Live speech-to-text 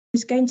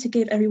Just going to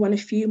give everyone a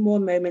few more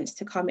moments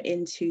to come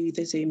into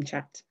the Zoom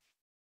chat.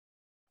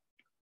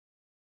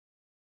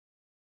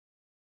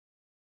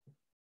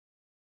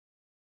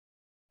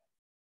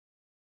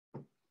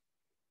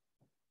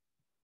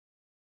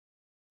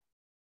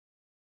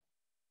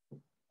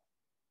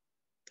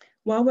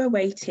 While we're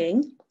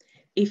waiting,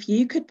 if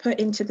you could put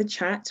into the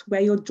chat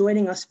where you're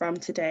joining us from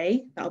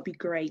today, that would be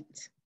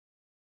great.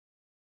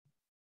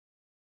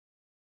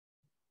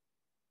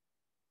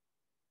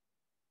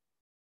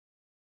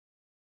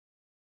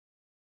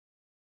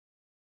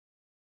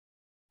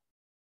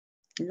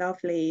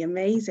 Lovely,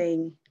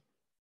 amazing.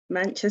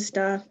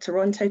 Manchester,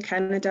 Toronto,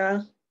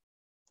 Canada.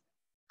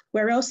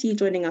 Where else are you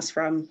joining us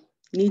from?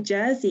 New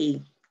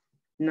Jersey,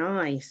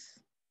 nice.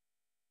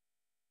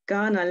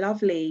 Ghana,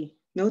 lovely.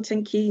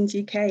 Milton Keynes,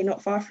 UK,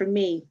 not far from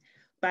me.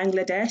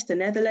 Bangladesh, the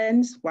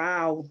Netherlands,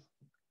 wow,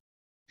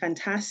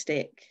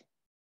 fantastic.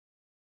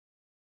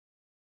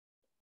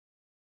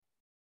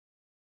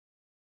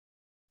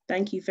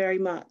 Thank you very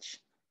much.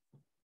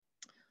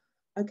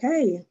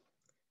 Okay,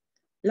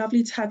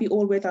 lovely to have you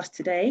all with us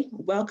today.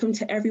 Welcome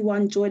to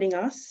everyone joining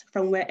us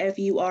from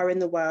wherever you are in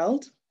the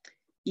world.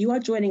 You are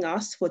joining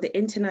us for the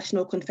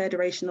International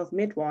Confederation of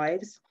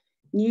Midwives,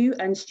 New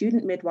and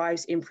Student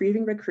Midwives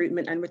Improving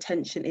Recruitment and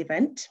Retention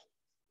event.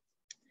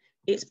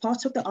 It's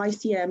part of the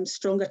ICM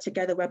Stronger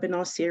Together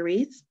webinar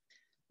series,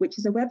 which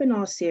is a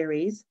webinar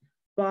series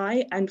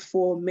by and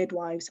for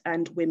midwives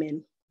and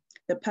women.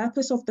 The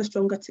purpose of the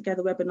Stronger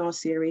Together webinar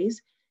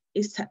series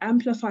is to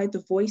amplify the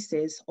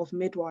voices of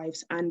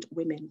midwives and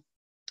women,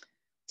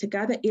 to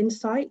gather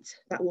insight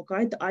that will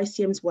guide the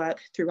ICM's work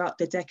throughout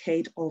the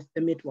decade of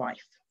the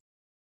midwife.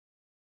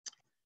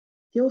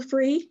 Feel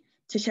free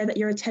to share that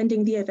you're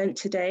attending the event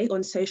today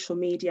on social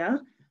media,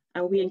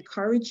 and we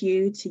encourage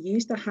you to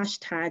use the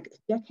hashtag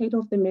Decade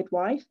of the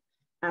Midwife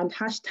and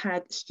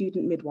hashtag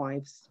Student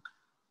Midwives.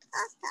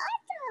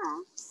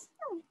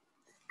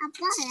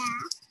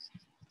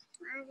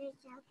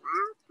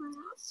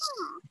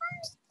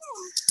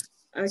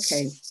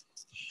 Okay,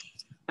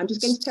 I'm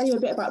just going to tell you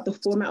a bit about the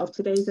format of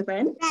today's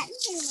event.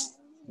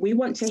 We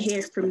want to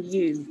hear from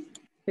you,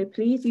 so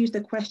please use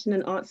the question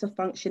and answer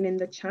function in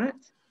the chat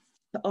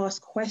to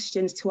ask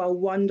questions to our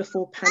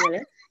wonderful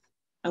panelists,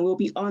 and we'll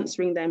be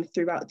answering them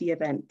throughout the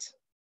event.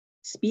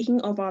 Speaking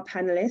of our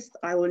panelists,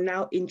 I will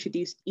now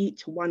introduce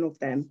each one of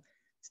them,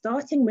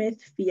 starting with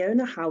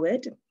Fiona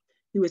Howard,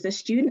 who is a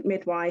student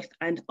midwife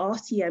and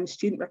RCM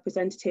student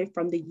representative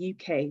from the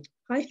UK.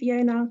 Hi,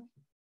 Fiona.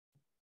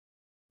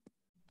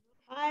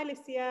 Hi,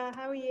 Alicia.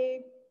 How are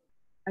you?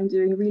 I'm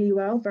doing really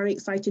well. Very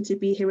excited to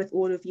be here with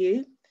all of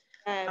you.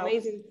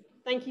 Amazing.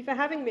 Thank you for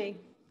having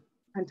me.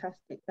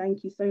 Fantastic.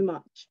 Thank you so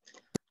much.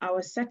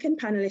 Our second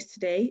panelist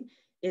today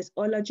is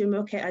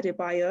Olajumoke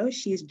Adebayo.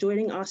 She is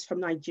joining us from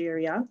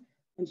Nigeria,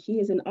 and she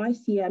is an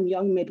ICM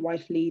Young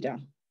Midwife leader.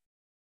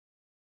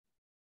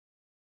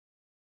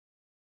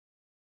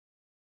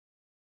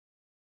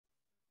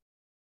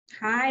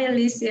 Hi,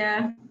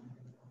 Alicia.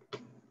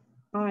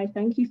 Hi,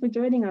 thank you for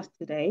joining us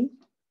today.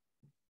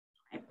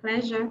 My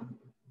pleasure.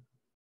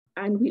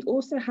 And we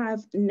also have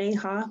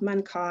Neha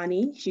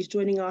Mankani. She's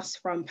joining us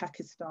from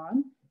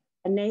Pakistan.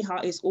 And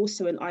Neha is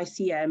also an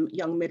ICM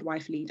Young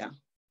Midwife leader.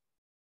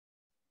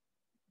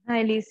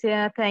 Hi,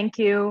 Alicia. Thank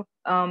you.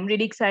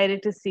 Really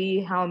excited to see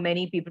how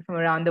many people from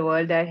around the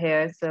world are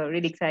here. So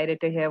really excited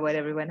to hear what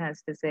everyone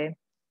has to say.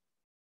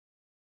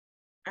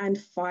 And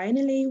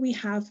finally, we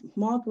have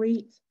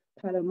Margriet.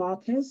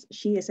 Pluymaekers.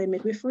 She is a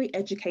midwifery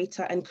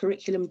educator and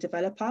curriculum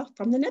developer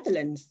from the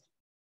Netherlands.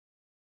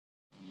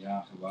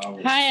 Yeah, wow.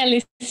 Hi,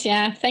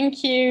 Alicia.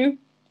 Thank you.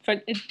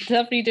 It's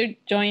lovely to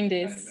join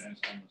this.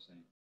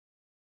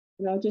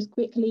 And I'll just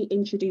quickly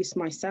introduce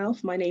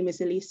myself. My name is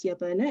Alicia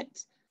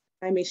Burnett.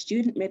 I'm a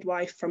student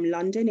midwife from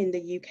London in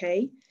the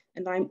UK,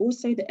 and I'm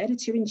also the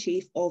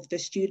editor-in-chief of the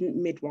Student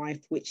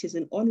Midwife, which is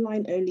an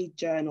online-only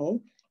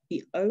journal,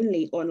 the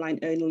only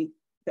online-only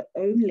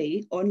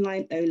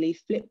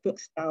flipbook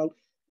style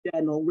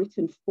journal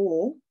written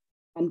for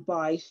and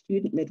by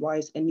student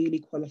midwives and newly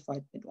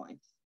qualified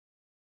midwives.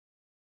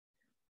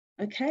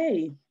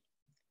 Okay,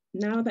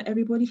 now that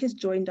everybody has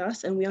joined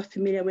us and we are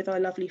familiar with our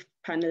lovely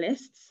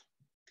panelists,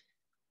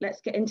 let's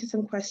get into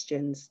some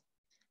questions.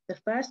 The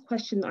first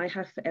question I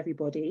have for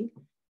everybody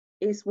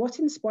is, what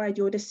inspired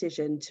your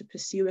decision to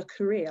pursue a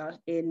career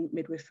in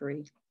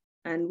midwifery?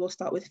 And we'll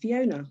start with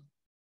Fiona.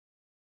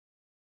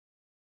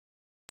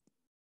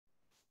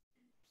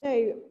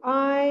 So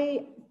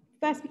I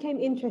first became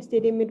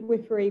interested in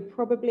midwifery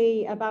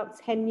probably about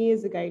 10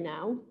 years ago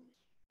now.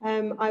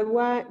 I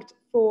worked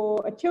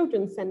for a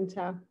children's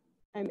centre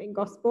in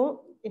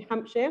Gosport in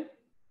Hampshire.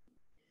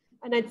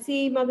 And I'd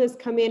see mothers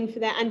come in for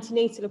their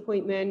antenatal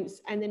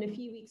appointments, and then a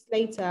few weeks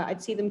later,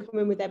 I'd see them come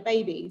in with their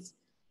babies.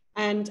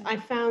 And I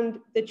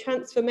found the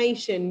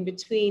transformation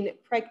between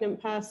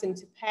pregnant person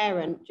to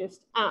parent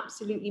just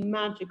absolutely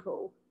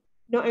magical.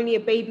 Not only a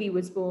baby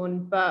was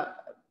born,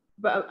 but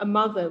a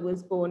mother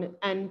was born,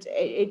 and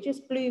it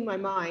just blew my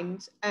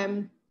mind.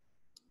 A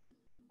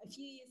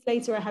few years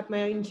later, I had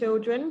my own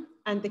children,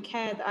 and the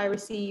care that I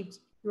received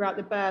throughout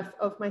the birth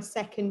of my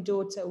second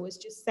daughter was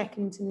just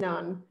second to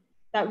none.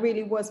 That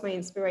really was my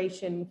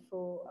inspiration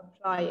for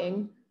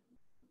applying.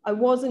 I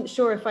wasn't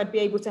sure if I'd be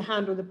able to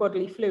handle the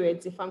bodily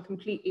fluids, if I'm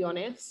completely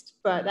honest,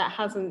 but that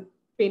hasn't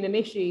been an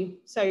issue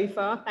so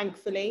far,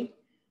 thankfully.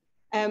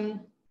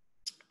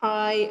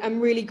 I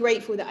am really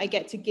grateful that I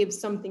get to give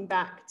something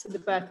back to the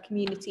birth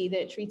community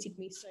that treated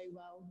me so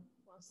well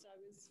whilst I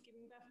was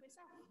giving birth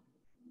myself.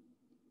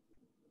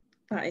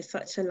 That is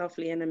such a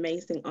lovely and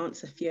amazing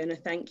answer, Fiona.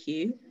 Thank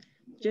you.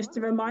 Just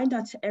a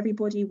reminder to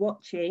everybody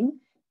watching,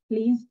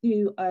 please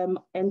do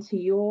enter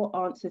your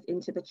answers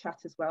into the chat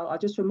as well. I'll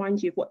just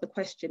remind you of what the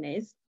question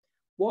is.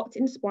 What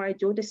inspired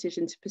your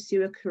decision to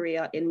pursue a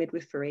career in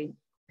midwifery?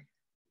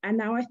 And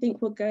now I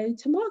think we'll go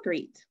to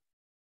Margriet.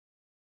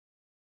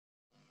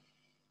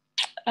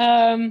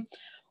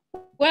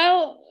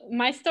 Well,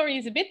 my story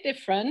is a bit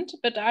different,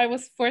 but I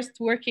was first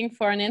working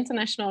for an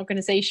international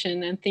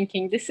organization and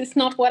thinking, this is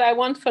not what I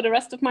want for the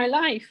rest of my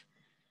life.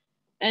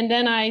 And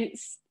then I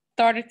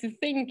started to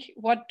think,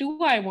 what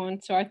do I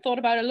want? So I thought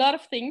about a lot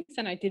of things,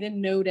 and I didn't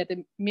know that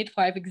a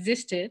midwife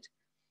existed.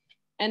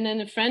 And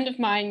then a friend of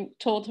mine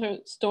told her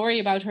story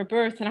about her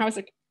birth, and I was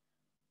like,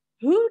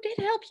 who did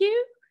help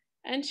you?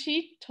 And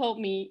she told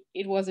me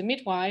it was a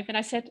midwife, and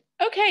I said,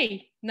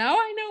 okay, now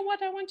I know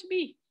what I want to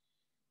be.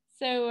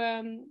 So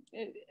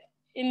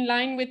in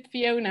line with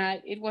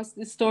Fiona, it was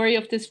the story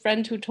of this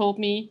friend who told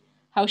me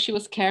how she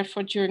was cared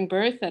for during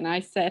birth, and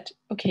I said,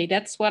 okay,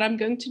 that's what I'm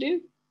going to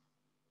do.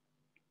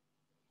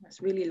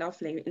 That's really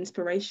lovely,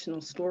 inspirational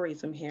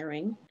stories I'm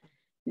hearing.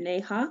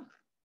 Neha?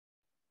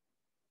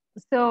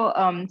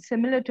 So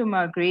similar to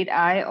Margriet,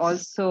 I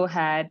also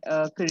had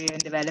a career in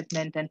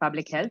development and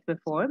public health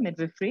before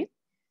midwifery.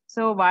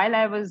 So while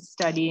I was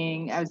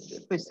studying, I was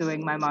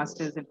pursuing my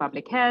master's in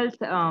public health.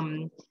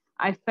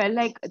 I felt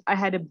like I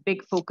had a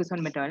big focus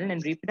on maternal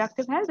and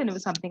reproductive health, and it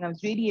was something I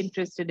was really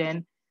interested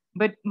in.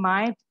 But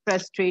my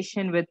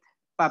frustration with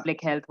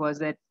public health was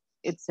that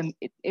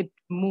it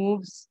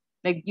moves,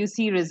 like you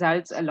see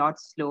results a lot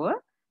slower.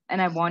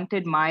 And I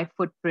wanted my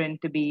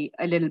footprint to be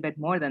a little bit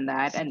more than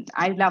that. And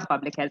I love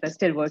public health, I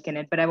still work in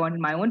it, but I wanted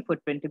my own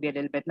footprint to be a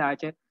little bit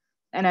larger.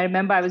 And I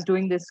remember I was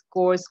doing this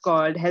course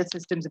called Health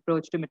Systems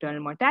Approach to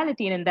Maternal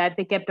Mortality. And in that,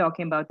 they kept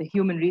talking about the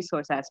human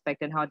resource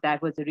aspect and how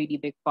that was a really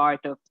big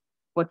part of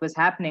what was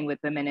happening with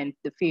women in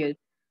the field.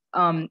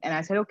 And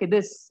I said, okay,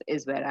 this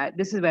is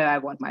where I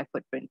want my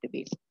footprint to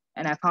be.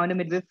 And I found a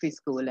midwifery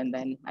school, and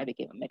then I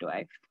became a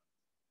midwife.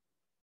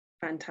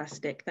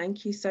 Fantastic,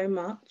 thank you so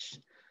much.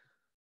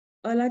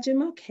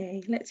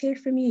 Olajumoke, let's hear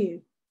from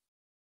you.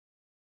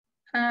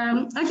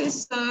 Okay,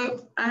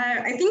 so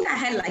I think I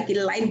had like a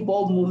light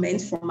bulb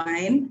moment for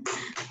mine.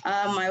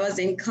 I was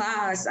in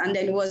class, and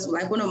then it was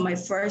like one of my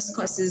first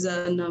courses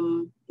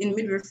in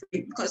midwifery,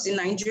 because in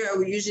Nigeria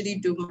we usually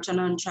do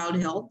maternal and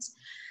child health.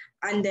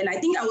 And then I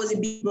think I was a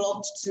bit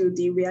blocked to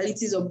the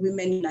realities of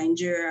women in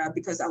Nigeria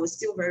because I was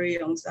still very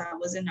young, so I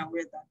wasn't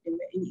aware that there were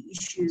any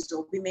issues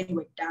or women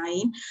were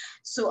dying.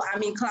 So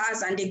I'm in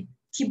class, and they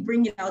keep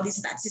bringing out these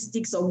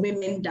statistics of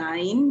women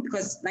dying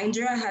because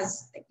Nigeria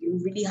has like a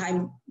really high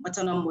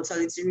maternal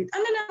mortality rate.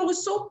 And then I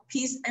was so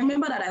pissed. I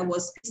remember that I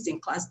was pissed in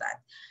class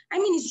that, I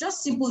mean, it's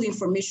just simple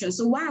information.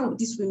 So why are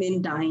these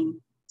women dying?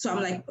 So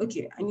I'm like,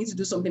 okay, I need to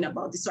do something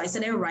about this. So I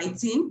started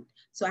writing.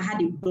 So I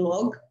had a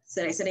blog.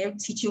 So I started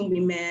teaching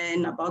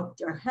women about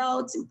their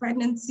health in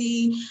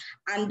pregnancy.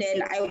 And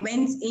then I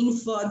went in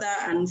further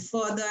and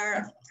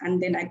further, and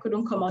then I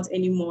couldn't come out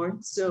anymore.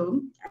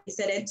 So I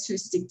decided to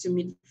stick to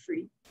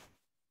midwifery.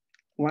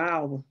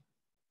 Wow,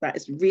 that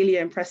is really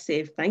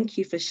impressive. Thank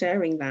you for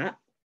sharing that.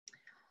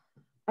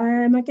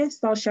 I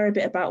guess I'll share a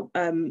bit about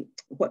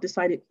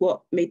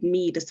what made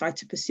me decide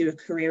to pursue a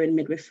career in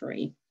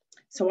midwifery.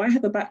 So I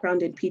have a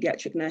background in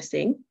pediatric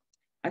nursing.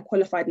 I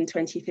qualified in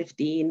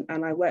 2015,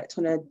 and I worked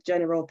on a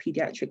general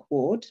pediatric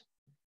ward.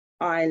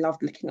 I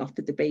loved looking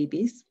after the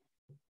babies.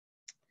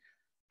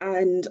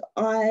 And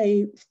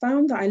I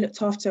found that I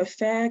looked after a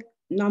fair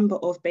number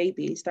of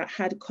babies that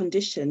had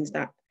conditions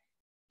that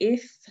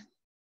if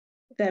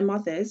their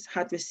mothers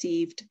had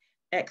received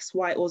X,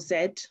 Y, or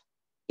Z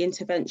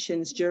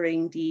interventions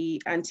during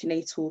the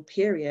antenatal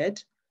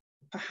period,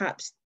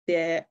 perhaps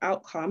their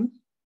outcome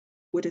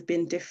would have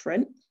been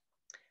different.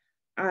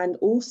 And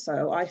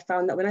also I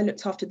found that when I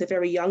looked after the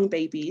very young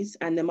babies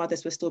and the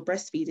mothers were still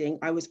breastfeeding,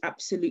 I was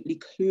absolutely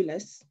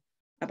clueless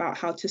about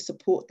how to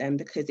support them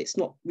because it's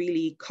not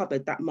really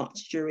covered that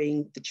much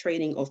during the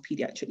training of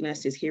pediatric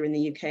nurses here in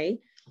the UK.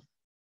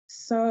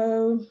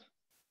 So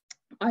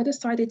I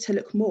decided to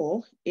look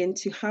more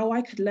into how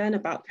I could learn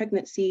about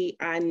pregnancy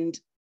and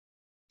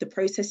the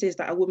processes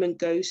that a woman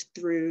goes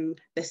through,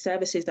 the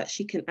services that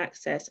she can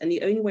access. And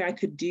the only way I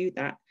could do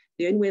that,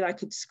 the only way that I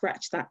could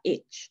scratch that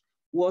itch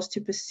was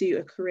to pursue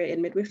a career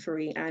in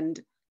midwifery. And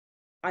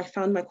I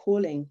found my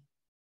calling.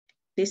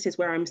 This is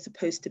where I'm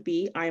supposed to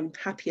be. I am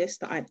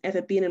happiest that I've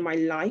ever been in my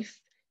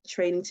life,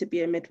 training to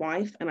be a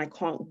midwife. And I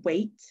can't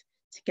wait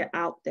to get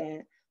out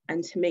there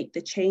and to make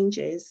the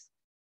changes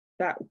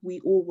that we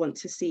all want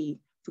to see.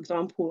 For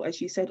example, as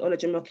you said,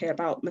 Olajumoke,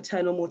 about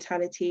maternal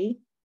mortality,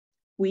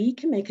 we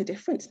can make a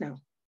difference now.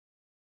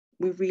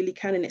 We really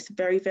can, and it's a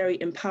very,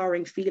 very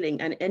empowering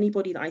feeling. And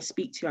anybody that I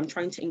speak to, I'm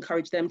trying to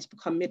encourage them to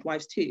become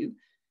midwives too,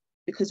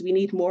 because we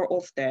need more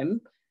of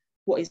them.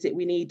 What is it?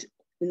 We need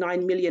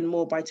 9 million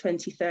more by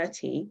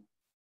 2030.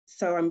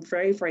 So I'm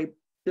very, very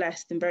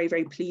blessed and very,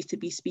 very pleased to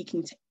be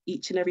speaking to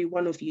each and every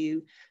one of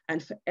you,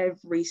 and for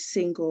every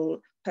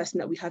single person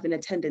that we have in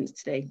attendance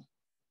today.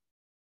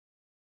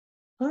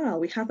 Ah,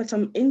 we have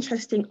some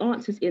interesting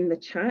answers in the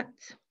chat.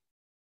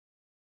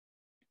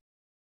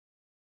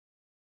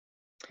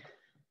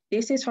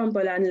 This is from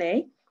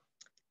Bolanle.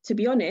 To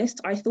be honest,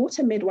 I thought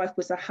a midwife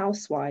was a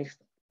housewife.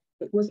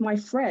 It was my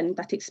friend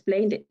that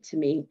explained it to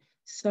me.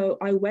 So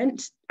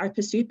I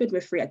pursued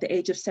midwifery at the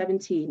age of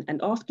 17,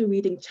 and after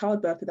reading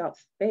Childbirth Without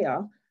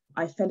Fear,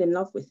 I fell in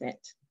love with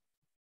it.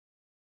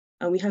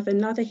 And we have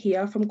another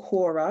here from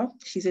Cora.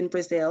 She's in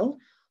Brazil.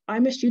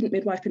 I'm a student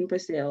midwife in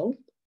Brazil,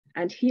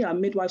 and here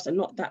midwives are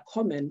not that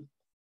common.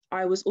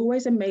 I was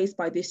always amazed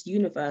by this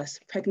universe,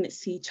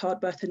 pregnancy,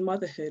 childbirth, and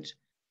motherhood.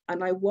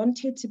 And I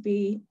wanted to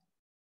be,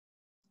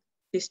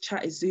 this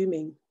chat is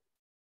zooming.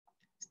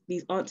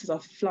 These answers are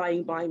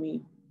flying by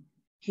me.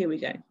 Here we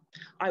go.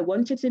 I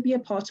wanted to be a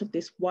part of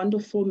this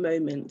wonderful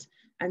moment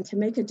and to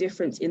make a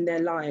difference in their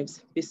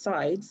lives.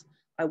 Besides,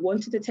 I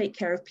wanted to take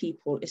care of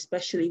people,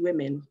 especially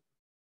women.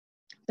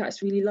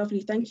 That's really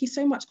lovely. Thank you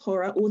so much,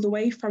 Cora, all the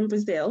way from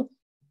Brazil.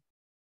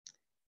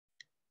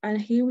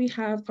 And here we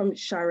have from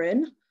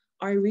Sharon.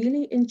 I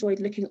really enjoyed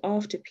looking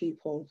after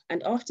people.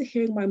 And after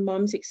hearing my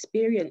mum's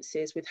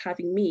experiences with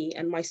having me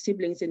and my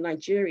siblings in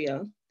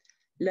Nigeria,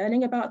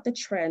 learning about the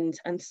trends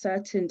and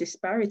certain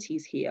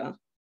disparities here,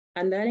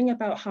 and learning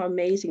about how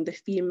amazing the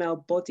female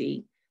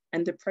body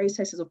and the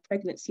processes of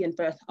pregnancy and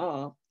birth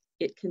are,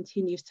 it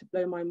continues to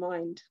blow my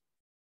mind.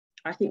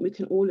 I think we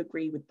can all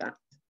agree with that.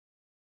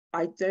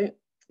 I don't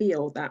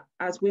feel that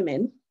as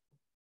women,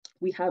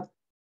 we have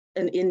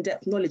an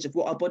in-depth knowledge of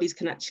what our bodies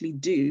can actually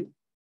do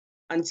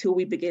until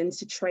we begin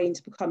to train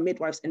to become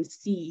midwives and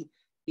see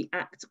the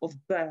act of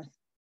birth,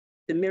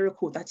 the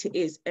miracle that it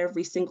is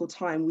every single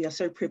time we are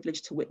so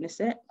privileged to witness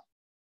it.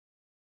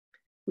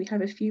 We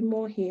have a few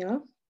more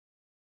here.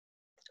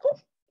 Oh,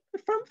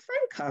 from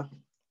Franca.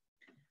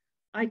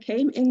 I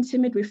came into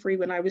midwifery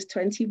when I was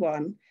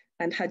 21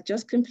 and had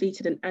just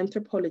completed an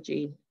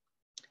anthropology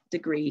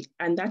degree.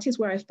 And that is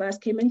where I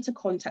first came into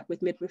contact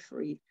with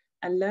midwifery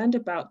and learned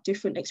about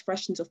different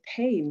expressions of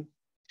pain.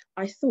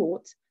 I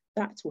thought,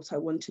 that's what I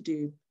want to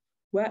do,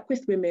 work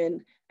with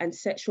women and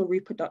sexual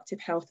reproductive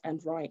health and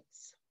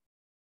rights.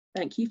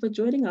 Thank you for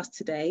joining us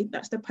today.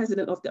 That's the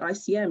president of the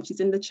ICM. She's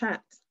in the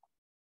chat.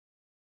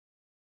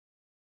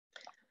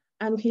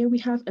 And here we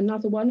have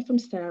another one from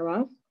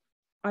Sarah.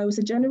 I was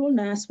a general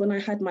nurse when I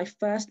had my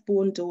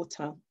firstborn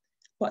daughter,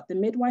 but the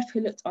midwife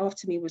who looked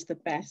after me was the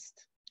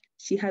best.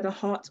 She had a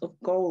heart of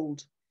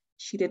gold.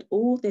 She did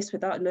all this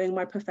without knowing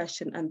my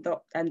profession, and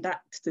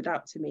that stood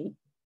out to me.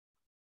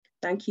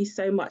 Thank you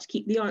so much.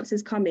 Keep the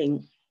answers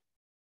coming.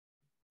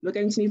 We're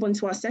going to move on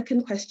to our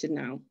second question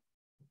now.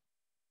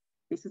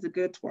 This is a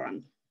good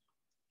one.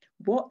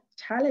 What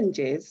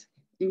challenges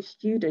do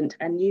student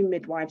and new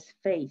midwives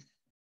face?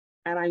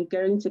 And I'm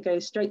going to go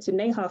straight to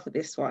Neha for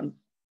this one.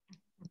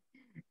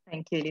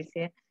 Thank you,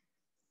 Alicia.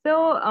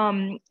 So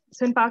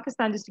in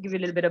Pakistan, just to give you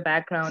a little bit of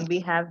background, we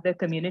have the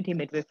community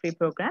midwifery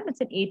program. It's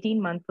an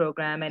 18-month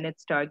program, and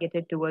it's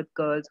targeted towards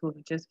girls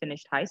who've just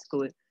finished high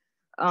school.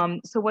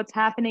 So what's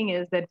happening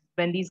is that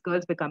when these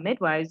girls become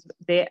midwives,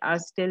 they are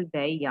still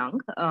very young.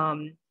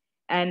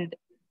 And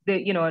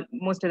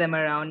most of them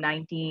are around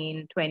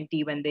 19,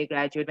 20 when they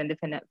graduate, when they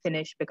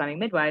finish becoming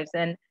midwives.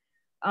 And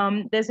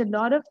there's a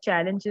lot of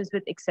challenges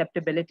with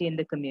acceptability in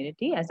the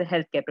community as a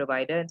healthcare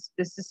provider.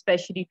 This is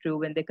especially true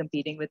when they're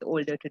competing with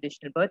older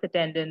traditional birth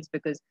attendants,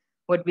 because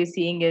what we're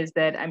seeing is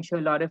that, I'm sure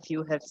a lot of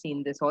you have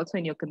seen this also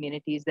in your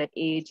communities, that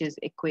age is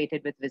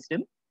equated with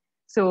wisdom.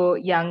 So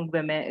young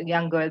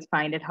girls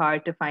find it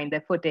hard to find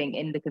their footing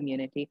in the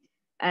community.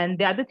 And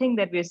the other thing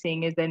that we're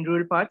seeing is that in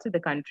rural parts of the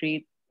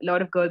country, a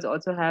lot of girls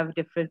also have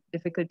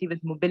difficulty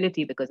with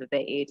mobility because of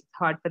their age. It's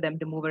hard for them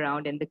to move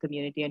around in the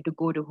community and to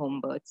go to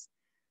home births.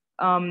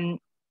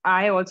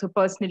 I also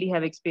personally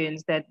have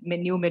experienced that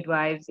new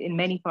midwives in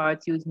many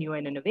parts use new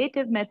and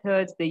innovative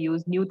methods. They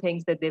use new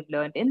things that they've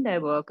learned in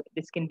their work.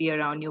 This can be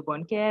around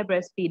newborn care,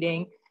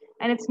 breastfeeding,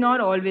 and it's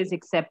not always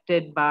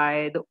accepted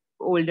by the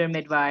older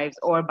midwives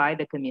or by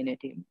the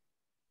community.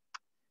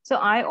 So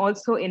I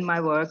also in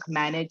my work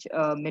manage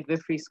a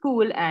midwifery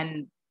school,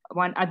 and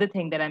one other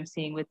thing that I'm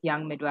seeing with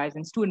young midwives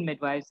and student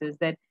midwives is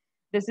that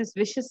there's this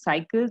vicious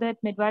cycle that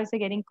midwives are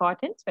getting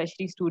caught in,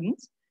 especially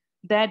students,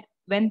 that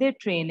when they're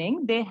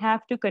training, they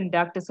have to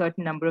conduct a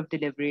certain number of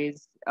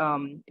deliveries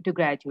to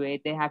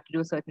graduate. They have to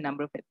do a certain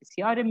number of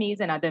episiotomies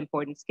and other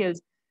important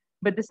skills.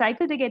 But the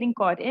cycle they're getting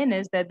caught in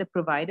is that the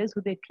providers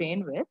who they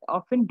train with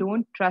often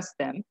don't trust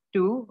them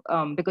to,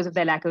 because of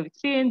their lack of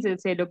experience. They'll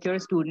say, look, you're a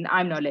student,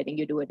 I'm not letting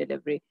you do a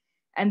delivery.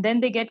 And then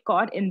they get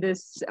caught in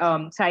this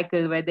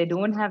cycle where they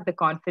don't have the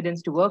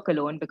confidence to work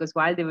alone, because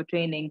while they were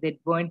training, they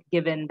weren't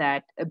given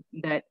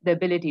the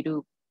ability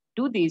to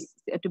do these,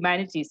 to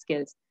manage these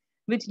skills,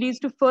 which leads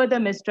to further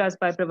mistrust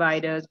by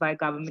providers, by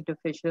government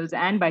officials,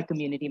 and by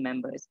community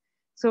members.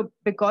 So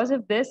because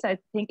of this, I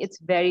think it's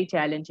very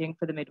challenging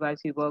for the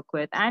midwives we work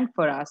with and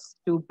for us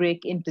to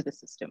break into the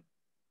system.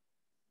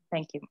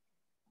 Thank you.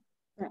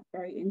 That's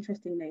very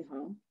interesting,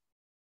 Neha.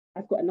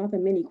 I've got another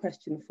mini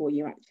question for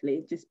you,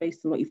 actually, just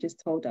based on what you've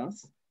just told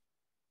us.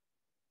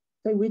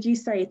 So would you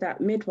say that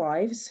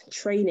midwives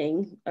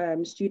training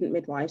student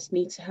midwives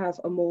need to have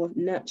a more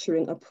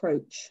nurturing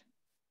approach?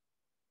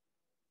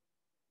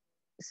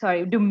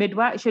 Sorry,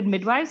 should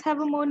midwives have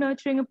a more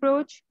nurturing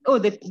approach? Oh,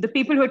 the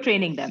people who are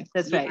training them,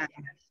 that's right.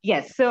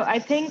 Yes, so I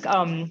think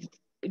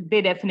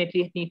they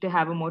definitely need to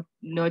have a more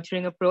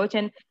nurturing approach.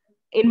 And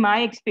in my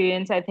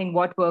experience, I think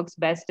what works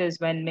best is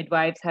when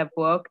midwives have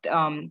worked.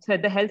 So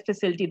at the health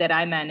facility that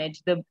I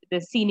manage,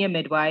 the senior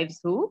midwives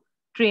who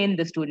train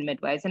the student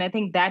midwives. And I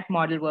think that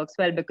model works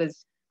well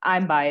because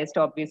I'm biased,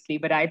 obviously,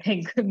 but I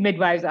think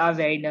midwives are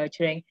very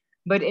nurturing.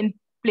 But in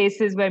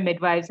places where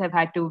midwives have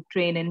had to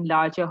train in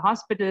larger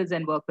hospitals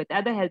and work with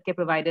other healthcare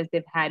providers,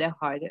 they've had a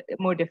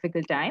more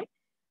difficult time.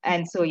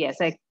 And so, yes,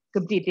 I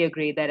completely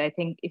agree that I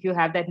think if you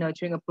have that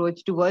nurturing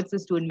approach towards the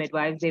student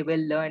midwives, they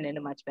will learn in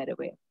a much better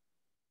way.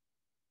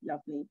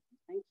 Lovely.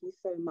 Thank you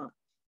so much.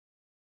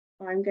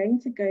 I'm going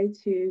to go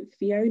to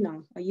Fiona.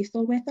 Are you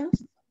still with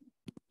us?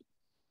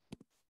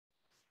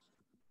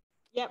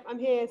 Yep, I'm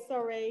here,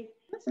 sorry.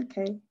 That's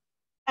okay.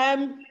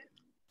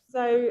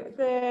 So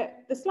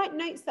the slight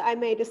notes that I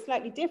made are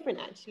slightly different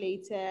actually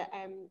to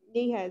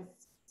Neha's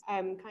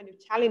kind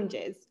of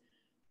challenges.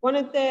 One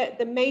of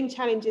the main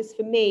challenges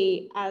for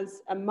me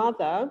as a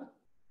mother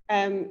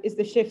is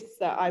the shifts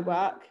that I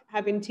work,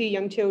 having 2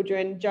 young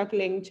children,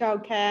 juggling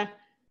childcare,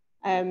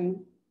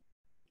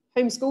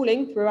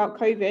 homeschooling throughout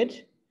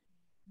COVID,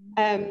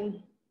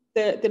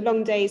 the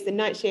long days, the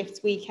night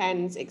shifts,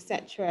 weekends,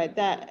 etc.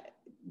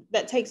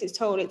 That takes its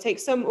toll. It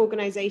takes some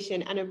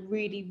organization, and a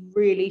really,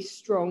 really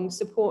strong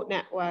support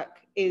network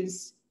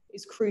is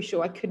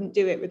crucial. I couldn't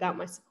do it without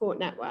my support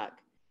network.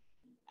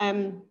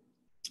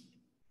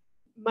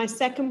 My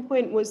second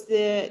point was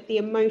the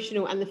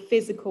emotional and the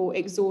physical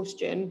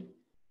exhaustion.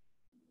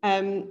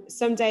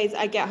 Some days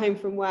I get home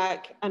from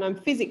work and I'm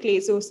physically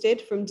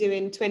exhausted from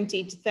doing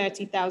 20 to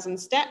 30,000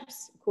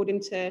 steps, according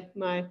to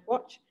my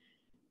watch.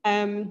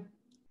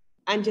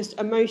 And just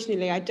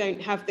emotionally, I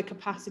don't have the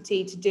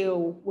capacity to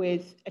deal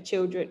with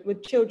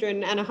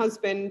children and a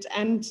husband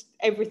and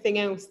everything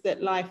else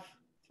that life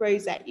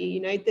throws at you. You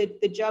know,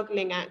 the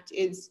juggling act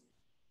is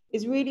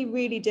really,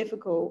 really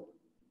difficult.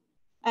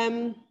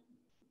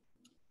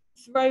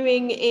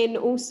 Throwing in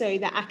also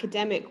the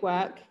academic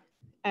work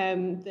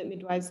that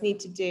midwives need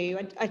to do.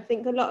 I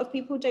think a lot of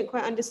people don't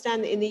quite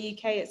understand that in the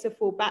UK it's a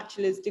full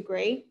bachelor's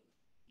degree.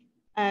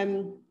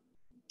 And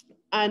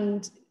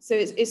so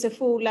it's a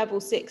full level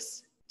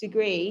 6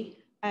 degree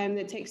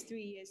that takes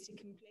 3 years to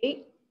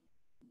complete,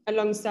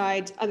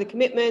 alongside other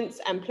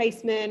commitments and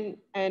placement,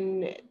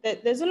 and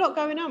there's a lot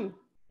going on.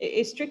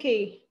 It's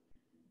tricky.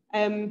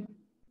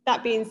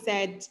 That being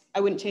said, I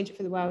wouldn't change it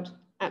for the world.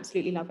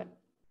 Absolutely love it.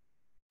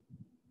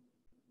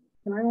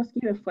 Can I ask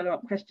you a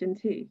follow-up question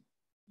too?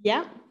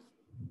 Yeah.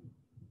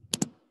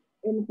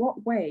 In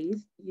what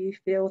ways do you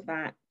feel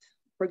that,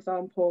 for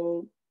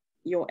example,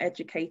 your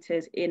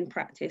educators in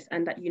practice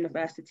and at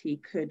university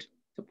could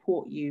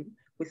support you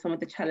with some of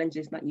the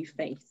challenges that you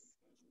face?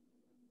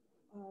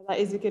 Oh, that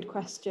is a good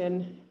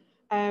question.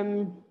 I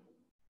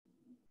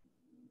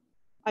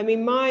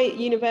mean, my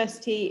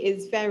university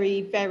is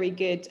very, very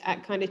good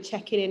at kind of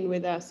checking in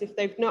with us. If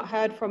they've not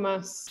heard from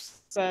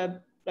us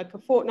for like a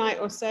fortnight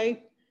or so,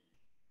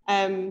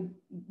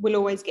 we'll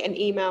always get an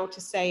email to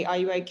say, are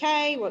you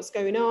okay? What's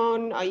going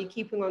on? Are you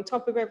keeping on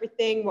top of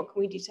everything? What can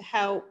we do to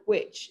help?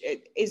 Which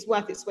is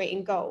worth its weight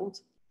in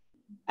gold.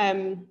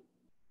 And,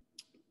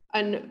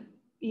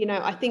 you know,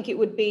 I think it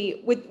would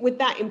be, with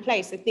that in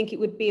place, I think it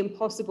would be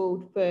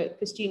impossible for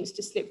students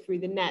to slip through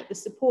the net. The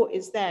support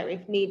is there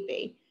if need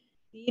be.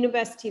 The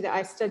university that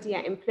I study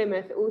at in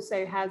Plymouth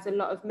also has a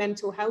lot of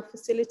mental health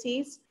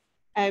facilities.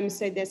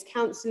 So there's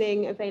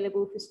counselling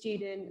available for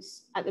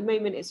students. At the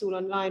moment, it's all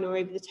online or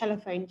over the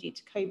telephone due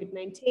to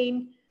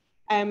COVID-19.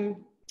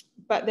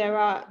 But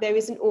there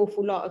is an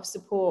awful lot of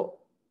support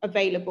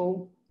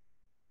available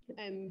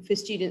for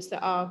students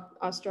that are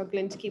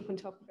struggling to keep on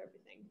top of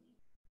everything.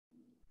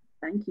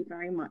 Thank you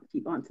very much.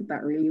 You answered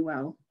that really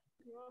well.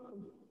 You're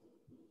welcome.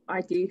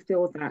 I do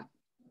feel that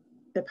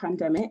the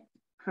pandemic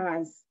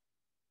has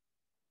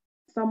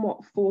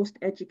somewhat forced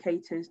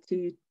educators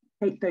to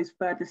take those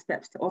further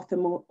steps to offer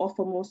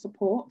more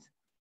support.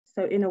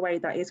 So in a way,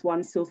 that is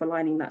one silver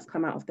lining that's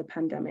come out of the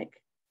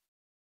pandemic.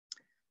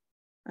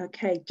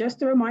 Okay,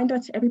 just a reminder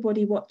to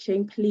everybody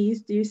watching,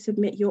 please do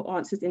submit your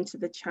answers into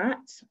the chat.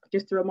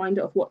 Just a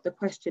reminder of what the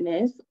question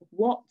is.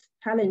 What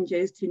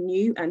challenges do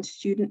new and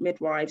student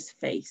midwives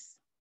face?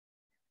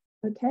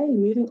 Okay,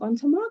 moving on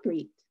to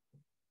Margriet.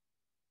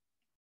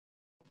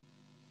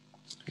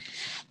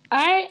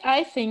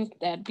 I think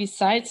that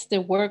besides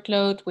the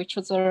workload, which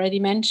was already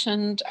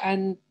mentioned,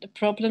 and the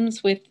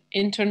problems with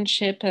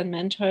internship and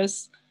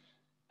mentors,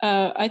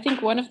 I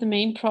think one of the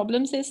main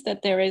problems is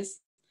that there is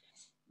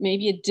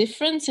maybe a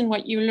difference in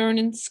what you learn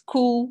in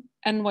school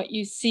and what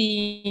you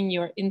see in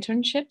your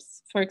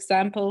internships. For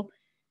example,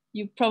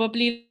 you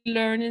probably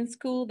learn in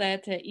school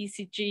that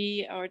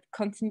ECG or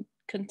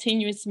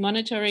continuous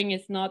monitoring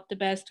is not the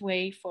best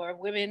way for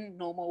women,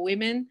 normal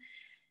women.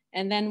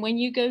 And then when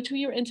you go to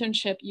your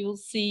internship, you'll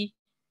see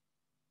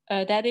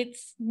that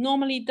it's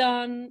normally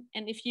done.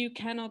 And if you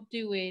cannot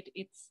do it,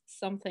 it's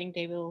something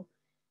they will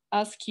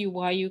ask you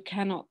why you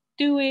cannot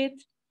do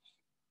it.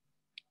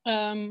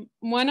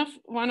 One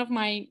of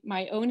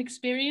my own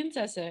experience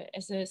as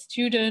a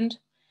student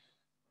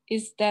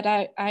is that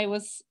I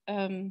was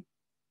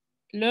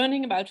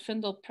learning about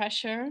fundal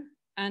pressure,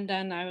 and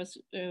then I was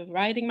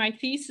writing my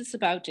thesis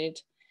about it,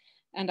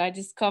 and I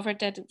discovered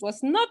that it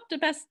was not the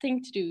best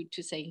thing to do,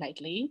 to say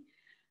lightly.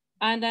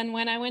 And then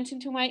when I went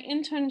into my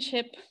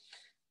internship,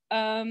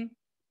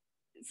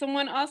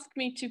 someone asked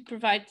me to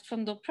provide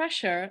fundal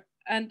pressure,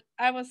 and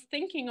I was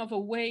thinking of a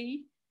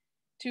way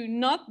to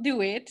not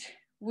do it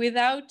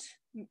without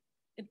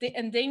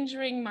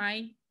endangering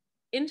my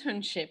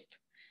internship.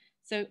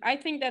 So I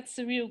think that's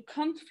a real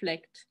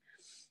conflict.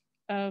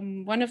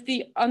 On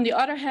the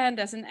other hand,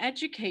 as an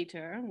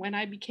educator, when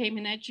I became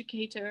an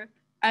educator,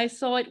 I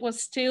saw it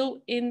was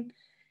still in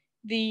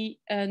the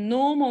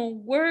normal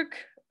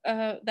work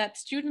that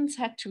students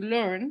had to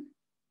learn,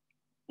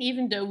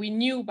 even though we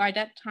knew by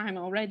that time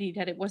already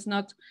that it was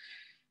not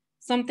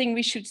something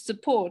we should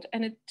support.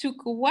 And it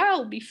took a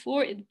while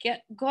before it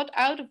got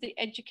out of the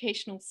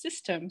educational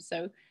system.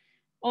 So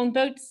on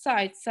both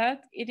sides,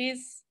 it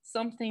is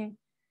something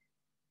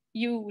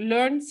you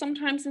learn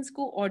sometimes in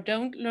school or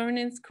don't learn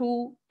in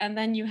school, and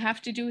then you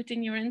have to do it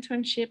in your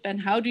internship.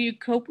 And how do you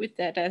cope with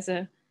that?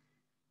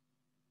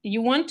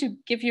 You want to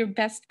give your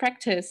best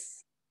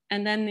practice,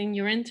 and then in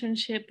your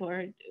internship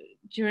or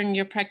during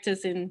your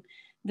practice in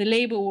the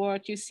labor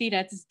ward, you see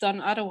that it's done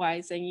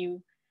otherwise, and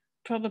you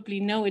probably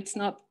know it's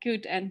not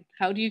good. And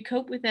how do you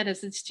cope with that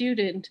as a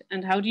student?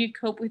 And how do you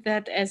cope with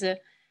that as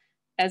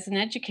an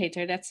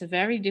educator? That's a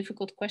very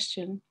difficult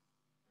question.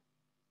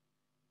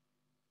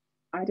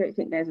 I don't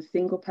think there's a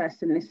single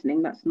person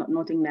listening that's not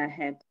nodding their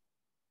head.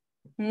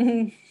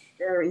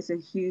 There is a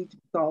huge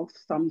gulf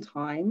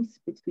sometimes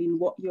between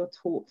what you're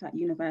taught at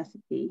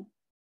university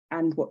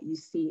and what you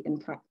see in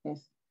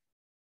practice.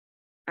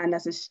 And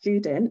as a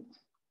student,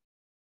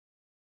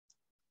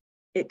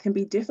 it can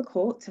be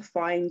difficult to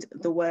find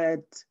the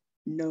word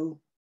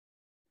no,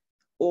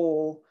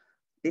 or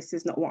this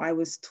is not what I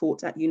was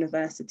taught at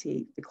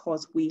university,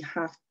 because we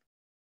have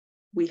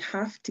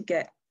to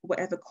get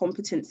whatever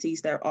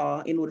competencies there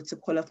are in order to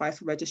qualify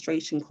for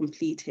registration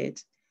completed.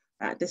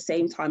 At the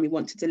same time, we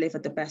want to deliver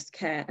the best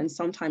care, and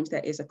sometimes there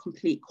is a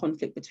complete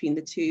conflict between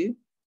the two.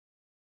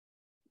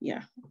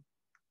 Yeah,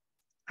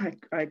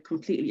 I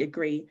completely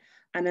agree.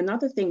 And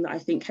another thing that I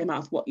think came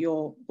out of what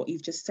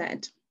you've just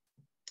said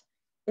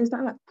is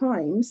that at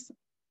times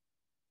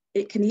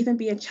it can even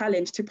be a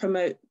challenge to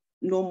promote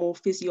normal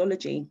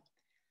physiology.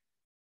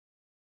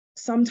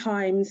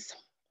 Sometimes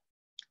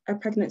a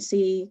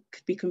pregnancy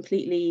could be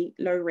completely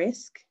low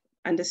risk,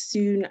 and as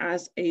soon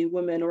as a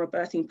woman or a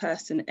birthing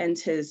person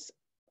enters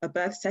a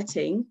birth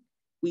setting,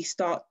 we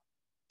start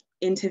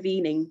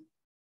intervening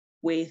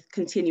with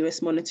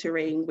continuous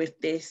monitoring, with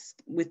this,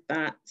 with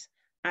that,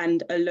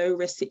 and a low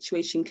risk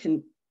situation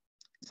can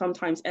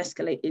sometimes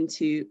escalate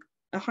into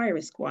a high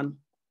risk one.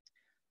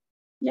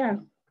 Yeah,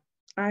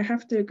 I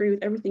have to agree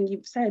with everything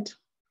you've said.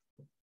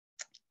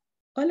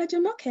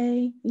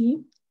 Olajumoke,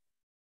 you?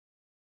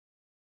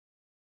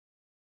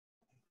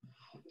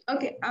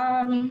 Okay,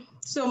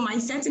 so my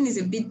setting is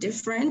a bit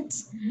different.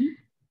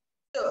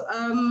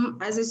 So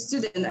as a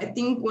student, I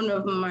think one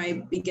of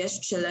my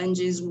biggest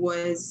challenges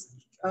was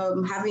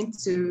having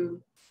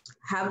to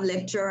have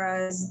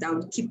lecturers that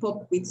would keep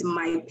up with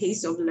my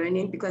pace of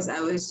learning, because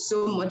I was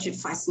so much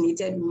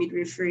fascinated with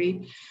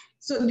midwifery.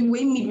 So the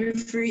way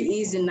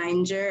midwifery is in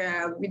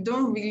Nigeria, we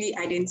don't really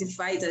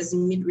identify it as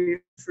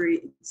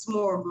midwifery. It's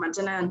more of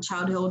maternal and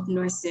child health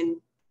nursing.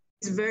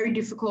 It's very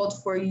difficult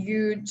for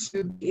you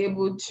to be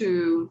able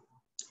to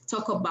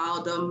talk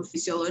about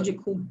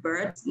physiological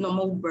birth,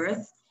 normal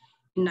birth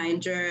in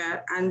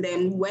Nigeria. And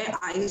then where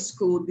I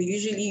schooled, we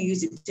usually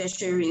use the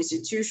tertiary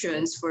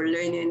institutions for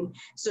learning.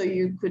 So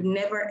you could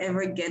never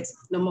ever get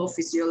normal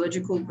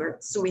physiological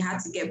birth. So we had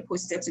to get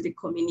posted to the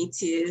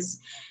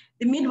communities.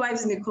 The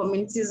midwives in the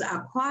communities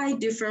are quite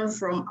different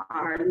from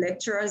our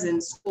lecturers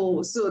in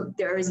school. So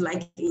there is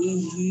like a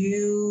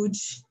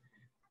huge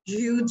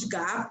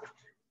gap.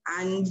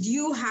 And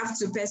you have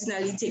to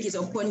personally take it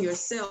upon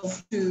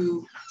yourself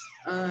to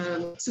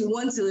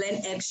want to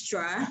learn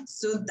extra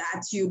so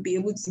that you'll be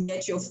able to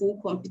get your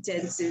full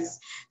competencies.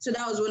 So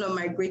that was one of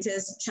my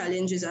greatest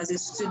challenges as a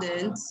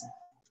student.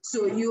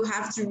 So you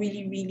have to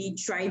really, really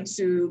try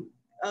to,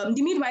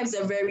 the midwives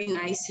are very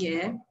nice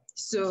here.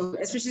 So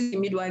especially the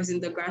midwives in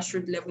the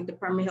grassroots level, the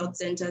primary health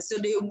center. So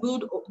they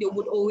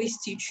would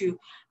always teach you.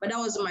 But that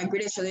was my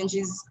greatest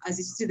challenges as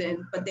a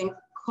student. But then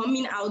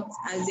coming out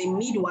as a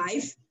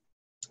midwife,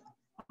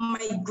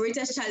 my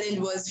greatest challenge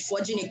was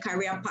forging a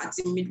career path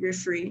in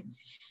midwifery,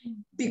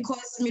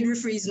 because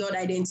midwifery is not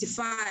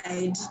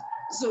identified.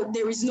 So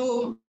there is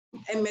no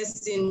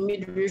MS in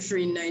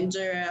midwifery in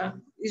Nigeria.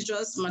 It's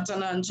just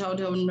maternal and child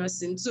health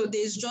nursing. So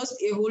there's just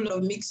a whole lot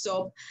of mix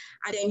up,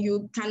 and then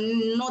you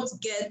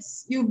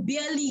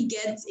barely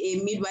get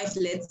a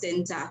midwife-led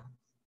center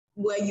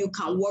where you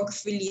can work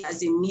freely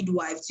as a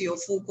midwife to your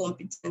full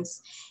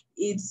competence.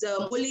 It's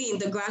only in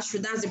the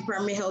grassroots, that's the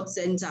primary health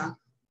center.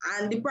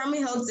 And the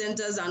primary health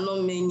centers are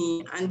not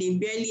many, and they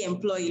barely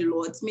employ a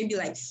lot, maybe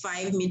like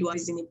 5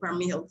 midwives in a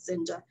primary health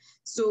center.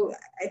 So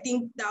I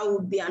think that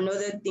would be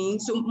another thing.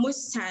 So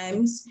most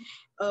times,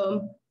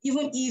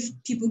 even if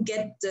people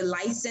get the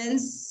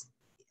license,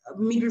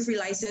 midwifery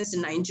license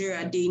in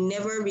Nigeria, they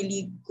never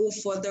really go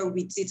further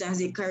with it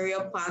as a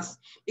career path,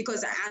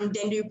 because and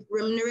then the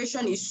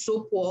remuneration is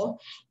so poor.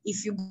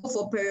 If you go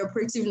for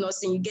perioperative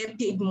nursing, you get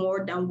paid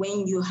more than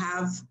when you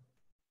have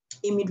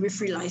a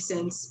midwifery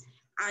license.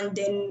 And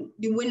then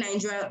the way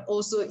Nigeria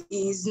also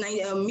is,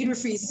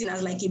 midwifery is seen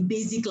as like a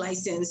basic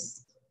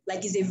license,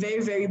 like it's a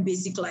very, very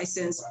basic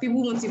license.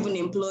 People won't even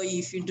employ you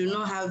if you do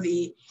not have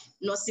a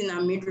nursing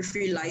and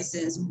midwifery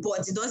license,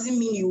 but it doesn't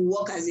mean you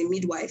work as a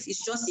midwife.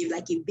 It's just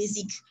like a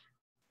basic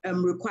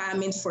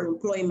requirement for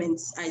employment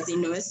as a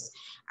nurse.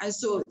 And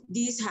so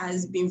this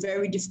has been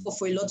very difficult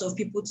for a lot of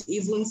people to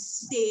even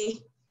stay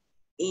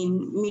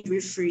in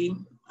midwifery.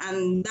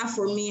 And that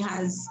for me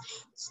has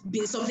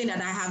been something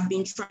that I have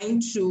been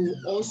trying to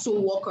also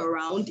work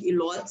around a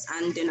lot.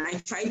 And then I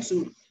try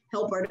to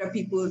help other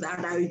people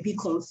that are a bit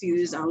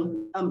confused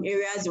on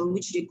areas in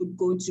which they could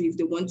go to if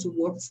they want to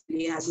work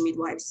fully as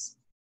midwives.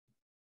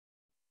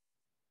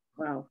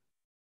 Wow,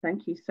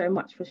 thank you so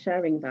much for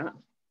sharing that.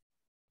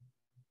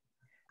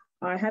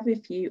 I have a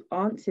few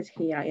answers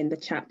here in the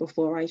chat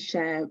before I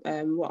share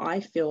what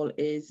I feel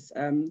is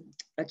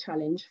a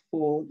challenge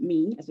for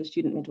me as a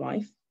student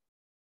midwife.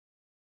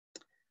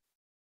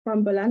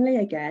 From Bolanley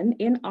again,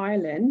 in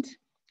Ireland,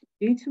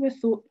 due to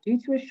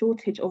a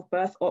shortage of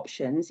birth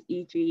options,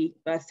 e.g.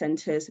 birth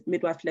centres,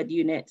 midwife-led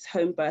units,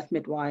 home birth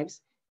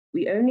midwives,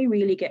 we only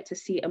really get to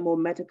see a more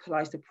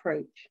medicalised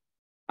approach.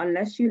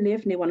 Unless you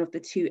live near one of the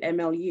 2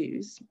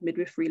 MLUs,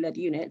 midwifery-led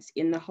units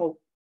in the whole,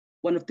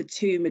 one of the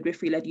 2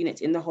 midwifery-led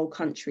units in the whole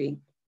country.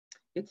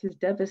 It is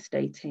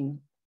devastating,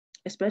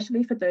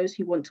 especially for those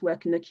who want to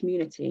work in the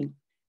community.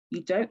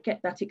 You don't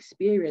get that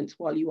experience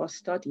while you are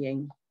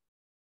studying.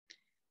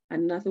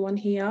 Another one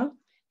here.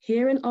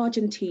 Here in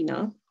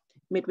Argentina,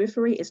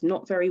 midwifery is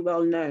not very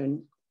well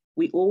known.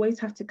 We always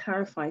have to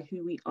clarify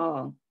who we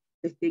are,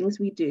 the things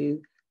we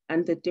do,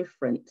 and the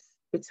difference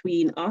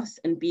between us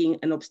and being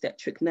an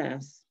obstetric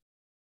nurse.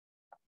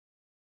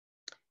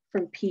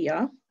 From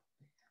Pia,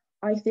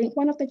 I think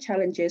one of the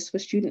challenges for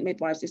student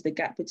midwives is the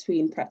gap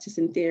between practice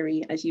and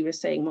theory, as you were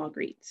saying,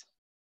 Margriet.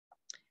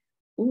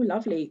 Oh,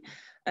 lovely.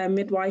 A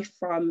midwife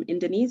from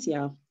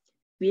Indonesia.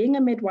 Being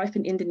a midwife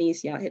in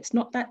Indonesia, it's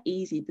not that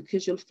easy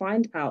because you'll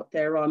find out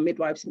there are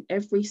midwives in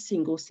every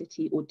single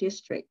city or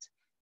district.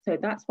 So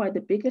that's why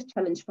the biggest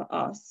challenge for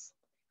us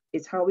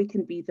is how we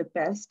can be the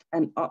best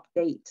and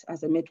update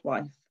as a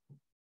midwife.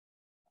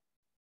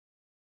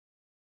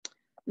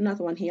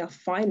 Another one here,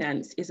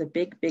 finance is a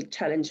big, big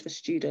challenge for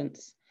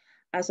students.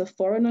 As a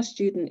foreigner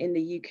student in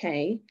the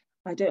UK,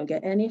 I don't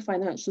get any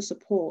financial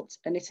support,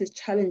 and it is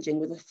challenging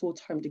with a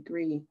full-time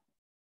degree.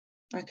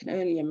 I can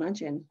only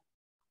imagine.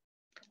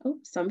 Oh,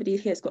 somebody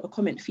here's got a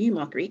comment for you,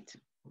 Margriet.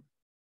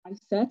 I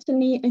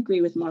certainly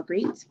agree with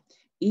Margriet,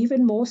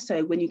 even more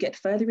so when you get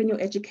further in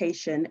your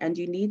education and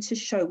you need to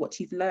show what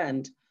you've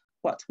learned.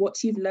 But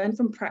what you've learned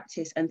from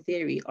practice and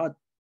theory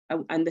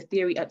and the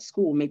theory at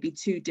school may be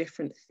 2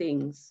 different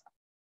things.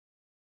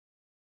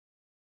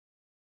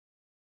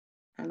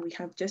 And we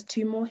have just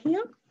 2 more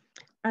here.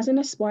 As an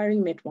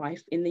aspiring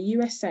midwife in the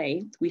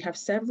USA, we have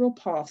several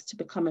paths to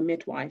become a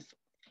midwife.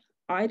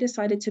 I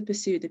decided to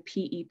pursue the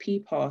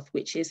PEP path,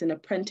 which is an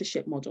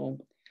apprenticeship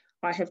model.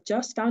 I have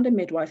just found a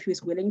midwife who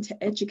is willing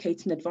to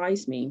educate and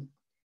advise me.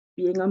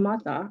 Being a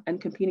mother and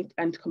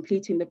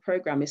completing the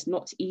program is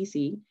not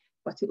easy,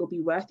 but it will be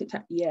worth it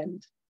at the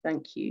end.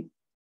 Thank you.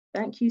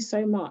 Thank you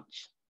so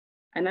much.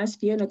 And as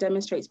Fiona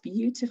demonstrates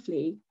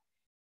beautifully,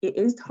 it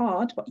is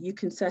hard, but you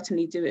can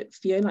certainly do it.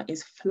 Fiona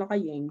is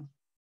flying.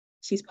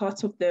 She's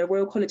part of the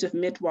Royal College of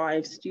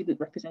Midwives student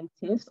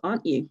representatives,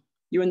 aren't you?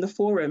 You're in the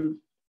forum.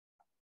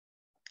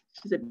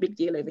 She's a big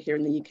deal over here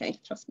in the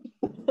UK, trust me.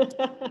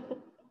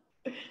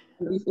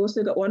 We've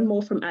also got one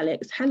more from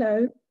Alex.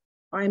 Hello,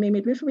 I'm a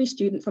midwifery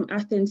student from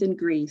Athens in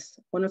Greece.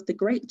 One of the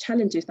great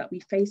challenges that we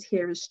face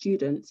here as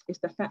students is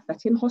the fact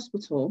that in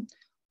hospital,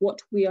 what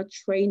we are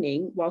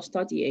training while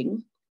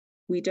studying,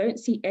 we don't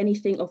see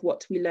anything of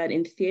what we learn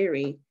in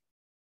theory.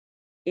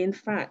 In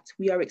fact,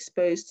 we are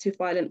exposed to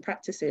violent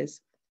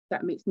practices.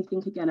 That makes me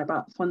think again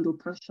about fundal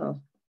pressure,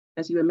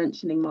 as you were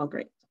mentioning,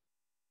 Margriet.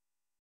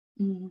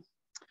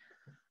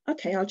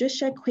 Okay, I'll just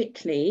share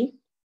quickly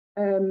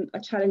a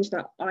challenge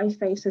that I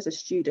face as a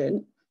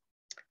student.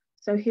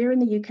 So here in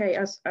the UK,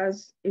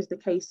 as is the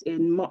case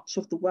in much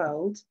of the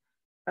world,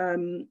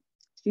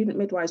 student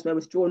midwives were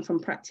withdrawn from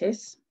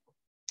practice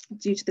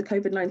due to the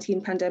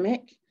COVID-19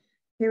 pandemic.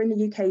 Here in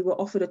the UK, we're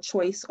offered a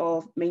choice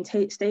of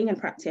staying in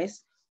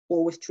practice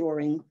or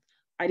withdrawing.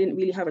 I didn't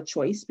really have a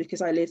choice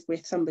because I live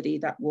with somebody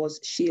that was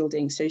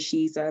shielding. So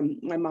she's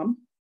my mum.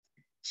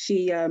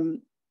 She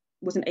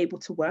wasn't able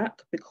to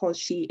work because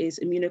she is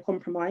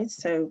immunocompromised.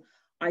 So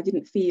I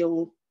didn't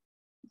feel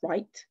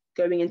right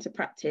going into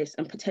practice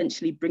and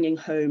potentially bringing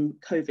home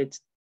COVID.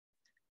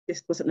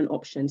 This wasn't an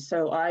option.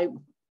 So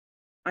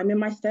I'm in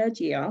my 3rd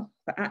year,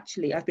 but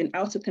actually I've been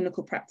out of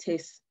clinical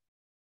practice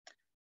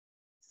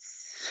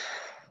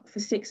for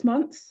 6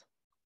 months,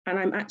 and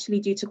I'm actually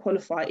due to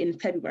qualify in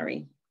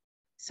February.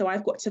 So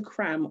I've got to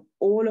cram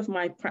all of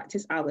my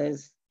practice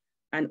hours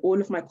and all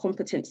of my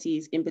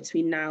competencies in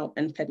between now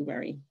and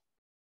February.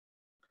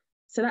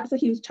 So that's a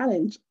huge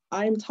challenge.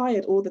 I'm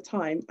tired all the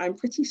time. I'm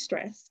pretty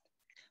stressed,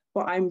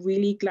 but I'm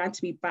really glad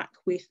to be back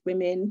with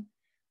women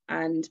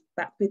and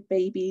back with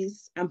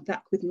babies and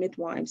back with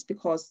midwives,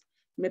 because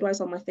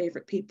midwives are my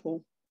favorite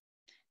people.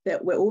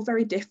 That we're all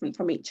very different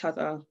from each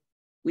other.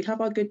 We have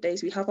our good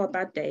days, we have our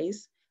bad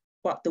days,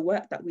 but the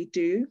work that we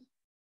do,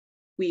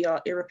 we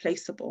are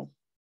irreplaceable.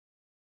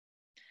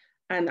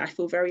 And I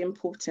feel very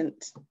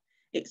important.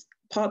 It's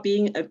part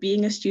being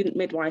a student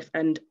midwife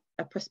and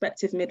a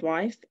prospective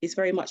midwife is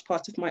very much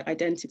part of my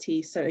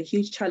identity. So a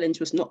huge challenge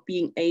was not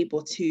being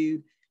able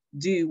to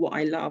do what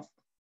I love.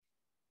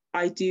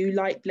 I do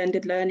like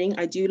blended learning.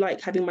 I do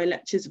like having my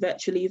lectures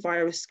virtually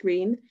via a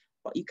screen,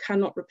 but you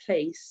cannot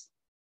replace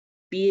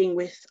being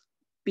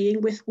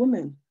with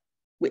women,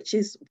 which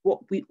is what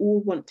we all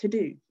want to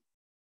do.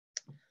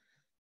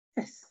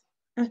 Yes,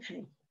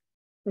 okay.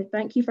 So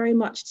thank you very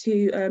much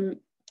to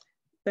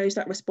those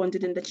that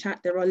responded in the chat.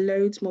 There are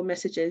loads more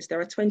messages.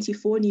 There are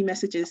 24 new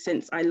messages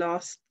since I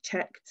last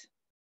checked.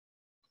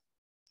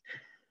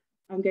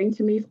 I'm going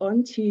to move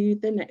on to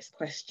the next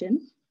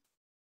question.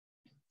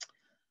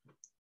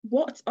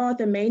 What are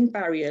the main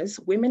barriers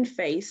women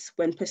face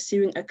when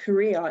pursuing a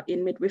career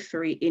in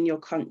midwifery in your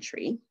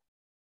country?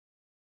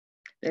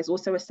 There's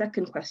also a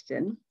second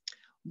question.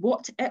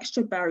 What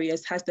extra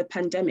barriers has the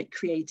pandemic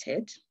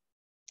created?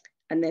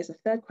 And there's a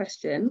third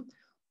question.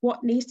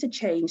 What needs to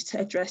change to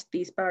address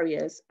these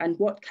barriers, and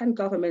what can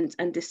government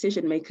and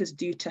decision makers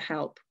do to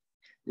help?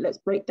 Let's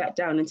break that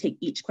down and take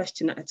each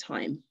question at a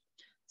time.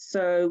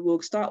 So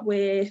we'll start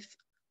with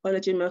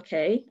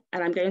Olajumoke,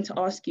 and I'm going to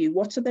ask you,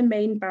 what are the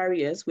main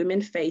barriers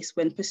women face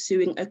when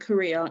pursuing a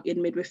career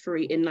in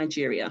midwifery in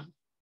Nigeria?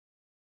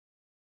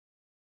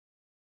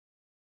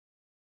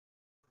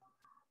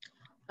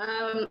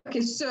 Okay,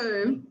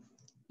 so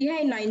here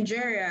in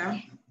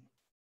Nigeria,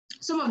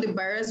 some of the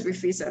barriers we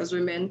face as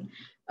women,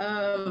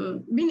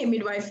 being a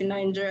midwife in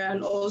Nigeria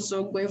and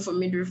also going for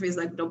midwifery is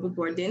like double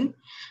burden.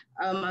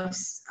 I've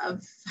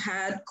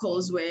had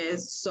calls where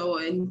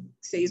someone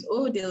says,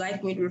 oh, they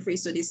like midwifery,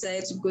 so they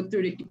decided to go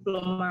through the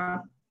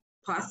diploma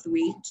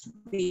pathway to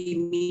be a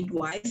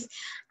midwife,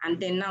 and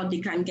then now they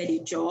can get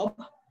a job.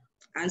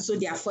 And so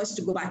they are forced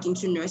to go back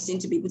into nursing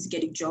to be able to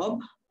get a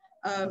job.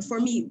 For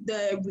me,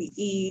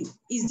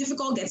 it's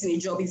difficult getting a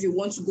job if you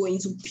want to go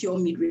into pure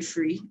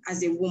midwifery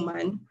as a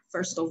woman,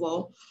 first of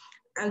all.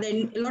 And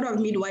then a lot of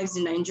midwives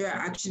in Nigeria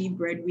are actually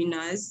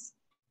breadwinners.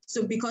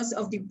 So because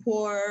of the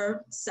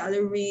poor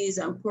salaries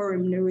and poor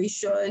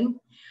remuneration,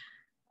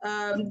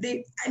 I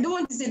don't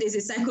want to say there's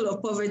a cycle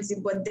of poverty,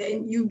 but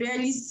then you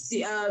barely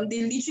see,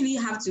 they literally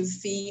have to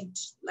feed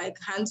like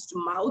hand to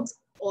mouth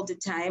all the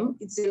time.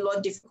 It's a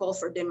lot difficult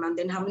for them, and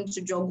then having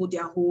to juggle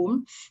their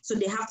home. So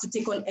they have to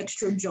take on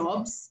extra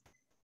jobs.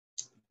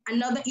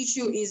 Another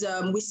issue is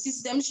with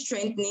system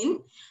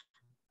strengthening.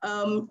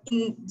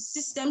 In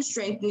system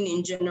strengthening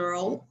in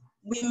general,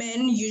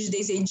 women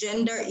there's a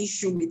gender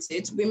issue with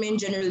it. Women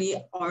generally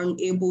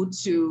aren't able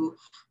to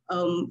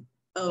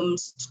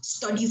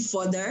study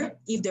further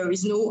if there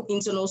is no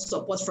internal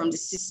support from the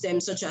system,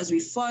 such as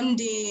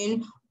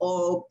refunding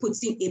or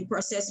putting a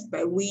process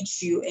by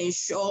which you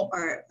ensure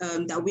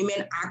that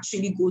women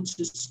actually go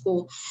to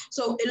school.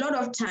 So a lot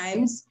of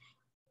times,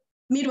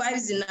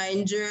 midwives in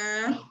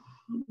Nigeria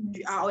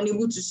are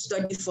unable to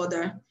study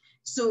further.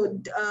 So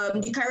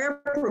the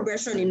career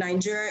progression in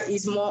Nigeria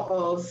is more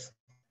of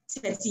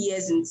 30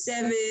 years in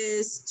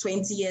service,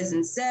 20 years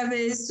in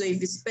service. So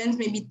if you spend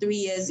maybe 3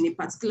 years in a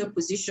particular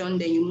position,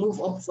 then you move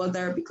up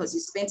further because you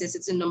spent a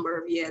certain number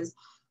of years.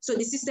 So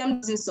the system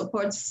doesn't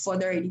support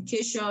further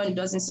education, it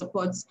doesn't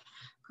support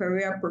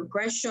career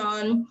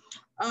progression.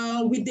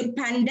 With the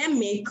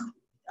pandemic,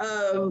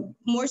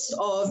 most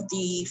of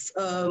the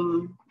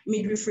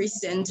midwifery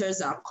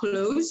centers are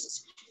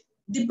closed.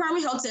 The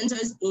primary health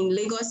centers in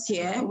Lagos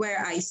here,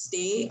 where I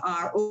stay,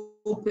 are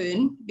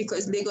open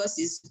because Lagos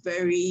is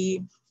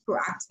very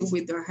proactive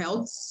with their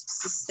health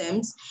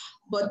systems.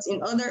 But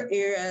in other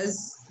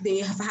areas, they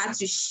have had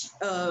to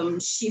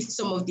shift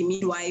some of the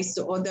midwives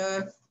to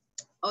other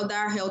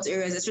health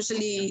areas,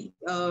 especially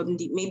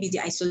maybe the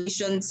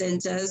isolation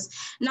centers.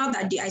 Now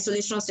that the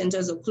isolation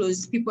centers are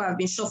closed, people have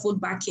been shuffled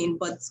back in,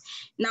 but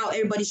now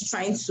everybody's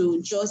trying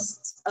to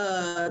just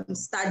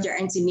start their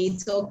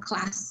antenatal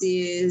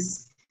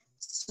classes,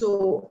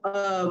 So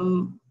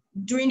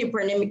during the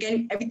pandemic,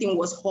 everything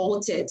was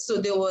halted. So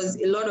there was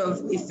a lot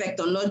of effect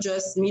on not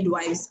just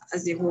midwives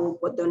as a whole,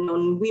 but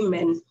on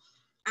women.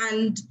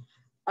 And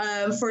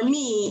for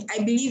me, I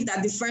believe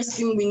that the first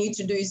thing we need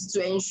to do is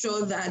to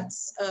ensure that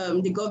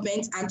the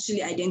government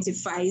actually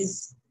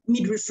identifies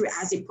midwifery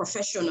as a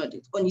profession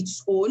on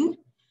its own.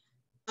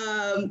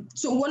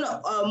 So one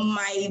of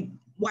my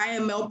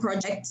YML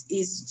project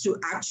is to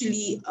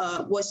actually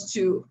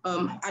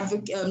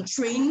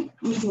train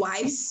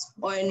midwives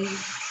on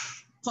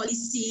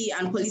policy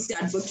and policy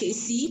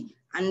advocacy.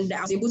 And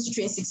I was able to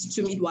train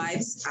 62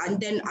 midwives. And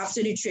then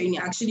after the training,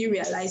 I actually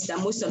realized that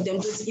most of them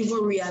don't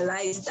even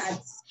realize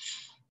that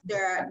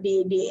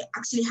they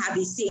actually have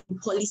a say in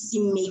policy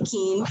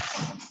making.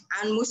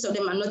 And most of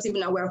them are not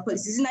even aware of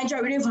policies. In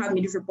Nigeria, we don't even have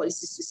midwifery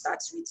policies to start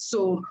with.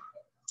 So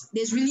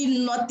there's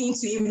really nothing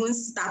to even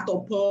start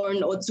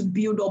upon or to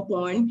build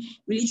upon.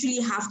 We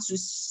literally have to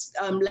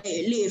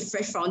lay a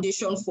fresh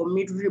foundation for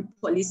midwifery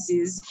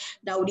policies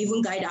that would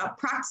even guide our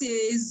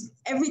practice,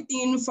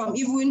 everything from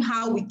even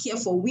how we care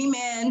for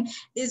women.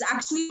 There's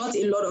actually not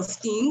a lot of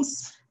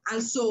things.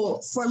 And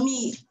so for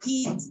me,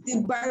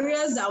 the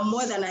barriers are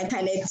more than I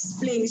can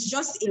explain. It's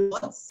just a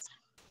lot.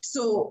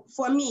 So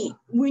for me,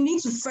 we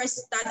need to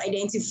first start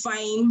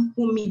identifying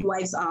who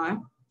midwives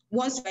are.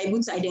 Once we're able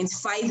to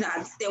identify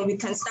that, then we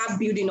can start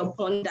building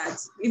upon that,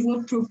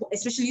 even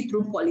especially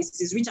through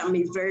policies, which I'm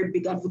a very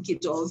big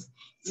advocate of.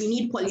 We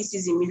need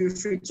policies in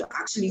midwifery to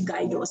actually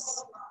guide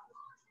us.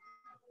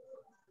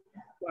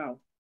 Wow.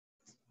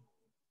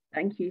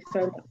 Thank you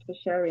so much for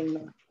sharing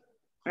that.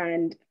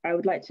 And I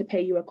would like to pay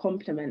you a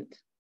compliment.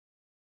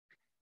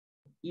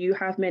 You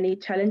have many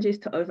challenges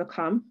to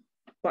overcome,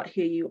 but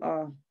here you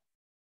are.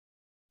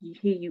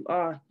 Here you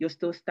are, you're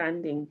still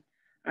standing.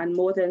 And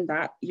more than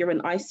that, you're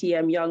an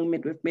ICM young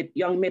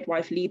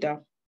midwife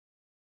leader.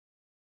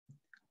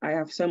 I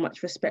have so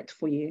much respect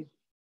for you.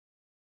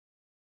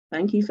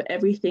 Thank you for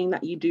everything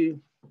that you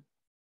do.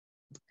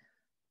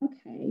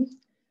 Okay,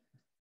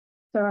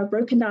 so I've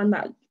broken down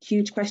that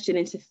huge question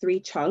into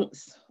 3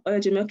 chunks.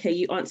 Olajumoke,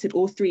 you answered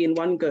all 3 in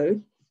one go.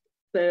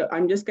 So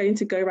I'm just going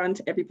to go around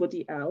to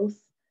everybody else.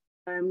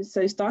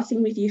 So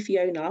starting with you,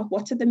 Fiona,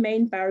 what are the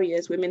main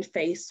barriers women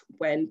face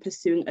when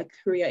pursuing a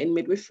career in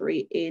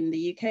midwifery in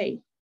the UK?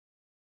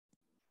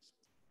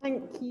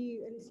 Thank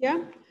you,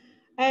 Alicia.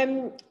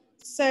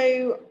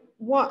 So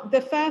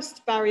the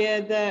first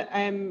barrier that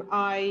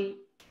I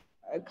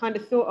kind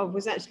of thought of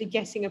was actually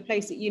getting a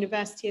place at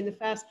university in the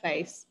first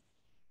place.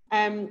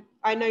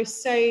 I know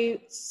so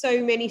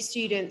many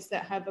students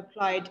that have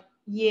applied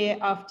year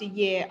after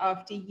year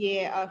after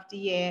year after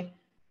year,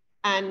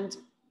 and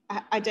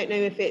I don't know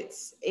if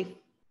it's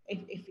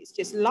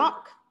just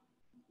luck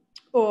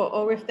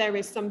or if there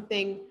is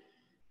something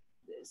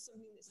that's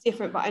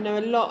different, but I know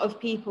a lot of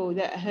people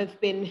that have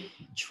been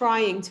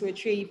trying to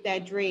achieve their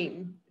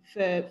dream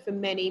for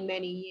many,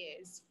 many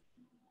years,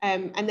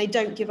 and they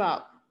don't give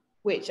up,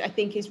 which I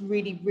think is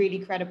really, really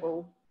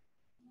credible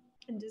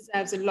and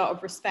deserves a lot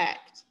of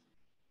respect.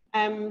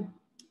 Hang on,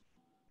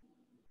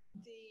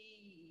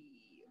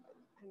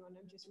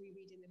 I'm just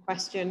rereading the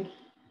question.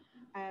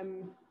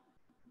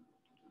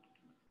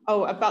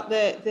 About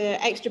the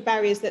extra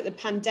barriers that the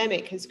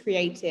pandemic has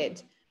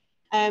created.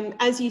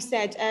 As you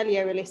said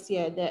earlier,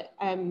 Alicia, that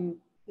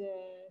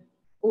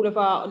all of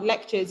our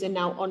lectures are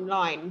now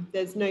online.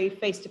 There's no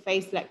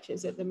face-to-face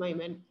lectures at the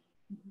moment.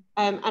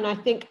 And I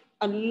think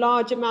a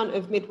large amount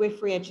of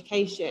midwifery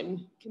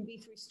education can be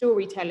through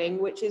storytelling,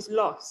 which is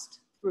lost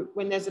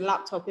when there's a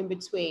laptop in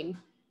between.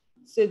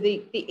 So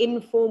the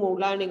informal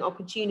learning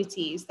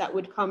opportunities that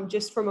would come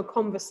just from a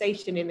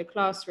conversation in the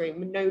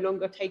classroom are no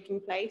longer taking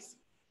place.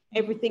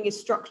 Everything is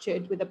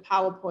structured with a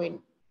PowerPoint.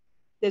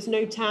 There's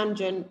no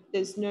tangent,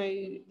 there's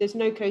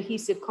no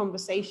cohesive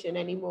conversation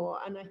anymore.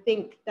 And I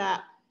think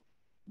that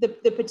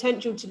the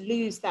potential to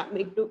lose that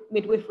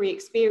midwifery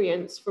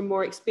experience from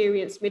more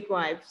experienced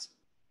midwives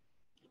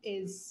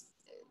is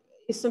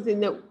something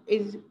that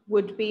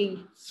would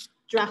be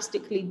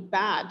drastically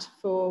bad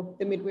for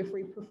the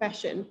midwifery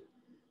profession.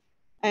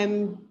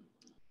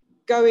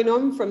 Going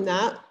on from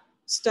that,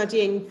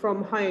 studying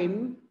from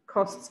home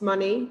costs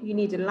money. You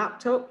need a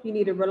laptop, you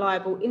need a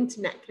reliable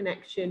internet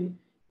connection,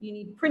 you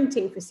need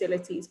printing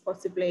facilities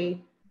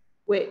possibly,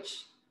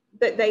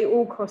 that they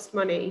all cost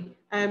money.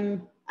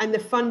 And the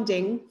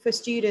funding for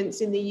students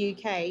in the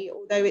UK,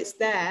 although it's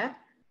there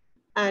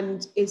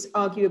and is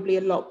arguably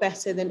a lot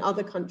better than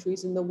other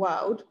countries in the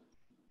world,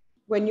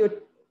 when you're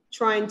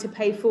trying to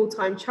pay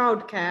full-time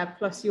childcare,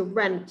 plus your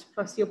rent,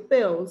 plus your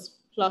bills,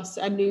 plus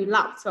a new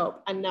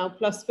laptop, and now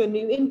plus for a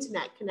new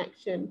internet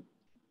connection,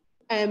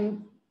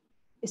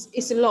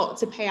 it's a lot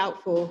to pay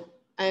out for.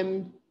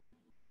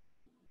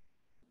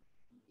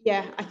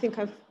 Yeah, I think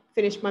I've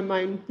finished my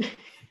moan.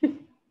 You're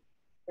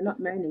not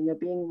moaning, you're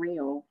being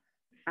real.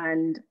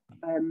 And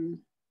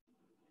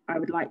I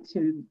would like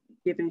to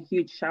give a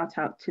huge shout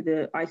out to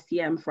the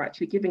ICM for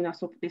actually giving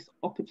us this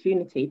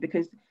opportunity,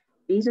 because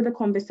these are the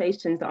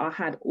conversations that are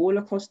had all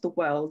across the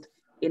world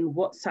in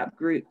WhatsApp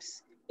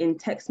groups, in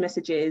text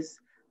messages,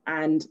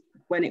 and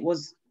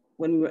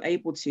when we were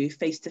able to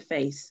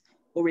face,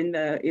 or in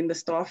the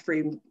staff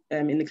room,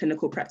 in the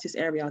clinical practice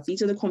area.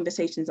 These are the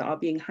conversations that are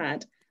being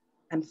had.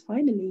 And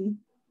finally,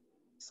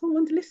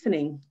 someone's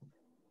listening.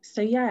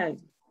 So yeah,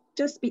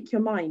 just speak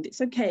your mind.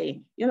 It's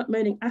okay. You're not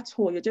moaning at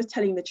all. You're just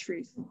telling the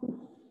truth.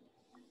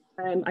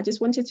 I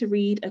just wanted to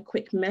read a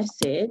quick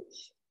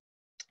message,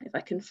 if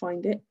I can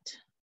find it.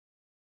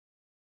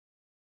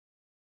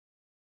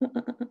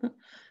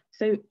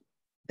 So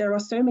there are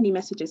so many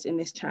messages in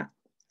this chat,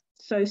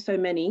 so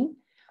many,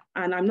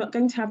 and I'm not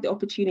going to have the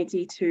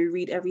opportunity to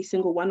read every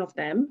single one of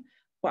them,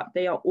 but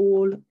they are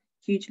all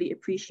hugely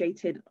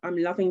appreciated. I'm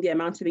loving the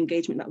amount of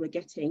engagement that we're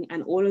getting,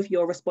 and all of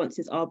your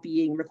responses are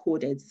being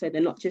recorded, so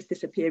they're not just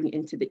disappearing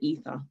into the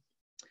ether.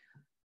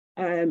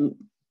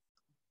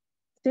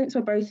 Since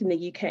we're both in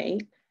the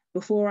UK,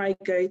 before I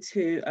go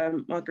to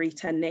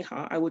Margriet and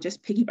Neha, I will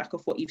just piggyback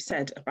off what you've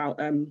said about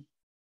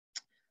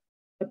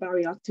the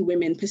barrier to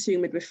women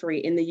pursuing midwifery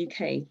in the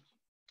UK.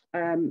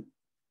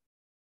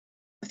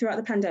 Throughout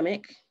the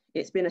pandemic,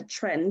 it's been a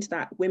trend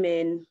that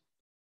women,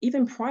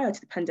 even prior to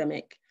the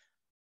pandemic,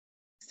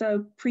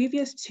 so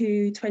previous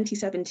to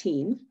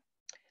 2017,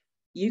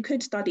 you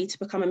could study to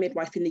become a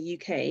midwife in the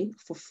UK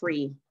for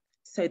free.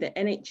 So the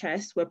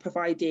NHS were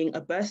providing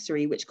a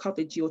bursary which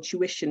covered your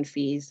tuition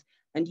fees,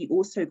 and you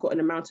also got an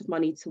amount of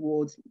money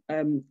towards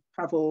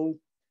travel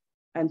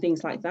and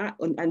things like that,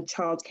 and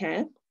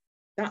childcare.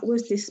 That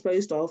was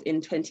disposed of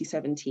in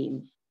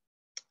 2017.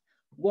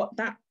 What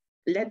that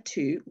led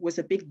to was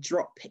a big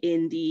drop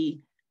in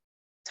the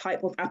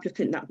type of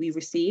applicant that we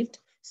received.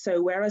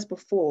 So whereas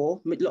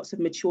before, lots of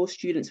mature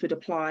students would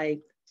apply,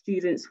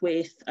 students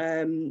with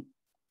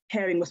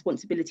caring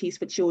responsibilities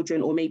for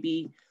children, or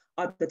maybe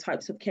other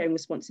types of caring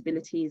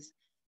responsibilities,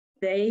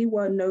 they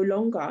were no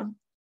longer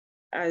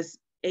as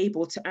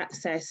able to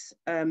access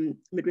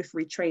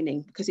midwifery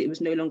training because it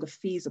was no longer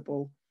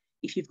feasible.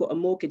 If you've got a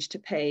mortgage to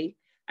pay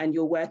and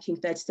you're working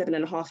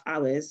 37.5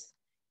 hours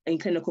in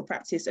clinical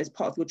practice as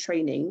part of your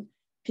training,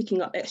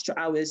 picking up extra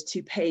hours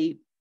to pay,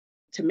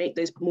 to make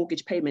those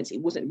mortgage payments,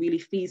 it wasn't really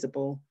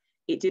feasible.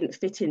 It didn't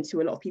fit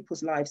into a lot of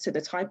people's lives. So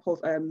the type of,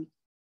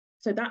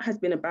 so that has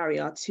been a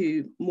barrier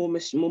to more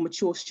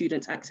mature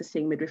students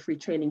accessing midwifery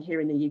training here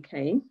in the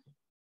UK.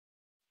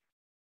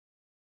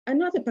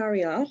 Another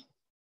barrier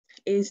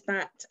is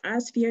that,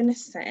 as Fiona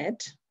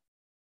said,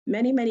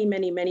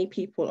 many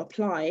people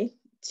apply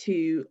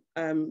to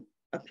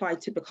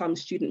become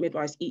student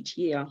midwives each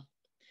year.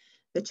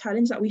 The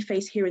challenge that we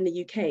face here in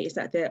the UK is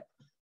that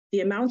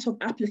the amount of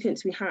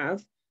applicants we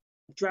have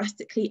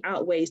drastically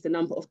outweighs the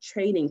number of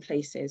training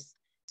places.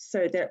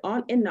 So there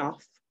aren't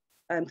enough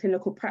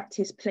clinical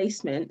practice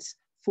placements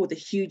for the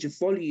huge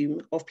volume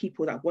of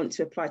people that want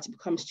to apply to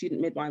become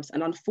student midwives.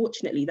 And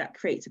unfortunately, that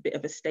creates a bit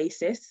of a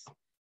stasis.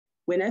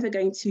 We're never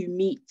going to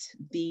meet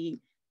the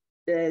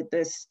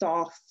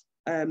staff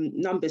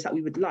numbers that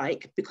we would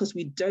like because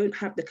we don't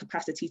have the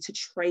capacity to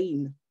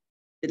train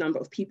the number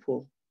of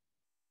people.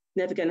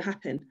 Never going to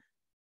happen.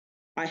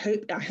 I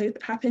hope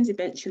it happens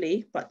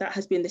eventually, but that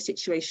has been the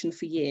situation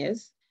for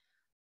years.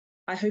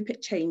 I hope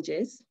it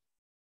changes,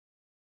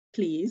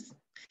 please,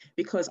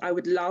 because I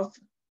would love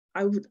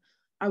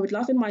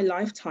in my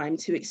lifetime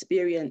to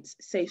experience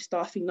safe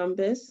staffing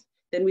numbers.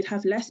 Then we'd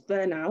have less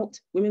burnout,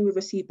 women would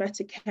receive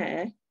better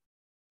care,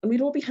 and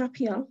we'd all be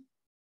happier.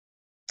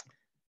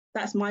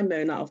 That's my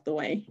moan out of the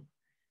way.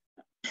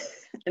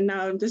 And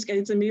now I'm just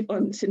going to move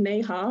on to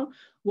Neha.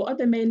 What are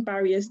the main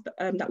barriers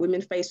that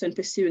women face when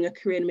pursuing a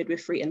career in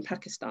midwifery in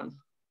Pakistan?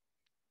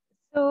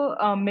 So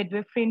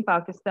midwifery in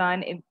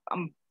Pakistan,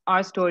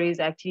 our story is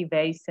actually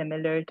very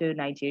similar to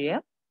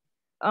Nigeria.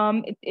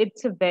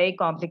 It's a very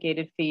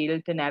complicated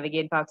field to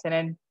navigate in Pakistan.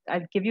 And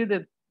I'll give you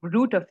the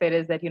root of it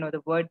is that,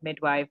 the word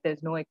midwife,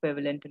 there's no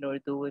equivalent in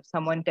Urdu. If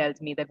someone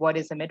tells me that what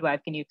is a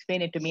midwife, can you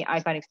explain it to me? I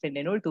can't explain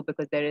it in Urdu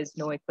because there is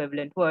no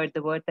equivalent word.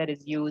 The word that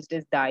is used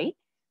is dai,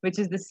 which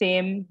is the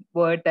same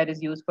word that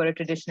is used for a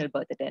traditional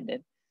birth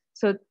attendant.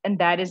 So, and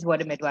that is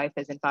what a midwife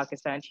is in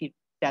Pakistan. She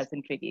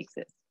doesn't really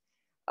exist.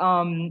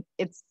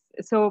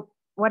 So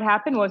what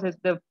happened was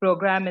that the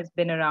program has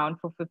been around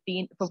for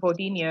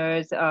 14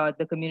 years,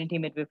 the community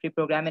midwifery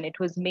program, and it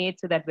was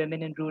made so that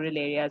women in rural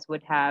areas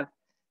would have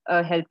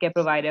a healthcare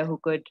provider who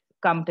could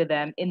come to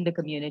them in the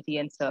community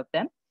and serve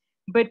them.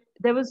 But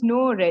there's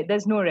no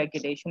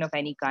regulation of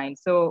any kind.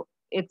 So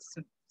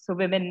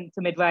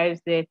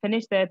midwives, they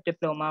finish their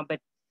diploma, but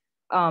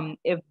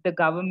if the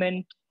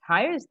government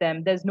hires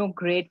them, there's no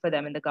grade for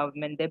them in the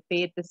government. They're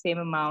paid the same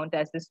amount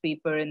as the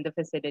sweeper in the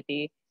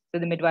facility. So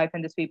the midwife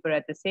and the sweeper are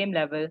at the same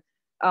level.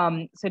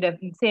 So the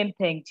same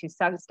thing, she's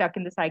stuck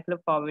in the cycle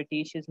of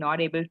poverty. She's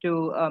not able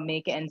to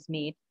make ends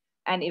meet.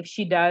 And if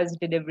she does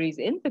deliveries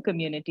in the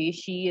community,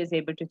 she is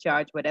able to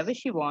charge whatever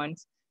she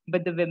wants.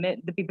 But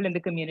the people in the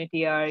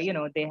community are,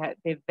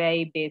 they're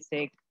very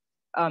basic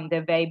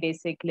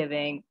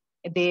living.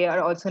 They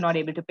are also not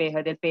able to pay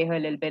her. They'll pay her a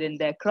little bit in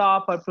their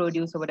crop or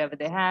produce or whatever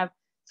they have.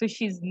 So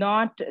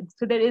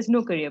so there is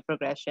no career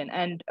progression.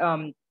 And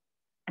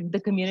the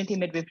community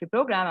midwifery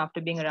program,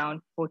 after being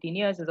around 14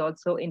 years, is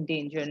also in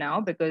danger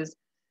now because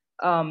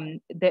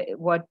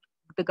what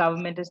the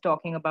government is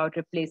talking about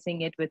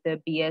replacing it with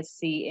a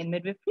BSc in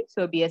midwifery,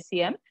 so a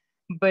BScM,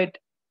 but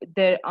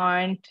there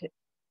aren't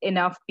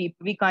enough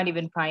people. We can't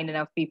even find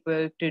enough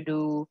people to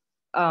do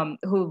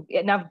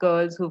enough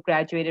girls who've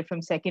graduated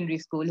from secondary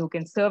school who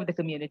can serve the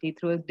community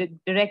through a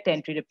direct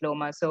entry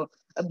diploma. So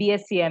a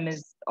BScM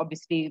is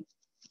obviously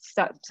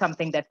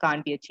something that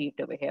can't be achieved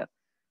over here.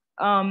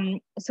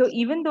 So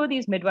even though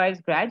these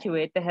midwives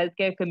graduate, the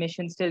Healthcare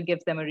Commission still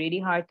gives them a really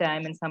hard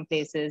time in some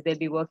places. They'll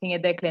be working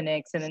at their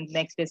clinics, and then the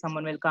next day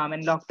someone will come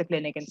and lock the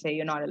clinic and say,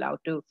 you're not allowed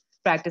to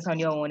practice on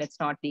your own. It's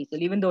not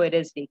legal, even though it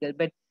is legal.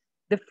 But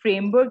the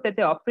framework that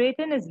they operate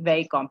in is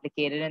very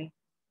complicated. And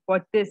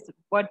what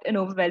an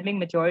overwhelming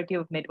majority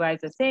of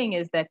midwives are saying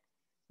is that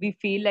we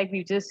feel like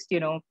we just,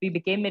 we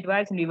became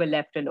midwives and we were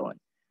left alone.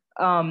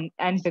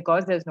 And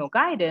because there's no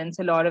guidance,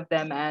 a lot of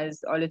them,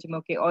 as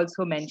Olajumoke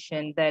also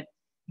mentioned, that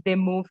they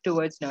move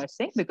towards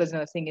nursing because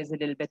nursing is a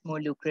little bit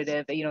more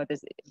lucrative.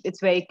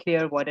 It's very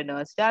clear what a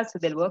nurse does. So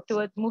they'll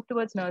move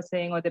towards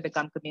nursing, or they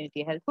become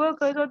community health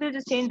workers, or they'll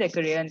just change their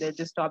career and they'll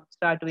just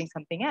start doing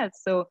something else.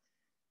 So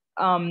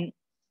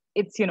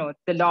it's,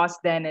 the loss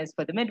then is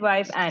for the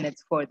midwife and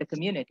it's for the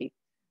community.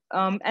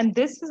 And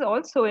this is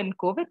also in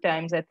COVID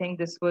times, I think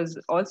this was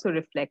also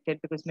reflected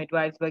because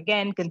midwives were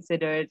again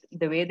considered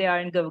the way they are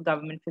in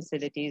government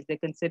facilities. They're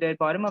considered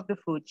bottom of the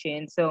food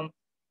chain. So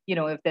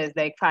if there's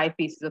like 5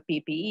 pieces of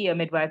PPE, a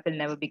midwife will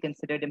never be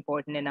considered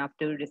important enough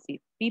to receive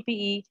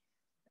PPE.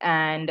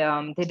 And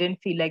they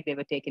didn't feel like they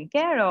were taken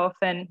care of.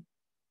 And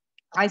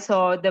I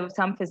saw there were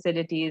some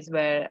facilities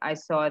where I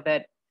saw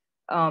that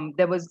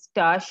there was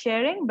task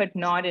sharing, but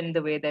not in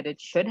the way that it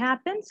should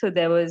happen. So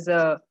there was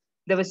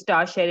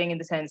task sharing in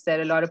the sense that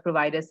a lot of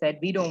providers said,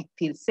 we don't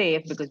feel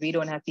safe because we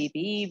don't have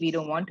PPE, we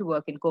don't want to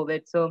work in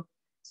COVID. So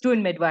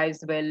student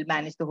midwives will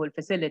manage the whole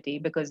facility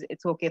because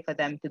it's okay for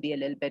them to be a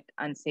little bit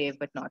unsafe,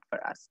 but not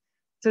for us.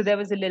 So there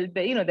was a little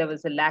bit, there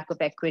was a lack of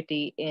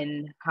equity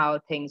in how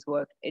things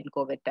worked in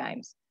COVID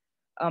times.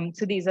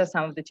 So these are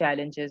some of the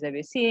challenges that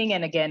we're seeing.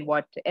 And again,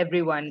 what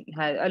everyone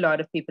has, a lot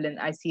of people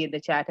I see in the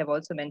chat have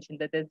also mentioned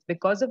that it's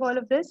because of all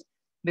of this,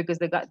 because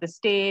the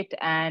state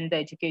and the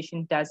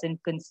education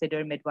doesn't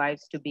consider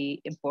midwives to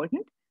be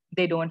important.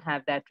 They don't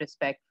have that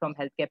respect from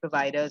healthcare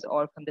providers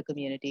or from the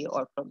community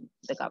or from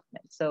the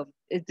government. So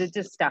it's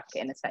just stuck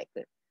in a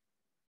cycle.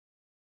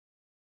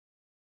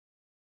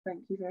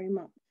 Thank you very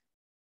much.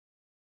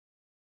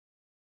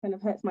 Kind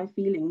of hurts my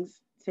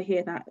feelings to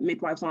hear that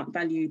midwives aren't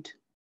valued.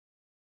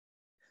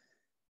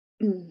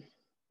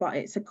 But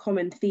it's a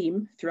common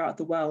theme throughout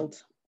the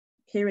world.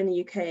 Here in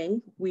the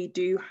UK, we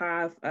do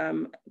have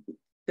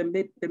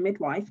the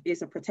midwife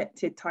is a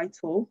protected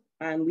title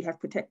and we have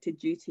protected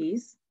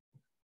duties.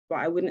 But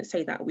I wouldn't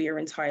say that we are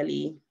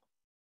entirely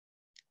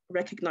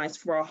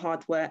recognized for our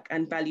hard work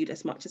and valued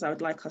as much as I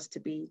would like us to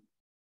be.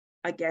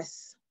 I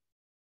guess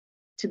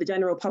to the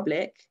general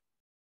public,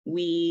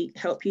 we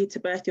help you to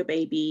birth your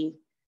baby,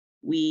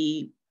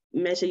 we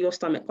measure your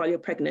stomach while you're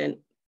pregnant,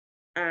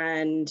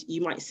 and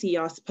you might see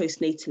us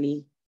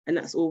postnatally, and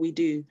that's all we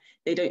do.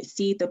 They don't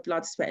see the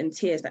blood, sweat, and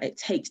tears that it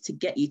takes to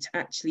get you to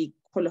actually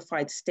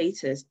qualified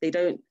status.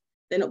 They're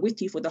not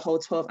with you for the whole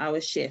 12-hour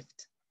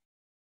shift.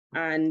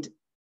 And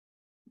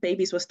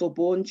babies were still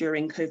born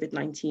during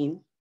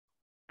COVID-19,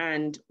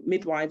 and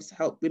midwives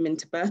help women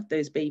to birth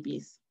those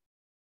babies.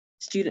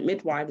 Student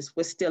midwives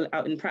were still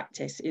out in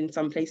practice in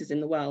some places in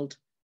the world.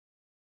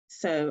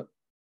 So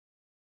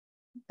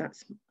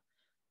that's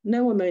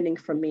no more moaning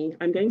from me.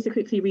 I'm going to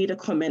quickly read a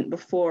comment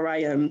before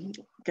I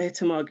go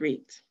to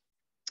Margriet.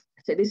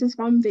 So this is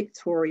from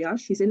Victoria.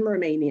 She's in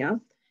Romania.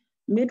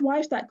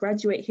 Midwives that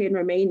graduate here in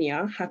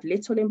Romania have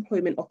little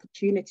employment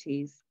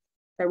opportunities.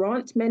 There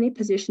aren't many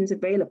positions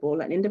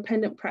available and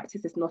independent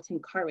practice is not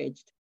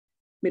encouraged.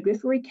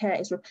 Midwifery care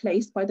is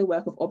replaced by the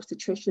work of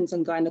obstetricians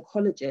and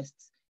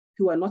gynecologists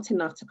who are not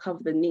enough to cover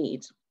the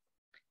need.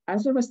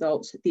 As a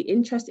result, the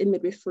interest in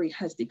midwifery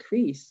has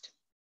decreased.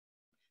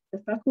 The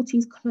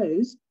faculty's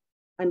closed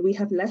and we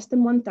have less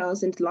than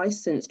 1,000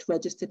 licensed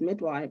registered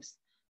midwives.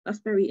 That's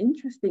very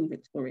interesting,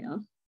 Victoria.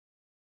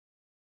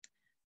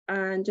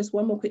 And just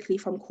one more quickly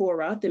from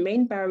Cora. The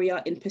main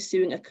barrier in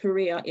pursuing a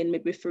career in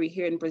midwifery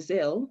here in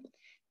Brazil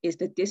is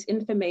the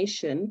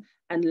disinformation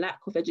and lack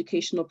of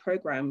educational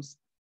programs.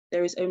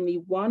 There is only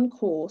one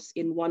course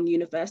in one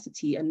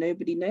university and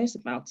nobody knows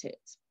about it.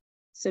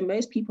 So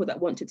most people that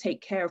want to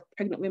take care of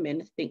pregnant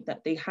women think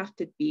that they have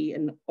to be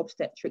an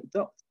obstetric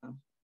doctor.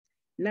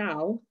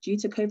 Now, due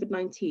to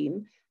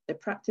COVID-19, the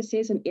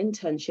practices and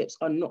internships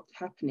are not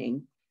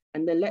happening,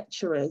 and the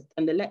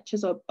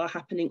lectures are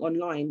happening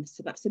online.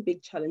 So that's a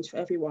big challenge for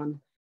everyone.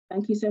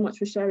 Thank you so much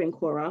for sharing,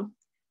 Cora.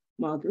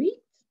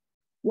 Margriet,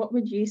 what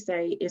would you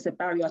say is a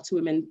barrier to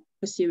women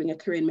pursuing a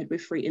career in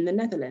midwifery in the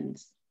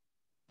Netherlands?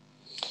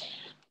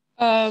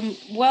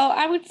 Well,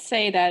 I would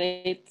say that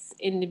it's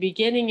in the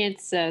beginning,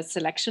 it's a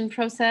selection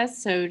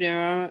process. So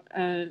there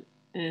are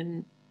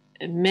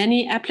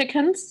many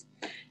applicants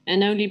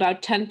and only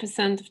about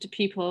 10% of the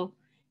people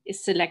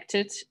is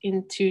selected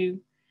into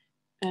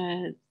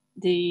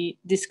the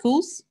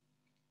schools.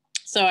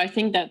 So I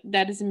think that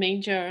that is a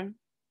major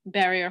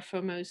barrier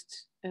for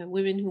most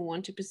women who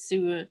want to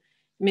pursue a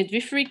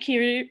midwifery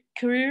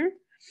career.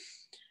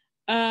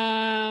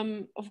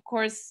 Of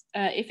course,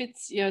 if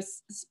it's your,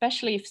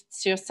 especially if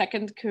it's your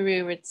second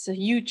career, it's a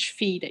huge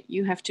fee that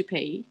you have to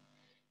pay.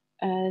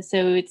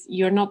 So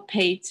you're not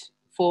paid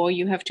for,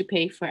 you have to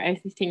pay for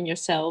everything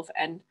yourself.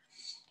 And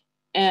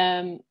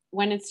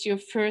when it's your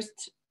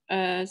first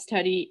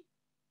study,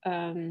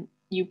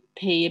 you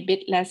pay a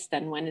bit less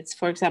than when it's,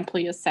 for example,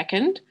 your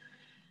second.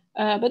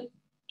 But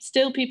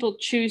still people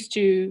choose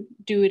to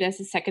do it as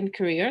a second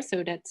career.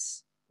 So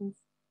that's,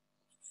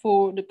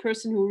 for the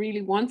person who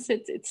really wants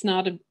it, it's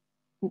not a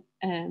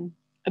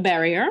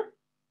barrier.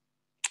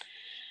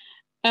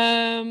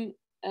 Though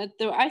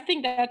I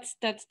think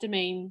that's the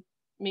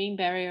main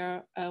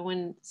barrier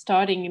when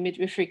starting a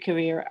midwifery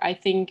career. I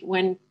think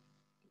when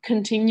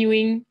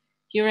continuing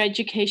your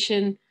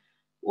education,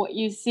 what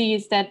you see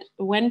is that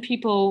when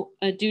people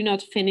do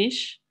not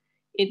finish,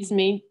 it's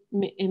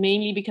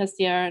mainly because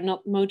they are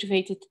not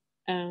motivated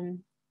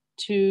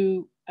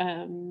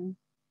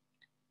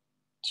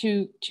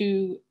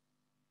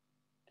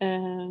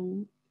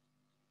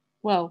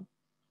well,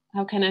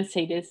 how can I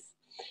say this?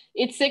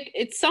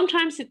 It's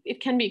sometimes it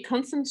can be a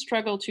constant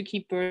struggle to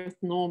keep birth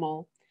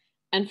normal.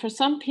 And for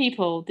some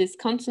people, this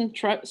constant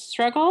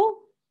struggle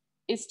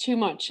is too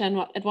much. And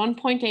at one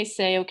point they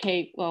say,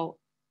 okay, well,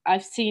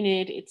 I've seen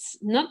it. It's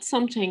not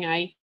something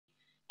I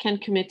can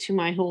commit to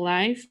my whole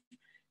life.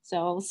 So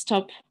I'll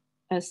stop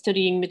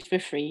studying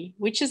midwifery,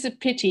 which is a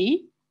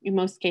pity in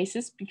most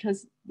cases,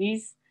 because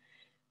these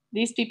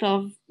people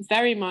are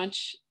very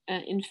much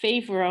in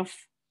favor of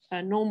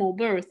normal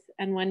birth.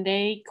 And when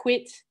they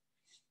quit,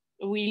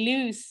 we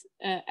lose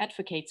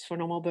advocates for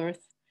normal birth.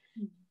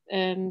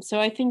 So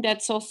I think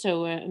that's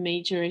also a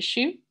major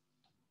issue.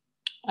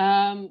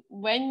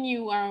 When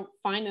you are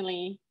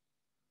finally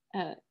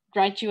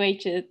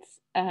graduated,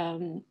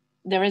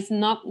 there is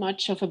not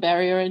much of a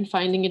barrier in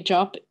finding a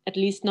job, at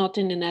least not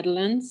in the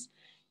Netherlands.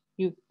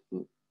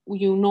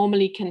 You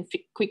normally can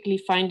quickly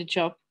find a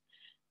job.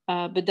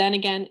 But then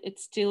again,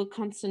 it's still a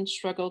constant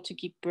struggle to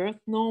keep birth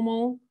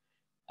normal.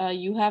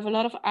 You have a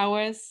lot of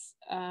hours,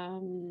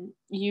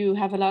 you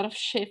have a lot of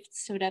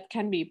shifts, so that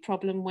can be a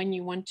problem when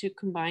you want to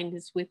combine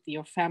this with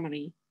your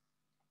family.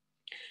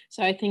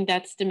 So I think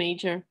that's the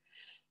major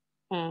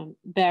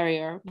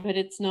barrier, but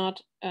it's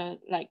not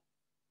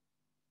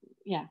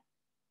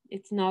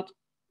it's not,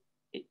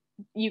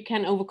 you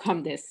can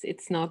overcome this.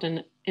 It's not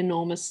an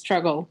enormous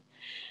struggle.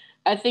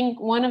 I think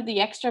one of the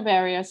extra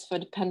barriers for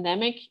the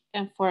pandemic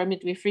and for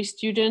midwifery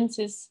students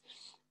is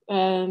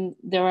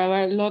there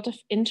are a lot of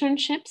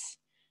internships.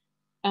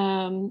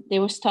 They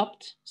were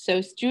stopped. So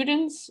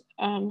students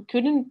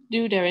couldn't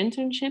do their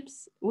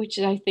internships, which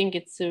I think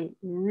it's a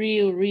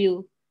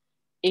real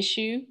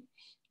issue,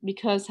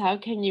 because how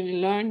can you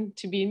learn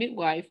to be a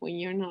midwife when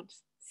you're not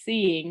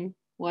seeing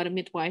what a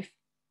midwife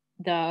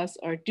does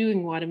or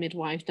doing what a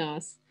midwife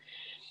does?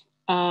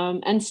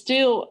 And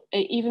still,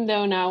 even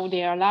though now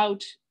they are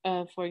allowed,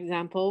 for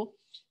example,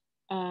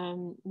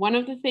 one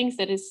of the things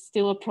that is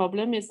still a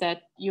problem is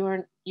that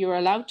you're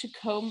allowed to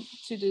come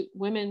to the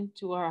women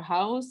to our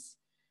house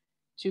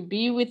to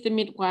be with the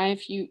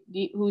midwife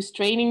who's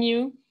training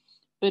you.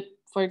 But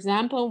for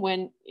example,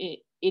 when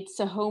it's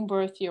a home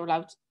birth, you're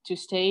allowed to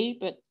stay.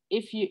 But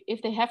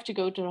if they have to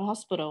go to the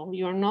hospital,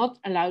 you're not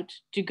allowed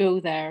to go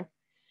there.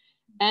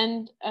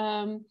 And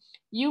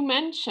you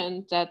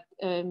mentioned that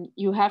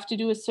you have to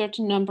do a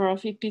certain number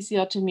of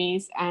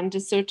episiotomies and a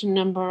certain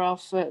number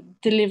of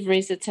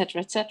deliveries,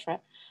 etc.,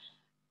 etc.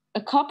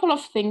 A couple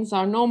of things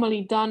are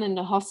normally done in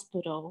the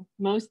hospital.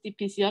 Most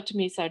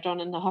episiotomies are done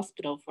in the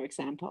hospital, for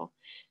example.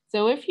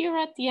 So if you're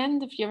at the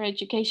end of your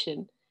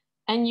education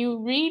and you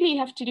really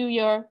have to do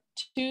your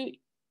 2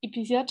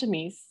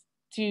 episiotomies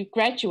to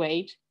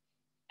graduate,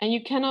 and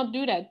you cannot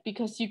do that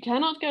because you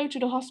cannot go to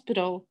the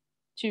hospital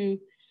to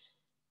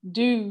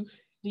do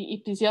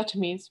the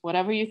episiotomies,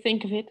 whatever you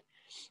think of it,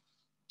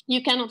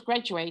 you cannot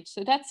graduate.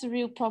 So that's a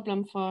real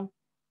problem for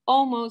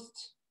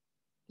almost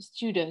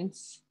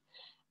students.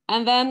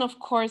 And then, of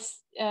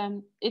course,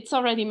 it's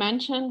already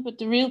mentioned, but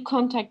the real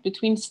contact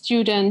between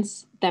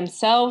students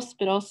themselves,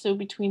 but also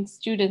between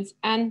students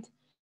and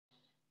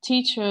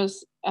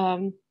teachers,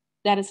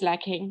 that is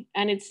lacking.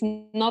 And it's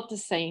not the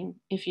same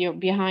if you're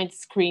behind the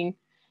screen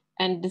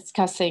and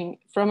discussing.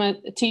 From a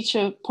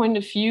teacher point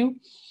of view,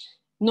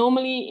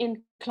 normally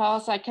in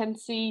class, I can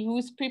see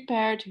who's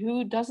prepared,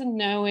 who doesn't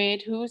know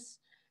it, who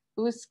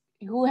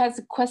has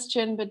a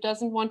question but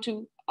doesn't want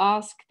to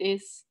ask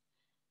this.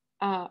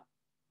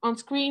 On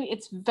screen,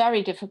 it's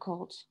very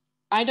difficult.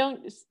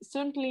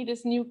 Certainly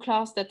this new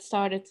class that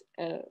started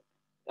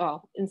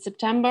in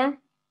September,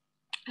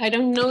 I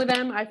don't know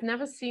them. I've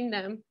never seen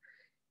them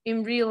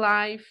in real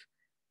life.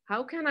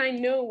 How can I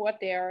know what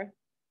they're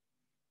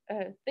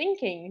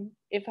thinking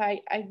if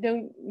I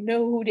don't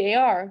know who they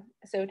are?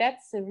 So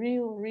that's a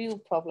real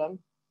problem.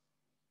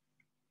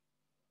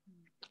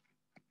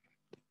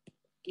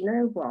 You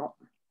know what?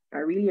 I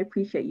really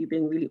appreciate you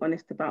being really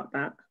honest about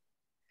that.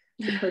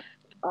 Because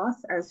us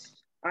as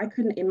I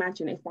couldn't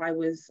imagine if I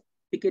was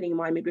beginning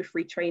my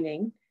midwifery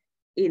training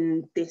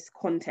in this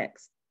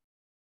context.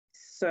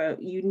 So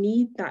you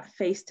need that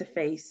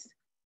face-to-face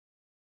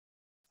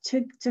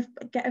to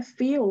get a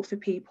feel for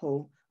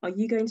people. Are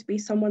you going to be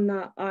someone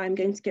that I'm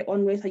going to get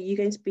on with? Are you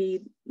going to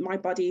be my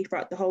buddy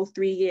throughout the whole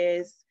 3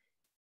 years?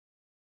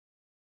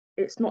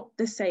 It's not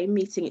the same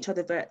meeting each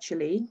other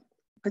virtually,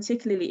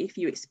 particularly if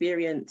you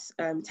experience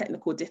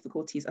technical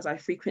difficulties, as I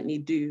frequently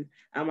do,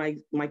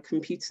 and my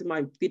computer,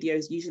 my video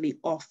is usually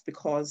off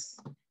because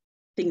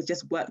things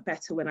just work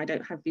better when I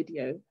don't have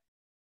video.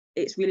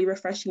 It's really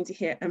refreshing to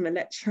hear a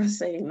lecturer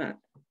saying that,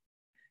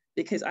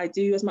 because I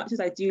do, as much as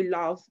I do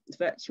love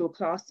virtual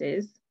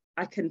classes,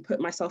 I can put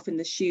myself in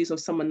the shoes of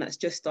someone that's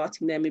just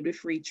starting their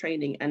midwifery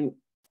training, and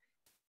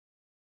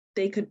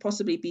they could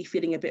possibly be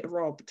feeling a bit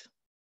robbed,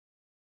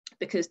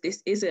 because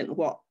this isn't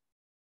what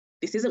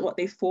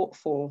they fought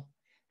for.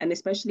 And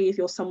especially if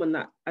you're someone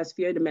that, as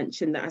Fiona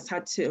mentioned, that has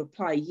had to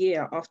apply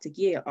year after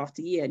year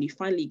after year, and you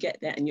finally get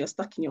there and you're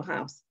stuck in your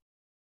house.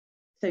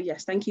 So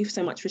yes, thank you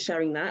so much for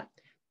sharing that.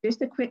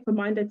 Just a quick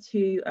reminder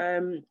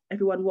to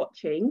everyone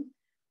watching,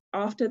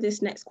 after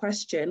this next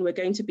question, we're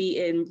going to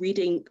be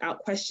reading out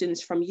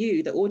questions from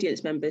you, the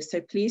audience members.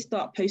 So please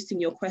start posting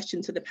your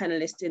questions to the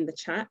panelists in the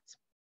chat.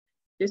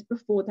 Just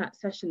before that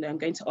session, though, I'm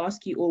going to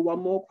ask you all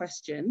one more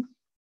question.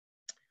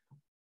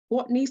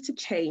 What needs to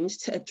change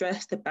to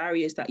address the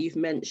barriers that you've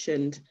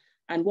mentioned?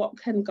 And what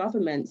can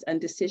governments and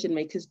decision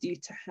makers do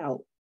to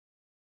help?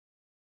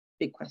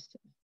 Big question.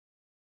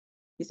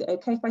 Is it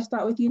okay if I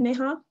start with you,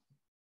 Neha?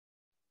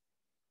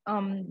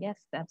 Yes,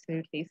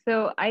 absolutely.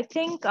 So I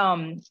think,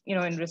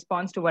 in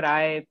response to what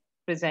I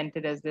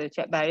presented as the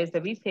barriers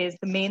that we face,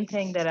 the main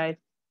thing that I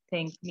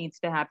think needs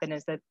to happen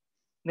is that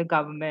the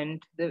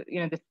government, the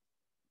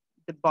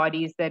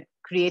bodies that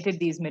created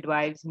these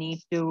midwives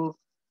need to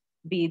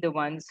be the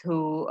ones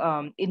who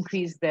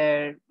increase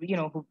their,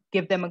 who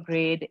give them a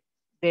grade.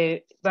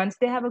 Once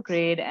they have a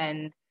grade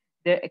and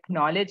they're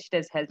acknowledged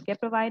as healthcare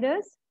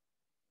providers,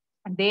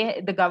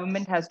 the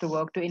government has to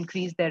work to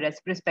increase their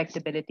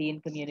respectability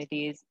in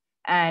communities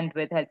and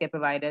with healthcare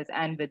providers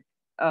and with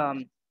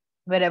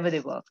wherever they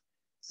work.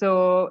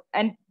 So,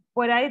 and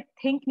what I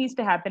think needs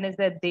to happen is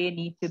that they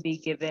need to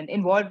be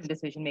involved in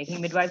decision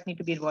making. Midwives need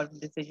to be involved in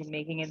decision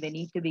making, and they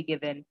need to be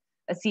given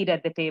a seat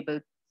at the table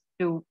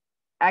to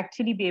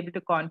actually be able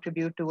to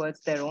contribute towards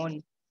their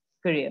own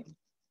career.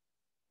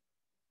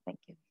 Thank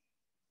you.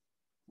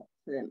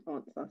 Excellent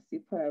answer,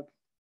 superb.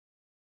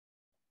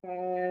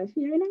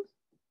 Fiona?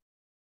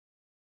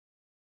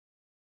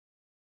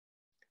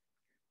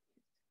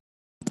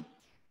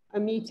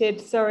 I'm muted,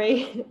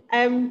 sorry.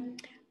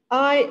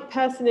 I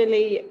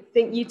personally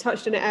think you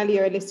touched on it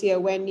earlier, Alicia,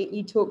 when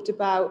you talked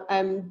about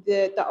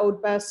the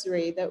old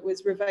bursary that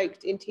was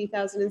revoked in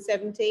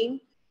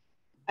 2017.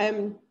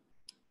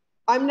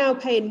 I'm now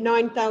paying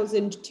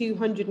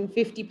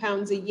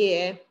 £9,250 a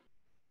year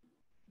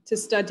to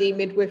study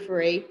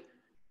midwifery,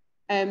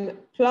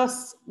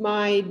 plus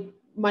my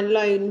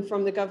loan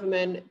from the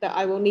government that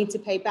I will need to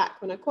pay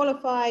back when I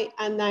qualify,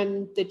 and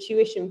then the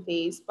tuition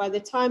fees. By the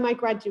time I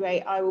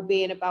graduate, I will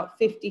be in about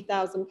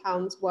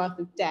 £50,000 worth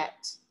of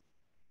debt.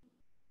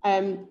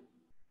 And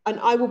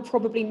I will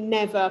probably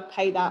never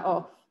pay that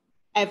off,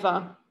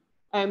 ever.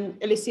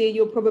 Alicia,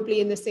 you're probably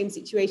in the same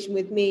situation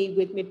with me,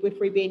 with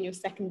midwifery being your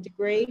second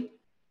degree.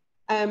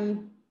 I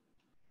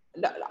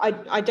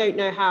don't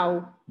know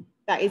how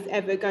that is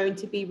ever going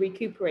to be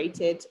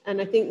recuperated. And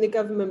I think the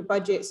government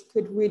budgets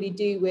could really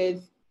do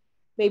with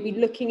maybe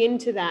looking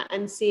into that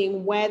and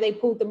seeing where they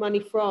pulled the money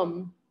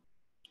from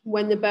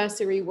when the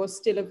bursary was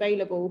still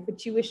available for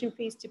tuition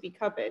fees to be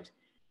covered,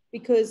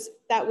 because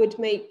that would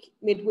make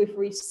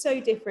midwifery so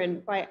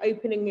different by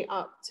opening it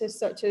up to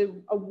such a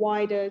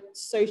wider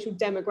social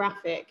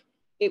demographic.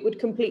 It would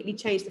completely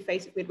change the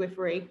face of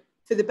midwifery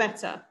for the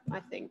better, I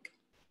think.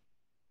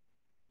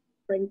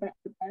 Bring back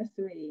the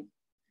bursary.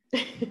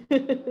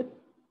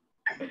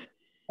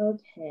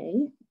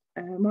 Okay,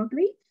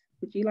 Margriet,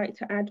 would you like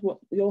to add what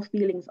your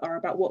feelings are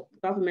about what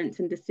governments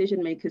and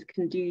decision makers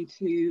can do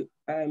to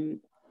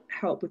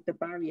help with the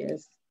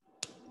barriers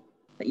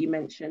that you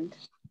mentioned?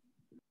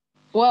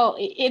 Well,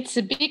 it's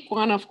a big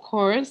one, of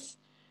course,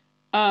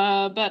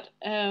 but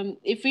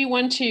if we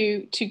want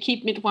to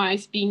keep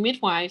midwives being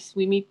midwives,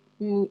 we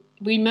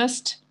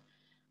must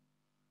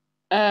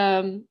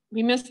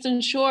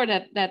ensure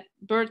that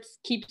birth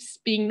keeps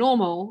being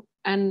normal,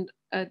 and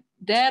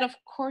that, of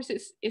course,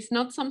 is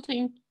not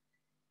something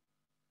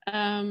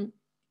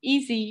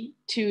easy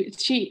to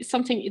achieve,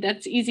 something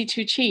that's easy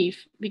to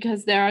achieve,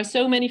 because there are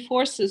so many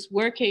forces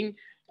working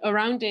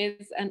around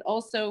it, and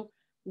also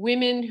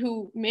women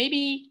who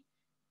maybe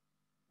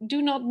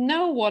do not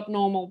know what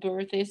normal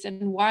birth is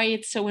and why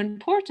it's so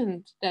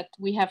important that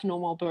we have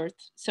normal birth.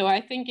 So I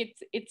think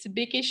it's a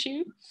big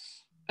issue,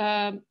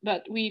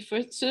 but we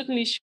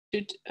certainly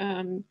should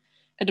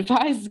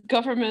advise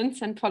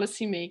governments and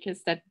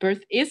policymakers that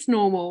birth is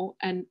normal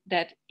and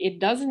that it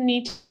doesn't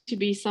need to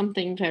be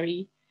something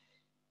very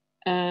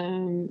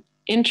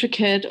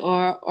intricate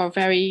or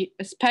very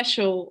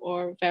special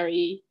or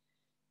very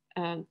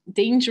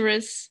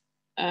dangerous.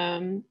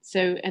 And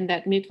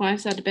that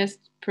midwives are the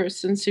best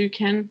persons who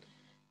can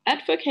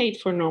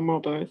advocate for normal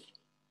birth.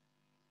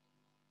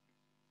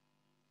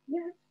 Yeah,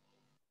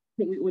 I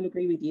think we all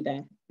agree with you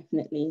there,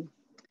 definitely.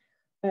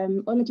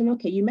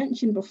 Olajumoke, you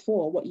mentioned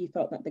before what you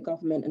felt that the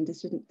government and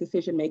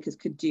decision makers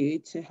could do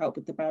to help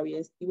with the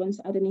barriers. Do you want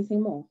to add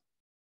anything more?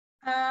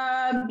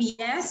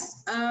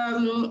 Yes,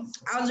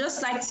 I would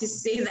just like to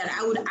say that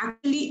I would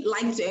actually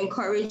like to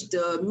encourage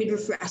the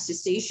midwifery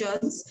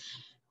associations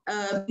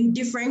in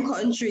different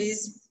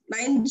countries.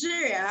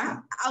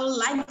 Nigeria, I would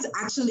like to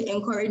actually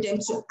encourage them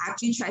to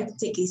actually try to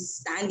take a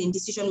stand in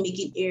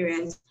decision-making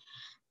areas.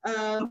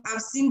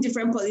 I've seen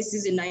different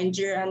policies in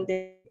Nigeria, and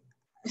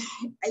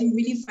I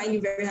really find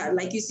it very hard.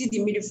 Like, you see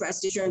the midwifery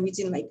association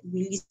written like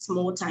really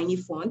small, tiny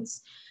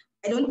fonts.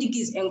 I don't think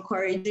it's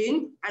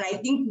encouraging, and I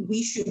think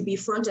we should be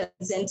front and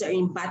center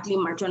in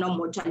battling maternal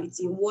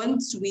mortality.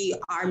 Once we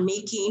are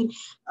making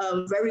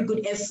very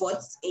good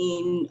efforts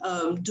in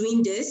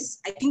doing this,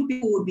 I think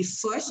people will be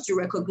first to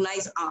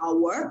recognize our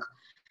work.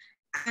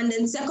 And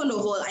then second of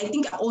all, I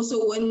think I also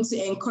want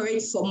to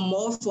encourage for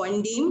more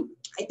funding.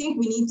 I think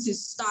we need to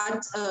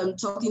start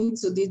talking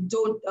to the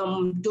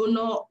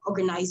donor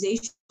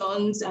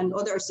organizations and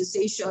other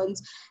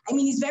associations. I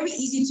mean, it's very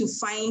easy to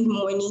find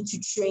money to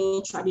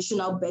train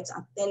traditional birth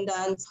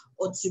attendants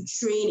or to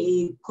train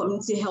a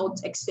community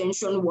health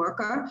extension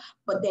worker,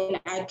 but then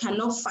I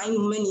cannot find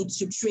money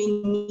to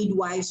train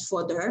midwives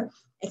further,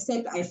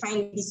 except I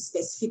find these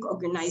specific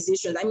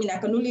organizations. I mean, I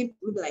can only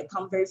maybe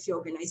count very few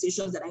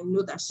organizations that I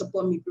know that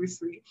support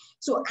midwifery.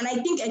 So, and I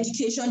think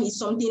education is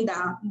something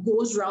that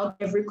goes around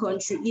every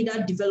country,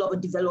 either developed or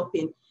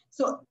developing.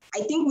 So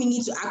I think we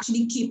need to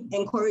actually keep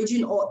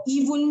encouraging or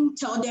even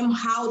tell them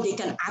how they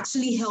can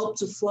actually help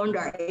to fund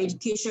our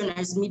education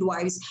as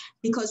midwives,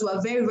 because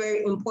we're very,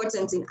 very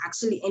important in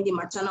actually ending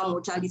maternal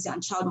mortality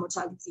and child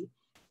mortality.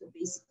 So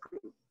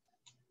basically.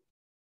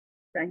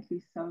 Thank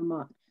you so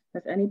much.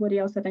 Does anybody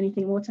else have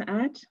anything more to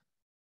add?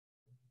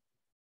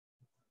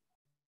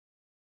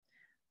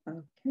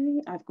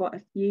 Okay, I've got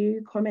a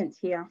few comments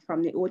here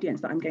from the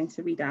audience that I'm going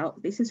to read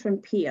out. This is from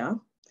Pia.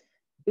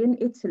 In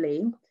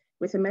Italy,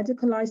 with a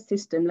medicalized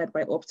system led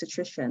by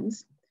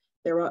obstetricians,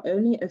 there are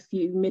only a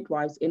few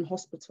midwives in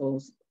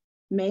hospitals,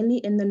 mainly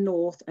in the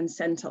north and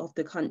center of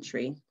the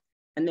country,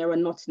 and there are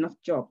not enough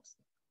jobs.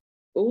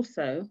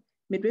 Also,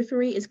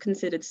 midwifery is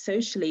considered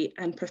socially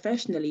and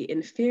professionally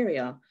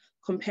inferior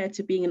compared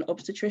to being an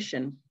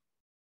obstetrician.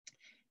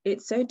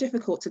 It's so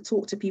difficult to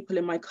talk to people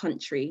in my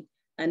country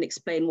and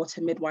explain what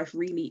a midwife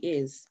really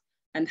is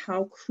and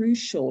how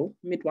crucial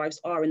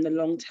midwives are in the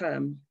long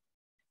term.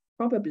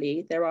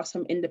 Probably there are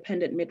some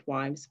independent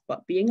midwives,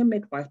 but being a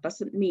midwife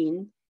doesn't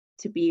mean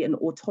to be an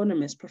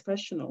autonomous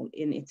professional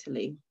in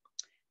Italy.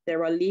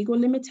 There are legal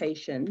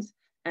limitations,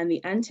 and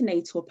the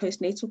antenatal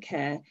postnatal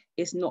care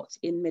is not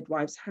in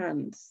midwives'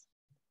 hands.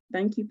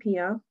 Thank you,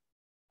 Pia.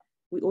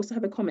 We also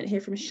have a comment here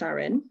from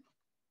Sharon.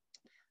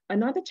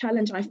 Another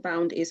challenge I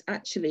found is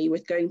actually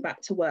with going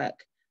back to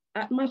work.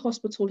 At my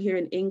hospital here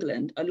in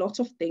England, a lot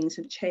of things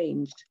have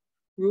changed.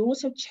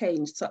 Rules have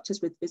changed, such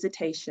as with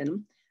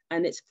visitation,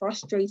 and it's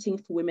frustrating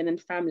for women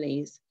and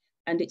families.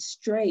 And it's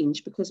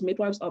strange because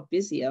midwives are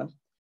busier.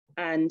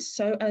 And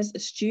so as a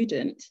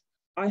student,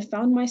 I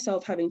found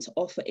myself having to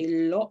offer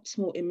a lot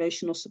more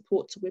emotional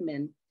support to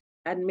women.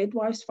 And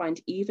midwives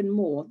find even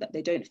more that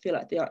they don't feel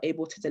like they are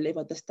able to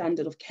deliver the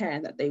standard of care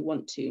that they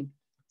want to.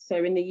 So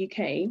in the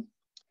UK,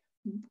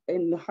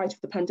 in the height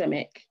of the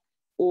pandemic,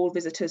 all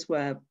visitors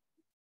were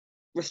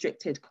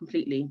restricted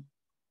completely.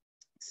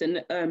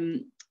 So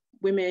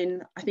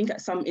women, I think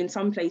in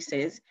some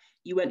places,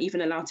 you weren't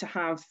even allowed to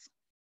have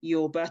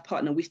your birth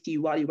partner with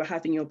you while you were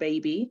having your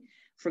baby.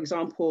 For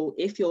example,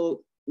 if you're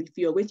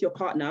with your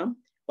partner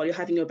while you're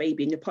having your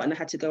baby and your partner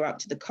had to go out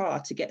to the car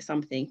to get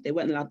something, they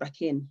weren't allowed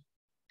back in.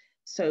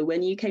 So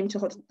when you came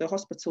to the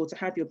hospital to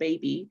have your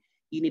baby,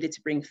 you needed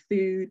to bring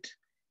food,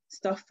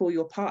 stuff for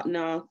your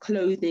partner,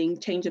 clothing,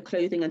 change of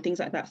clothing and things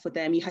like that for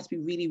them. You had to be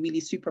really, really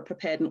super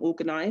prepared and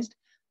organized.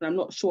 And I'm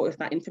not sure if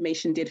that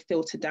information did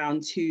filter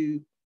down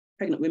to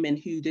pregnant women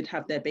who did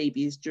have their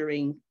babies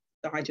during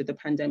the height of the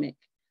pandemic.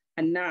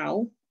 And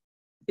now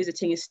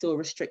visiting is still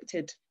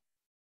restricted.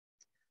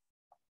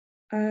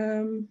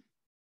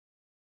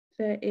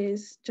 There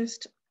is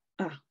just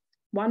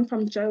one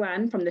from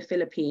Joanne from the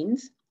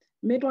Philippines.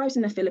 Midwives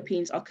in the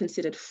Philippines are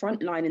considered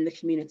frontline in the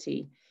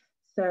community,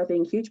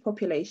 serving huge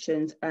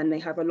populations, and they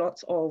have a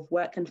lot of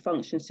work and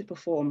functions to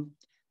perform.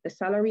 The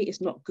salary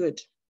is not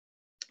good,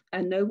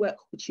 and there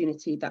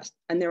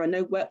are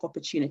no work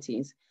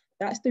opportunities.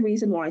 That's the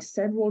reason why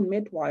several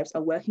midwives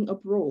are working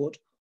abroad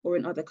or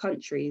in other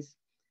countries.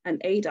 And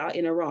Ada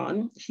in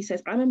Iran, she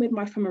says, I'm a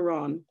midwife from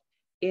Iran.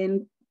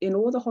 In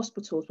all the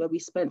hospitals where we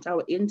spent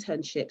our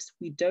internships,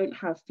 we don't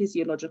have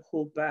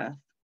physiological birth.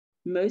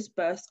 Most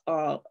births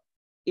are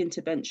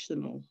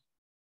interventional.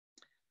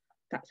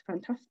 That's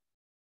fantastic.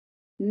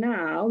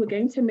 Now we're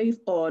going to move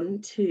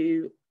on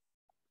to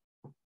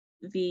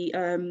the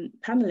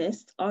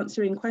panelists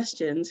answering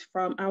questions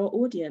from our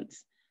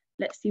audience.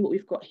 Let's see what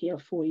we've got here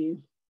for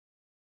you.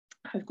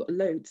 I've got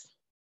loads.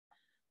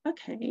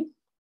 Okay.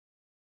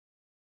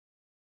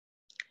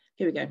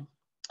 Here we go.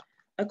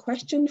 A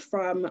question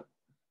from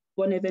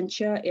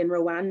Bonaventure in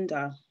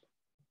Rwanda.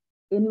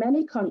 In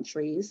many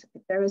countries,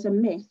 there is a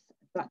myth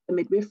that the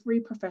midwifery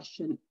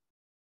profession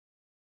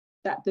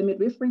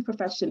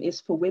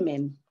is for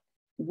women.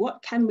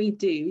 What can we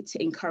do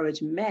to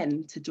encourage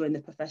men to join the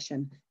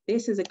profession?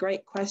 This is a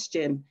great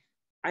question.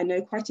 I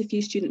know quite a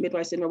few student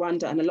midwives in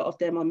Rwanda, and a lot of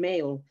them are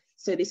male.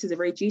 So this is a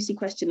very juicy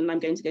question, and I'm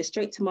going to go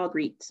straight to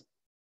Margriet.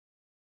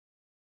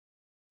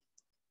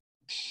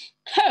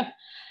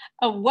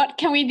 What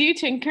can we do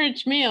to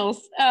encourage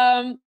males?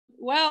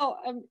 Well,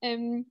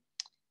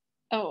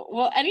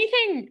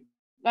 anything,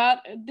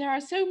 but there are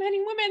so many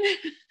women,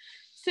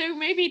 so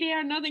maybe they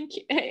are not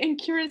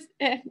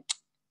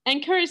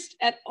encouraged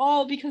at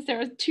all because there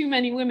are too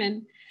many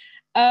women.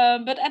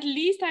 But at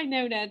least I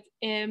know that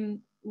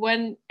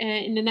when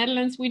in the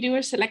Netherlands we do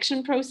a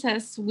selection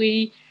process,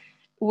 we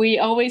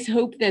always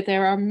hope that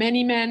there are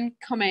many men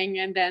coming,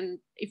 and then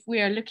if we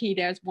are lucky,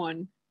 there's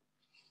one.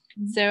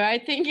 So I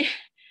think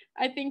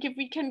if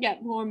we can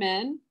get more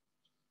men,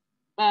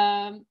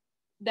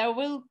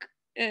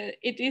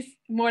 it is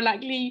more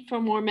likely for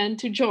more men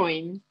to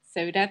join.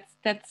 So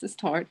that's the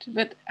start.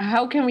 But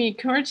how can we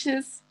encourage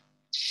this?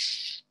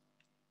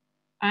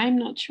 I'm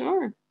not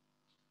sure.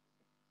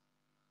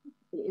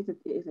 It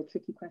is a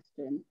tricky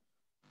question.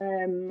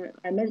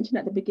 I mentioned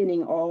at the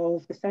beginning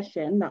of the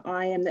session that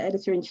I am the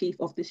editor-in-chief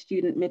of the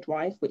Student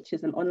Midwife, which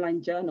is an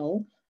online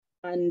journal.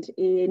 And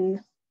in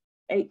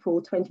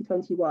April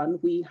 2021,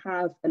 we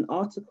have an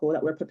article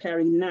that we're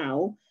preparing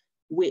now,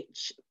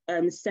 which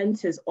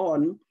centers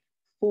on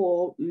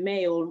 4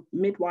 male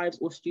midwives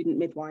or student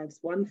midwives,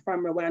 one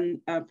from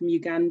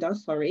Uganda,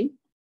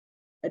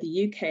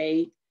 the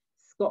UK,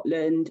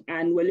 Scotland,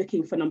 and we're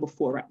looking for number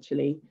 4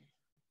 actually.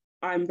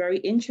 I'm very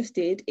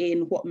interested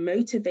in what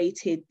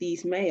motivated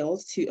these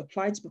males to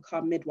apply to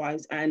become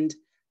midwives and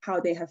how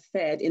they have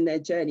fared in their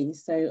journey.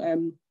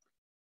 So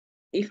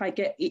if I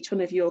get each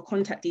one of your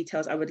contact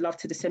details, I would love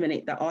to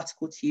disseminate that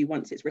article to you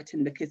once it's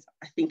written, because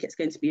I think it's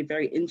going to be a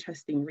very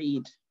interesting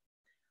read.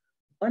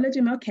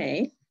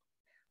 Olajumoke,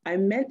 I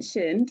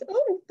mentioned,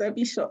 oh, don't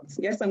be shocked.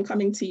 Yes, I'm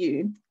coming to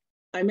you.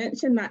 I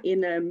mentioned that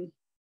in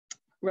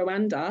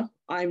Rwanda,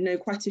 I know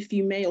quite a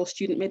few male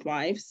student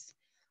midwives,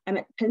 and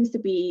it tends to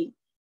be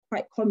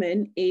quite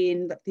common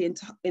in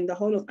the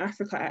whole of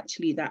Africa,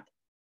 actually, that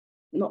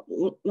not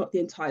the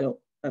entire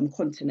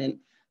continent,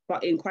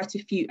 but in quite a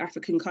few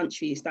African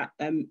countries, that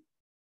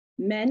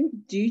men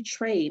do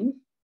train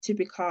to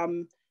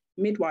become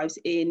midwives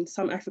in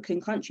some African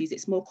countries.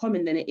 It's more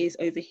common than it is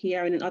over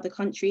here and in other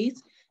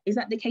countries. Is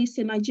that the case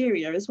in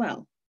Nigeria as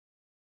well?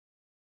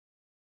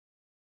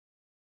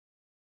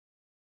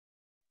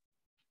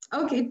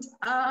 Okay,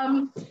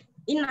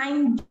 in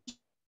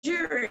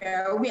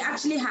Nigeria, we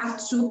actually have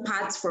 2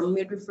 paths for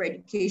midwifery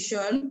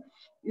education.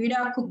 You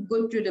either could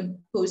go through the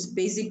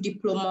post-basic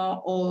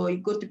diploma or you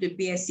go through the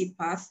BSc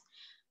path.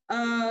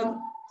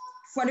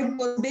 For the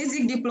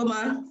post-basic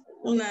diploma,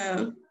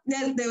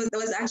 there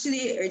was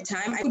actually a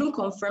time, I couldn't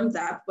confirm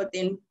that, but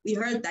then we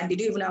heard that they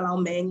don't even allow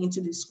men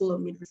into the school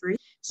of midwifery.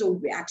 So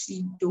we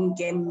actually don't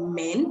get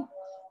men.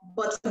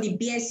 But for the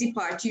BSc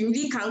part, you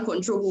really can't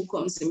control who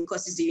comes in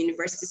because it's the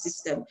university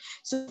system.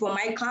 So for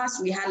my class,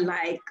 we had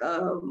like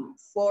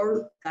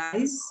 4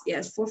 guys,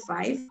 yes, 4,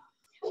 5.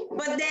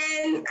 But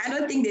then I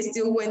don't think they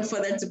still went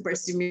further to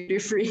pursue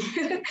midwifery.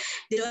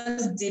 They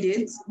just did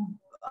it.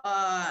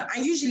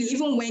 And usually,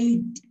 even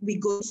when we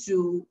go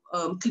to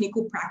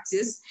clinical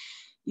practice,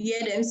 you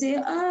hear them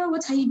say, "Oh,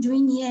 what are you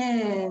doing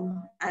here?"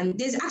 And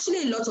there's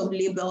actually a lot of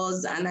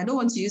labels, and I don't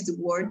want to use the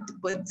word,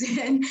 but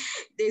then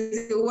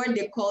there's a word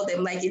they call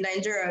them. Like in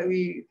Nigeria,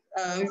 we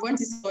want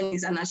to say someone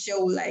is an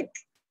ashawo, like,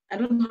 I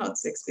don't know how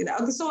to explain that.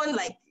 Okay, someone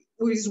like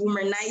who is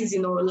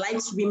womanizing or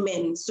likes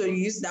women, so you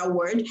use that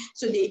word.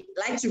 So they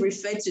like to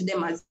refer to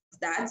them as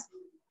that.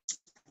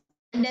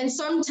 And then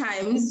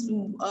sometimes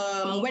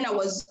when I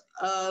was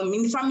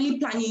in family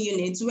planning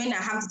units, when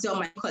I have to tell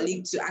my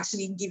colleague to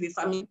actually give a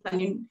family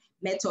planning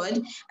method,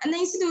 and then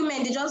you see the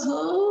women, they just go,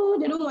 oh,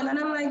 they don't want, and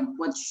I'm like,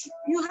 what?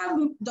 You have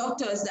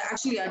doctors that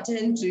actually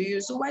attend to you,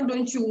 so why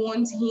don't you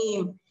want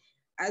him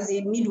as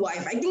a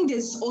midwife? I think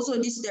there's also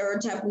this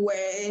stereotype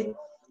where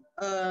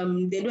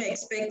they don't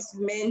expect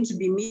men to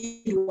be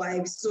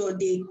midwives, so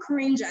they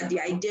cringe at the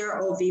idea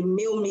of a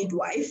male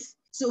midwife.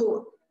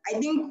 So I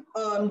think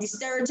the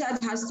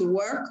stereotype has to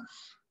work.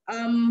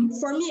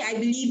 For me, I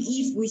believe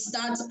if we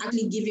start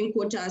actually giving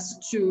quotas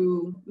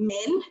to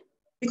men,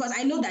 because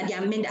I know that there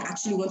are men that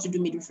actually want to do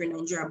midwifery in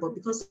Nigeria, but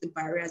because of the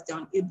barriers, they're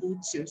unable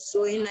to.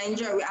 So in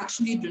Nigeria, we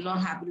actually do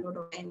not have a lot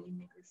of men in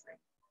midwifery.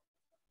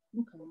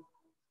 Okay,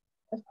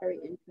 that's very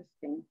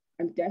interesting.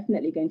 I'm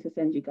definitely going to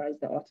send you guys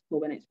the article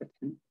when it's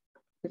written,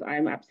 because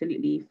I'm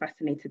absolutely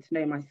fascinated to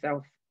know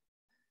myself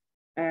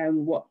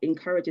what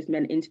encourages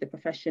men into the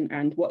profession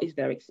and what is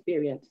their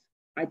experience.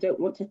 I don't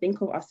want to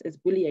think of us as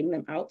bullying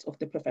them out of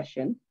the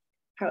profession.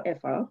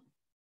 However,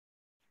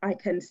 I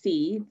can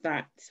see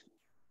that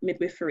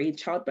midwifery,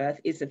 childbirth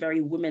is a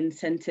very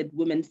woman-centered,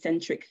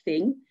 woman-centric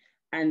thing,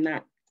 and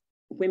that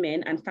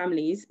women and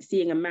families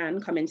seeing a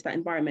man come into that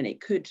environment, it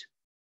could,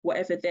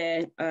 whatever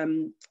their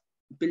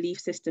belief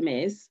system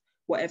is,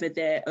 whatever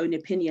their own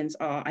opinions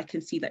are, I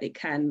can see that it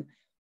can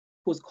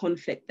cause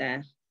conflict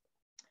there.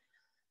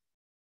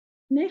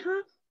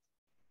 Neha,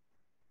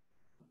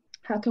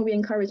 how can we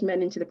encourage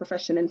men into the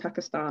profession in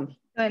Pakistan?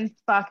 In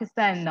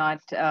Pakistan,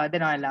 they're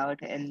not allowed,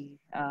 and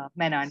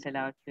men aren't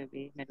allowed to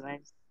be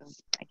midwives. So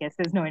I guess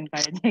there's no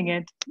encouraging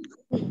it.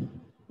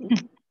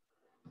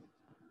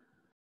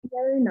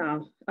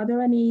 Fiona, are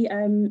there any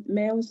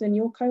males in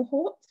your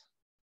cohort?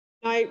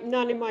 No,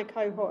 none in my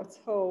cohort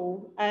at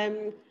all.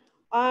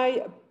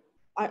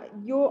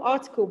 Your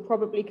article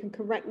probably can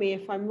correct me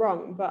if I'm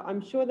wrong, but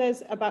I'm sure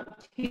there's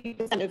about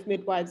 2% of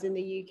midwives in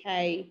the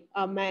UK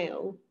are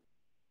male.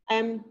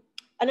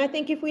 And I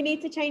think if we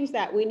need to change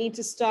that, we need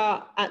to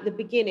start at the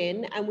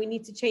beginning, and we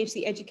need to change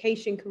the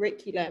education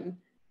curriculum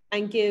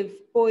and give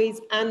boys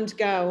and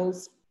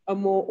girls a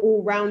more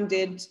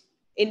all-rounded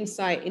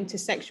insight into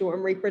sexual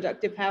and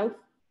reproductive health.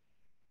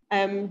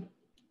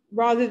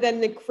 Rather than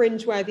the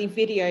cringeworthy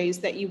videos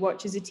that you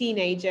watch as a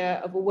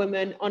teenager of a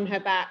woman on her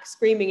back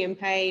screaming in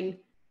pain,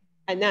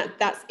 and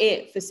that's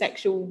it for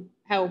sexual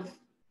health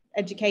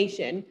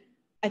education.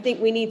 I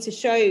think we need to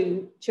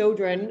show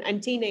children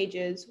and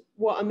teenagers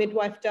what a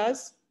midwife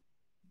does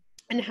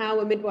and how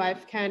a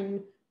midwife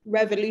can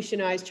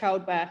revolutionize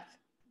childbirth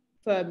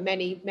for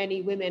many,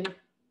 many women.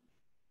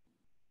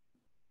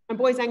 And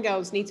boys and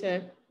girls need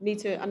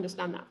to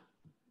understand that.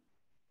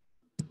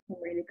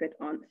 Really good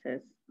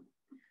answers.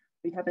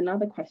 We have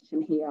another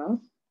question here,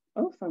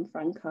 from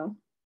Franca.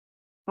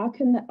 How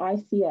can the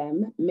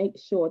ICM make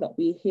sure that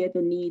we hear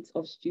the needs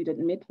of student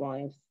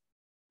midwives?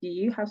 Do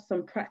you have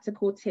some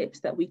practical tips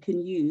that we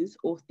can use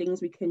or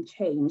things we can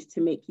change to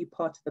make you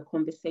part of the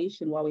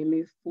conversation while we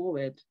move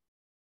forward?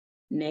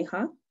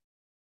 Neha?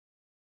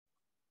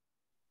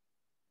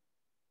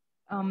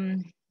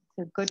 It's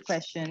a good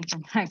question,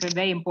 Franca,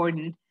 very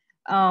important.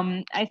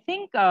 I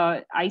think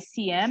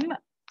ICM,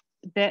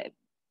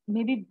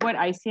 maybe what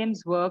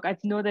ICMs work, I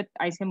know that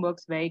ICM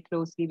works very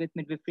closely with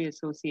midwifery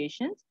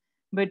associations,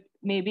 but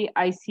maybe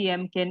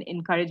ICM can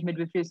encourage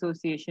midwifery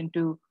association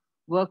to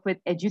work with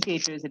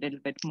educators a little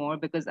bit more,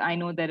 because I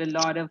know that a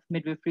lot of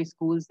midwifery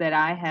schools that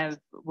I have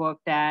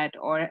worked at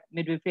or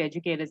midwifery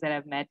educators that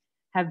I've met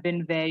have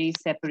been very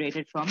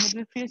separated from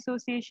midwifery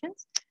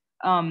associations.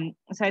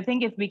 So I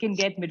think if we can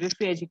get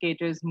midwifery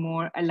educators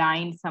more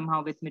aligned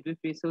somehow with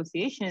midwifery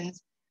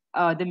associations,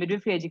 the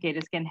midwifery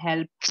educators can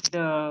help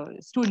the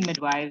student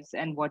midwives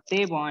and what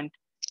they want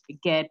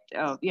get,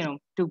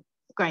 to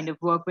kind of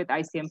work with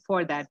ICM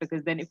for that.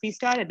 Because then if we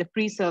start at the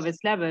pre-service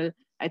level,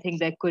 I think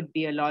there could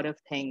be a lot of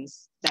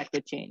things that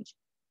could change.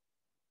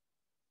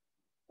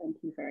 Thank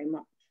you very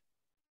much.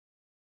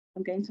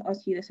 I'm going to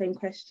ask you the same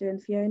question,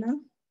 Fiona.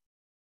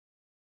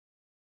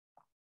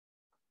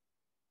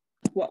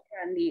 What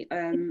can the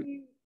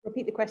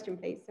repeat the question,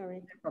 please? Sorry.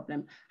 No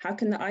problem. How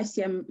can the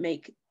ICM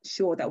make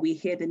sure that we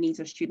hear the needs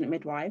of student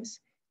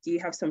midwives? Do you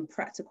have some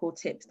practical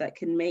tips that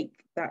can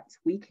make that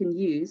we can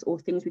use or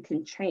things we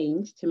can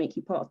change to make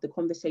you part of the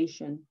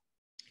conversation?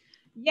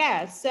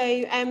 Yeah, so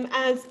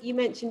as you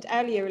mentioned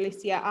earlier,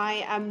 Alicia,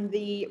 I am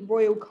the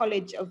Royal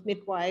College of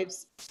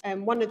Midwives,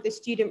 one of the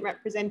student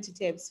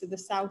representatives for the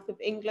South of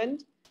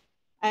England.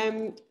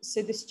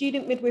 So the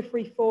Student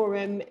Midwifery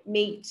Forum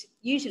meet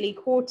usually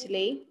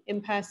quarterly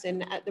in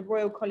person at the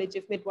Royal College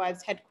of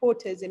Midwives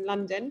headquarters in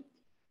London.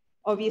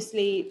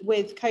 Obviously,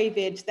 with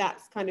COVID,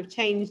 that's kind of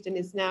changed and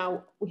is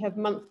now, we have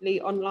monthly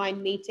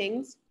online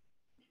meetings.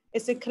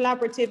 It's a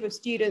collaborative of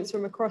students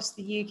from across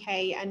the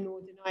UK and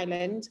Northern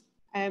Ireland,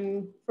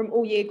 from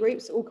all year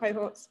groups, all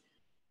cohorts.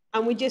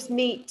 And we just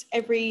meet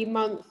every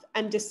month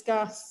and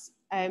discuss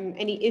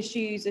any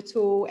issues at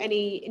all,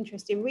 any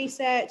interesting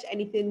research,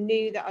 anything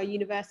new that our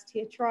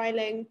university are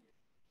trialing,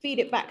 feed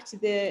it back to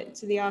the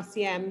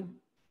RCM.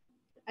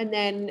 And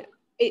then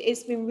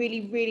it's been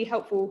really, really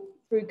helpful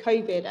through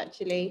COVID,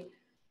 actually,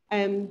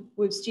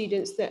 with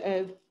students that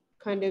have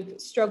kind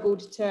of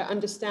struggled to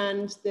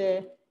understand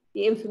the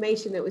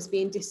information that was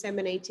being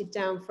disseminated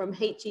down from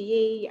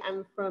HEE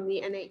and from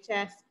the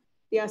NHS.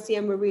 The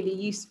RCM were really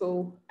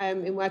useful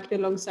in working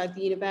alongside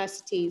the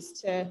universities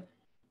to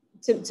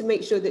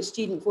make sure that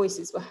student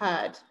voices were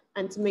heard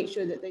and to make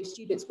sure that those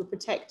students were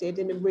protected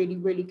in a really,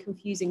 really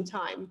confusing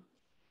time.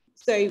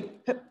 So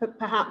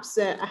perhaps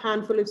a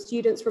handful of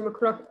students from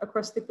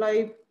across the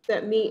globe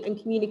that meet and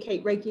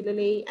communicate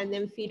regularly and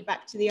then feed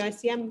back to the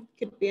ICM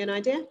could be an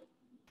idea.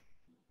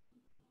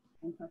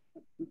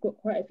 Fantastic. We've got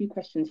quite a few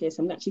questions here,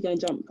 so I'm actually going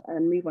to jump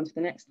and move on to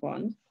the next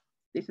one.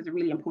 This is a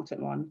really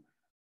important one.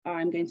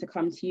 I'm going to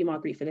come to you,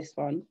 Margriet, for this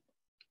one.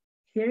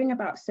 Hearing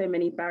about so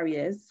many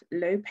barriers,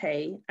 low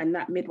pay, and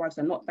that midwives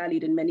are not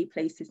valued in many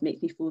places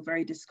makes me feel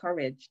very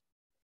discouraged.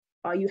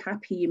 Are you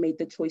happy you made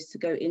the choice to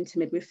go into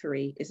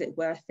midwifery? Is it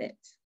worth it?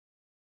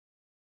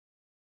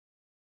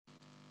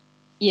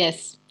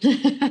 Yes.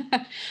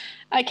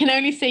 I can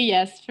only say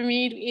yes. For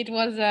me, it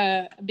was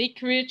a big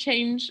career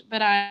change,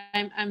 but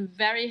I'm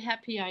very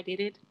happy I did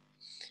it.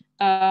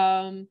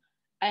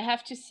 I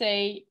have to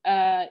say,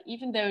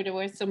 even though there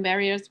were some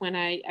barriers when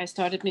I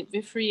started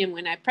midwifery and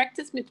when I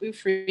practiced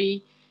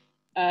midwifery,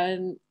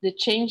 the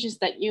changes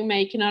that you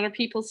make in other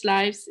people's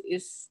lives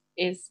is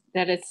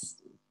that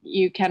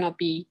you cannot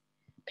be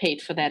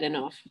paid for that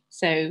enough.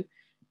 So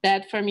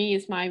that for me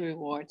is my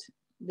reward,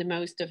 the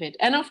most of it.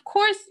 And of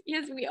course,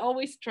 yes, we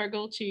always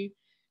struggle to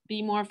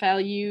be more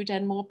valued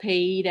and more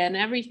paid and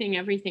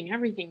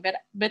everything. But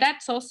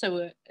that's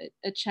also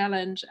a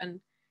challenge and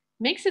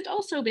makes it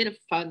also a bit of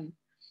fun.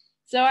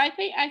 So I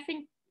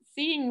think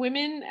seeing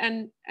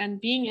women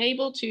and being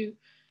able to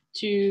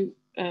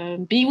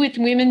be with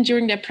women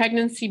during their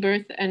pregnancy,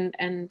 birth, and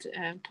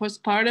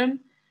postpartum,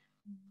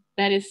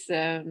 that is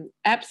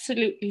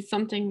absolutely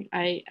something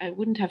I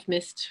wouldn't have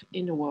missed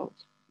in the world.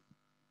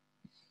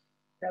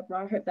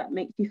 Deborah, I hope that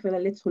makes you feel a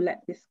little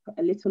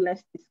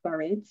less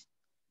discouraged.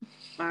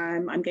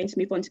 I'm going to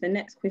move on to the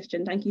next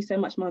question. Thank you so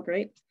much,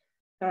 Margriet.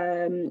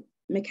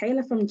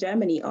 Michaela from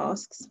Germany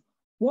asks,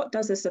 what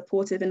does a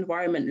supportive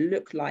environment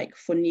look like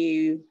for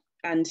new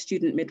and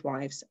student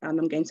midwives? And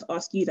I'm going to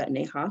ask you that,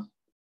 Neha.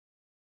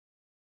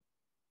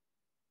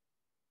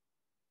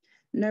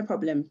 No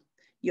problem.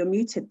 You're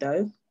muted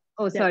though.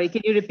 Oh, sorry.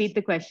 Can you repeat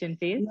the question,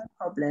 please? No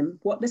problem.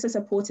 What does a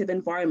supportive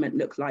environment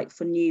look like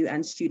for new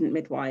and student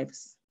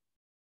midwives?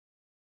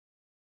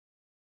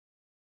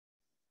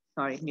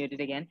 Sorry,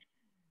 muted again.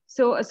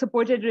 So a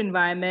supportive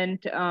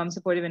environment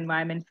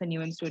for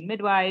new and student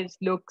midwives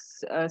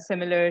looks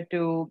similar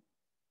to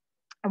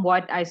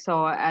what I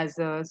saw as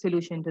a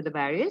solution to the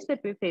barriers that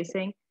we're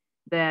facing,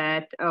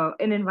 that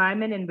an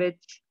environment in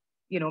which,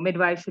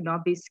 midwives should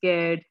not be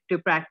scared to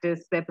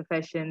practice their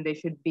profession. They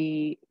should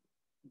be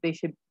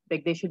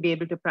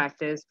able to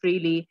practice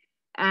freely,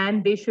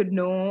 and they should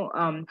know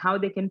how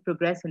they can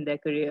progress in their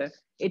career.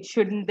 There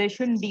shouldn't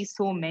be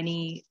so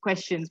many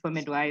questions for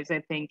midwives. I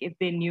think if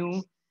they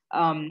knew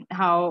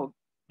how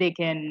they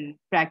can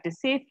practice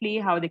safely,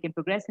 how they can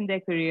progress in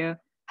their career,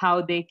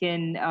 how they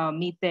can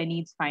meet their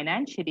needs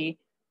financially,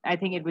 I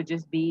think it would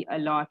just be a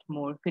lot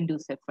more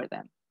conducive for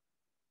them.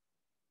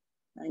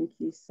 Thank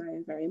you so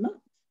very much.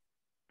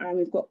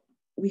 And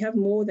we have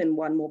more than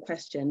one more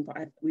question,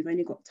 but we've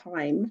only got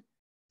time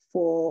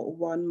for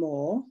one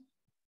more.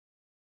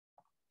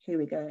 Here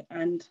we go.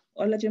 And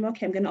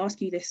Olajumoke, I'm going to ask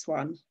you this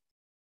one.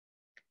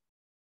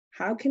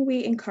 How can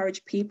we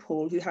encourage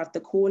people who have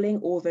the calling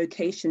or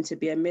vocation to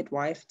be a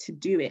midwife to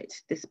do it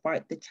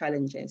despite the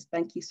challenges?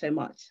 Thank you so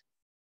much.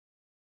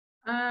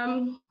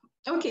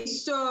 Okay,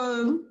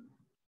 so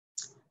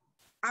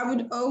I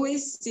would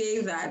always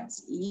say that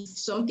if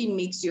something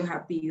makes you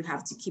happy, you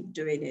have to keep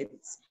doing it.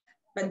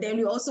 But then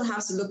you also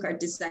have to look at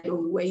the side of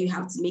where you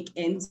have to make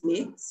ends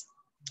meet.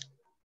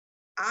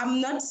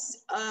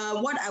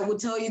 What I would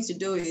tell you to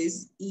do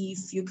is,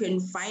 if you can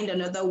find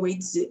another way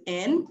to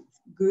earn,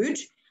 good.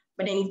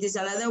 But then if there's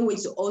another way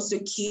to also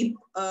keep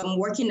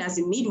working as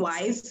a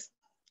midwife,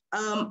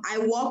 I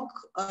work,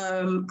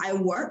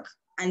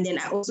 and then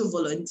I also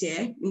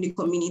volunteer in the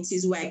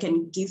communities where I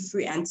can give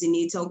free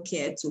antenatal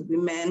care to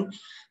women.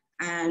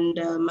 And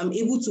I'm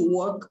able to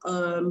work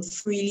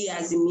freely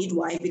as a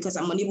midwife because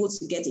I'm unable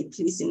to get a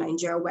place in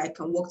Nigeria where I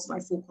can work to my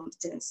full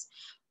competence.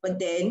 But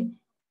then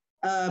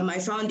I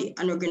found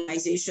an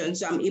organization,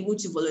 so I'm able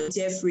to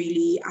volunteer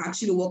freely. I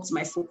actually work to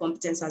my full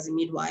competence as a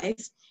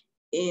midwife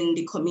in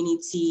the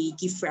community,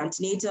 give free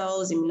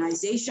antenatals,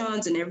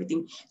 immunizations, and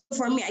everything.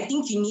 For me, I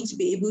think you need to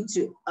be able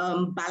to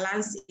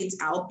balance it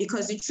out,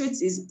 because the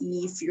truth is,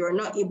 if you're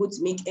not able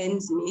to make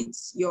ends meet,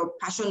 your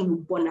passion will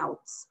burn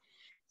out.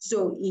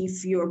 So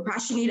if you're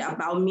passionate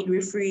about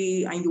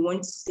midwifery and you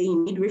want to stay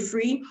in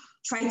midwifery,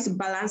 try to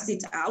balance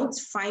it out,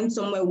 find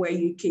somewhere where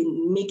you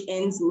can make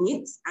ends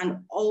meet,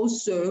 and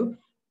also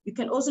you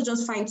can also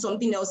just find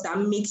something else that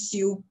makes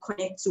you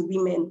connect to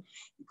women.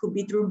 It could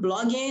be through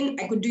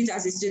blogging. I could do it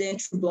as a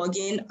student through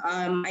blogging.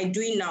 I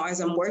do it now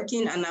as I'm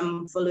working, and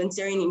I'm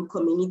volunteering in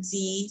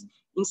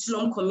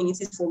slum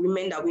communities for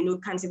women that we know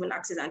can't even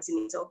access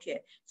antenatal care.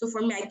 So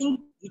for me, I think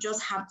you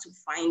just have to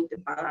find the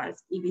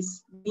balance. If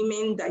it's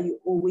women that you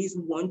always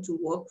want to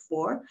work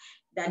for,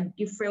 there are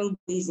different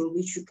ways in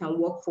which you can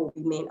work for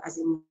women as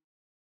a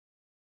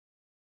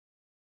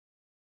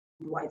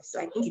midwife. So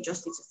I think you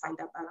just need to find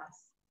that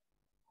balance.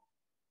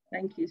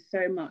 Thank you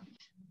so much.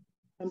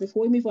 And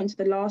before we move on to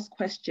the last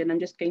question, I'm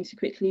just going to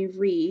quickly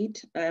read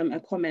a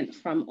comment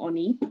from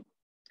Oni.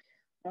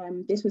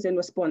 This was in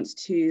response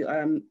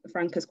to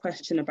Franca's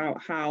question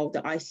about how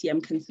the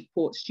ICM can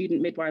support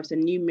student midwives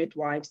and new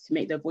midwives to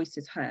make their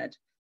voices heard.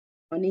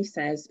 Oni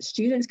says,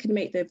 students can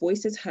make their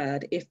voices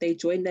heard if they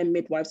join their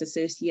midwives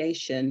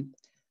association.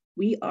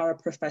 We are a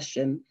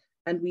profession,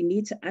 and we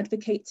need to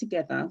advocate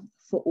together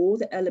for all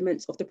the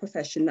elements of the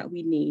profession that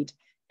we need: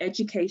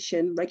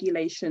 education,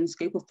 regulation,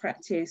 scope of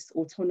practice,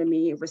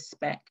 autonomy,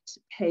 respect,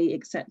 pay,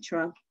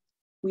 etc.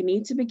 We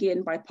need to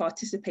begin by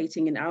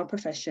participating in our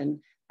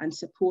profession and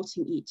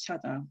supporting each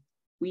other.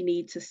 We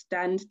need to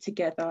stand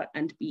together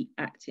and be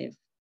active.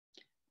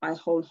 I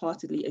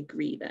wholeheartedly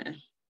agree there.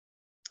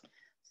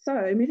 So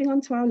moving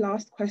on to our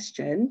last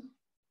question.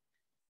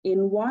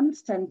 In one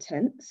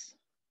sentence,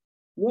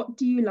 what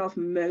do you love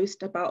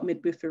most about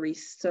midwifery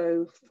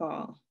so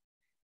far?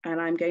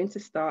 And I'm going to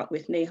start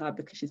with Neha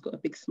because she's got a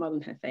big smile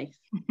on her face.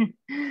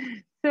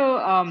 So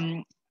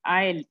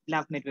I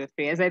love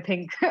midwifery, as I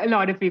think a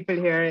lot of people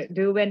here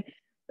do. When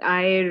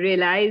I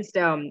realized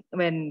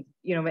when,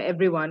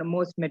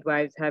 most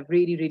midwives have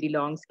really, really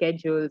long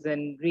schedules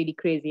and really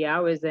crazy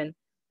hours. And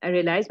I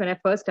realized when I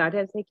first started,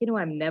 I was like,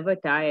 I'm never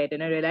tired.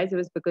 And I realized it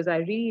was because I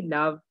really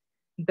love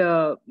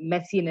the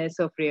messiness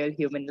of real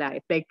human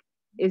life. Like,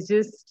 it's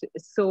just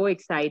so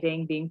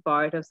exciting being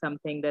part of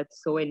something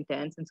that's so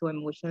intense and so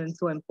emotional and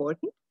so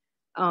important.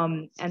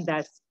 And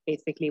that's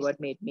basically what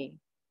made me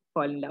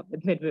fall in love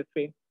with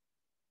midwifery.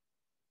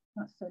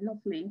 That's so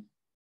lovely.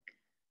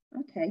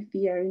 Okay,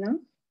 Fiona.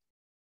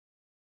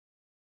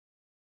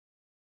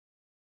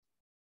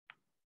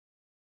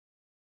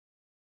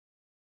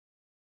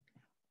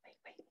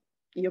 Wait.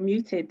 You're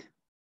muted.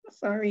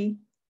 Sorry.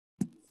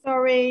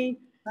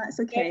 That's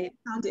okay.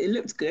 It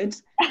looked good.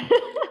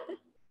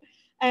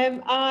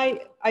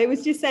 I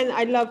was just saying that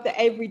I love that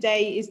every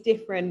day is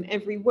different.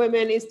 Every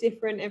woman is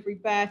different. Every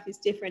birth is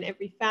different.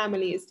 Every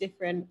family is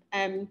different.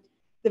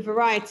 The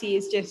variety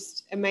is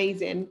just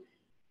amazing.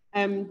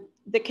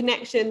 The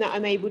connection that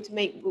I'm able to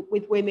make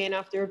with women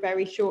after a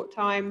very short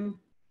time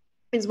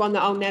is one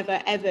that I'll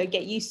never, ever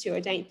get used to. I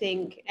don't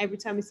think. Every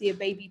time I see a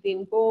baby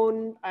being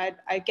born,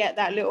 I get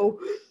that little,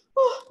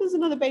 oh, there's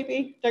another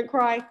baby, don't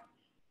cry.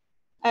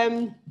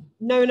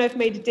 Knowing I've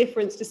made a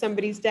difference to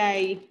somebody's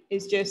day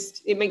is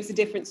just, it makes a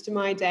difference to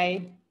my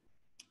day.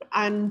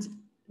 And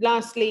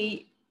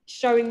lastly,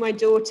 showing my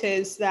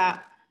daughters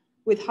that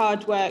with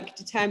hard work,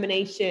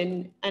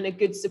 determination, and a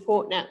good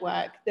support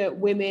network, that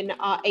women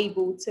are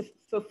able to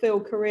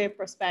fulfill career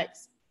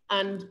prospects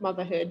and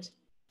motherhood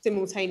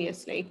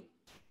simultaneously.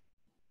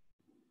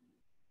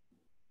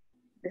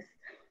 This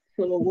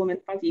full of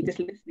woman fuzzy just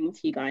listening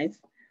to you guys.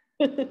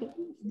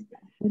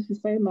 Thank you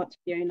so much,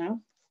 Fiona.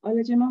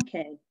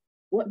 Olajumoke,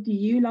 what do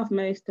you love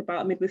most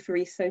about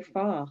midwifery so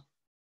far?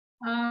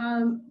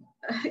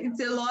 It's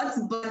a lot,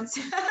 but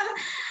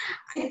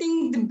I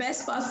think the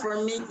best part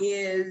for me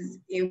is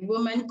a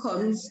woman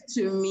comes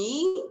to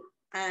me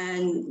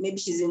and maybe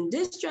she's in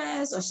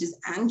distress or she's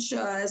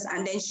anxious,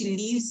 and then she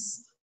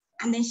leaves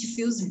and then she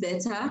feels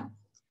better.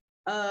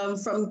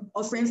 From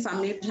offering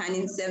family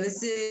planning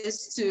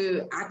services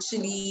to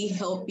actually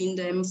helping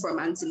them from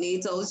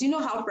antenatals. You know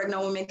how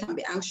pregnant women can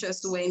be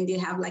anxious when they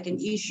have like an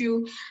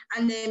issue,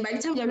 and then by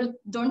the time they're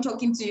done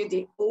talking to you,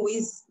 they're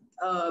always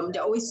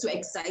so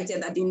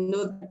excited that they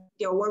know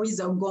their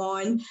worries are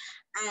gone.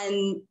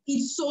 And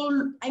it's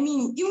so, I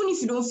mean, even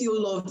if you don't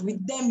feel loved,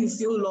 with them you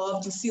feel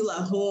loved, you feel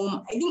at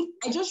home. I think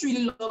I just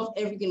really love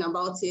everything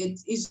about it.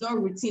 It's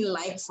not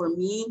routine-like for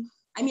me.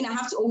 I mean, I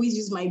have to always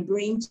use my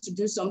brain to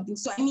do something.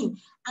 So, I mean,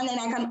 and then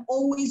I can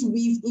always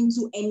weave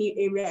into any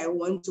area I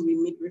want to with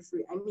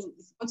midwifery. I mean,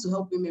 if you want to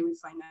help women with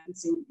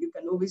financing, you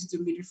can always do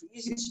midwifery.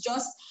 It's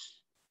just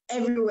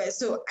everywhere.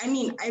 So, I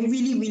mean, I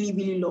really, really,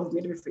 really love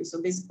midwifery.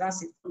 So basically,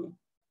 that's it for me.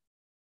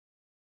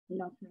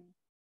 Lovely.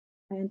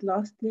 And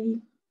lastly,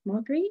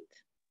 Margriet?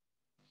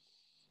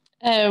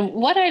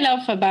 What I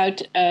love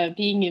about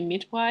being a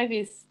midwife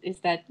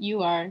is that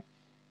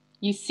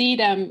you see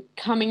them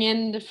coming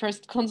in the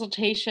first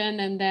consultation,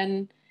 and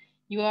then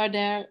you are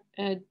there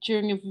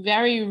during a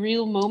very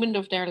real moment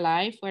of their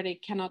life where they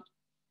cannot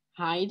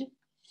hide.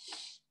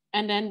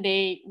 And then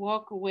they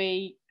walk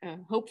away,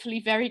 hopefully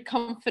very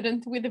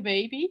confident with a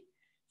baby.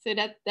 So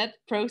that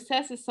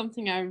process is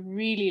something I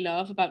really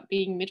love about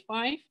being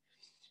midwife.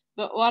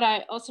 But what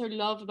I also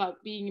love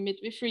about being a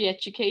midwifery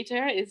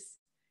educator is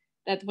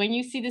that when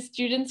you see the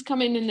students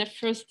come in their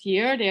first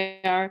year,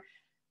 they are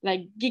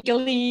like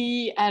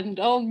giggly and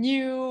all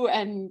new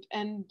and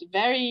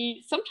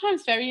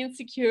sometimes very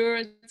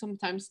insecure,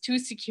 sometimes too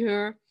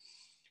secure.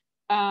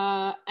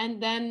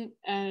 And then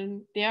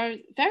they are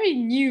very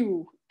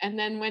new. And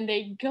then when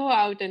they go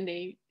out and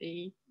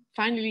they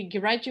finally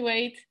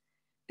graduate,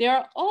 they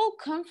are all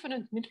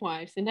confident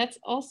midwives. And that's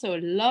also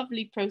a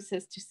lovely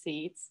process to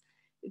see.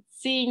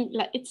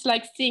 It's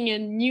like seeing a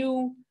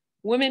new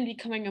woman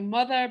becoming a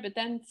mother, but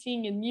then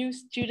seeing a new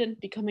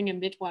student becoming a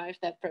midwife.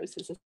 That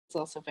process is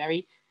also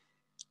very,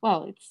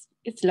 well,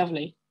 it's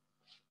lovely.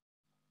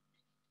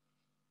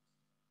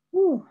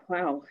 Oh,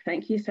 wow,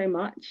 thank you so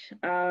much.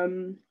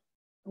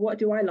 What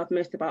do I love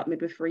most about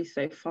midwifery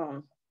so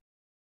far?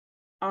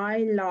 I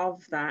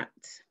love that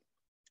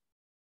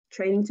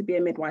training to be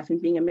a midwife and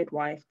being a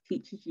midwife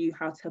teaches you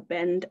how to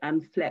bend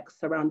and flex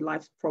around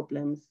life's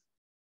problems.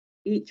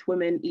 Each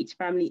woman, each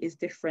family is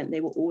different.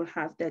 They will all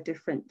have their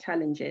different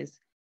challenges.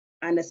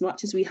 And as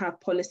much as we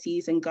have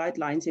policies and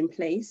guidelines in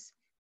place,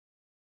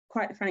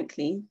 quite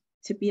frankly,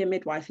 to be a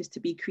midwife is to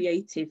be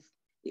creative.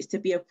 It's to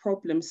be a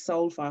problem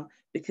solver,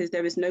 because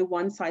there is no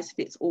one size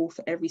fits all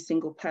for every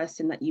single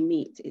person that you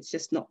meet. It's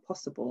just not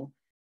possible.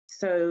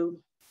 So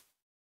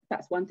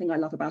that's one thing I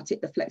love about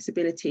it, the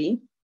flexibility.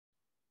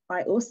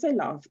 I also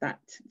love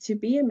that to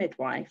be a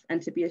midwife and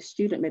to be a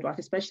student midwife,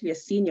 especially a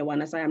senior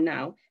one as I am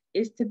now,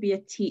 is to be a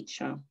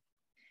teacher.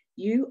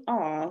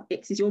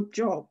 It is your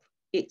job.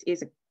 It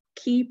is a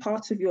key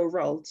part of your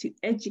role to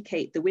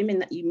educate the women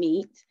that you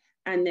meet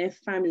and their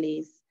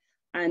families.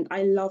 And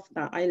I love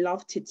that. I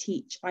love to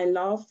teach. I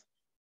love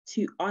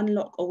to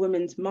unlock a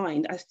woman's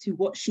mind as to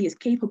what she is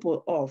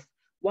capable of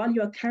while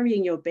you're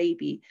carrying your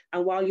baby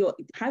and while you're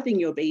having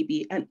your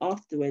baby and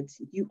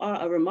afterwards. You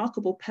are a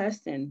remarkable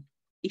person.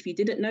 If you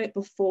didn't know it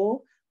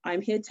before,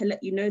 I'm here to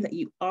let you know that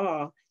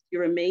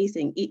you're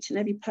amazing. Each and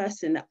every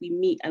person that we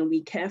meet and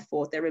we care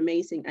for, they're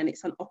amazing. And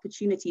it's an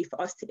opportunity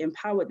for us to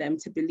empower them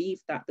to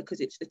believe that, because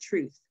it's the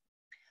truth.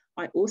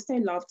 I also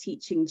love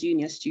teaching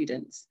junior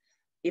students.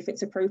 If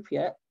it's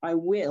appropriate, I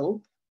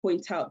will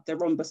point out the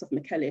rhombus of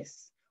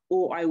Michaelis,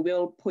 or I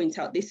will point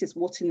out this is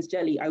Wharton's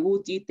jelly. I will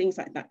do things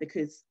like that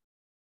because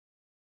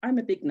I'm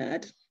a big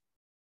nerd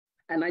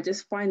and I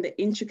just find the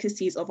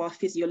intricacies of our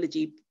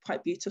physiology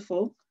quite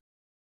beautiful.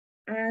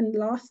 And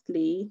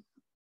lastly,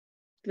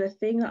 the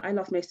thing that I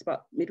love most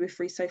about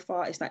midwifery so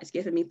far is that it's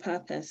given me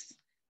purpose.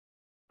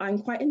 I'm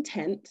quite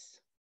intense.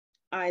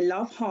 I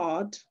love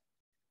hard.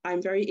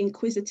 I'm very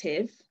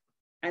inquisitive,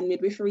 and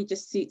midwifery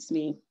just suits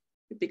me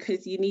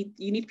because you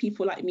need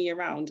people like me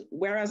around.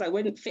 Whereas I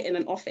wouldn't fit in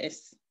an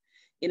office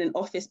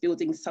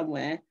building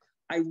somewhere,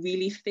 I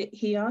really fit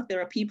here.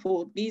 There are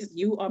people,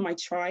 you are my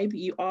tribe,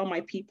 you are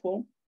my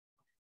people.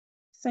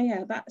 So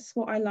yeah, that's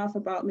what I love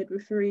about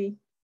midwifery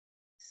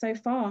so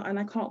far, and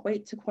I can't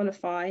wait to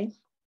qualify.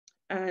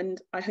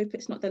 And I hope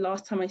it's not the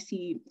last time I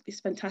see this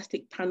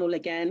fantastic panel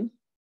again.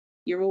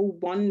 You're all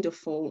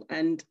wonderful,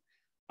 and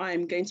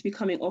I'm going to be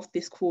coming off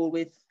this call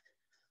with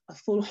a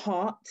full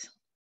heart.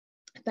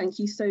 Thank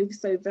you so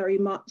very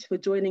much for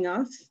joining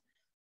us.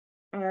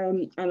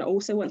 And I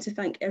also want to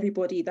thank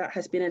everybody that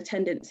has been in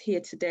attendance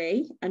here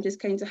today. I'm just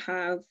going to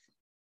have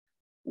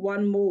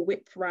one more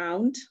whip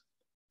round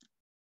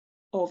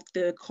of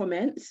the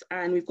comments,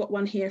 and we've got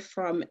one here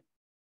from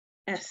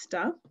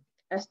Esther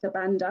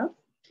Banda.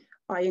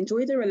 I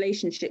enjoy the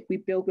relationship we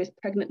build with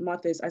pregnant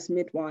mothers as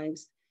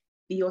midwives,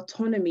 the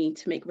autonomy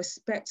to make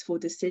respectful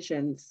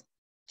decisions.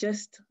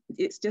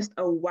 It's just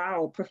a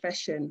wow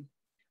profession.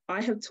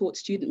 I have taught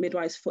student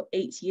midwives for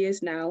 8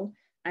 years now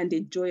and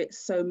enjoy it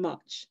so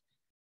much.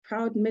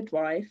 Proud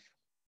midwife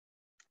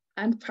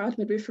and proud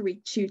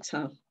midwifery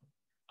tutor.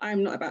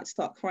 I'm not about to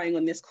start crying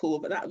on this call,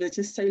 but that was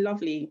just so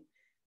lovely.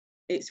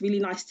 It's really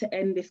nice to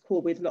end this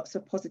call with lots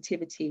of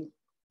positivity.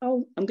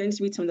 Oh, I'm going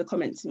to read some of the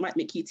comments. It might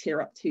make you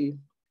tear up too.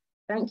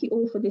 Thank you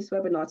all for this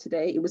webinar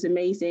today. It was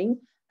amazing.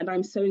 And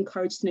I'm so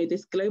encouraged to know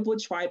this global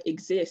tribe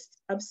exists.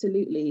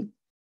 Absolutely.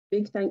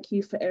 Big thank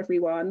you for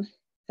everyone.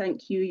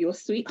 Thank you, your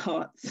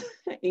sweethearts,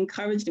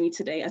 encouraged me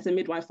today as a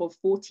midwife for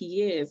 40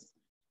 years.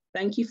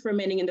 Thank you for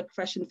remaining in the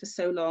profession for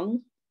so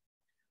long.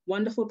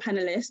 Wonderful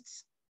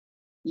panelists.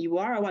 You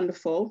are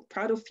wonderful.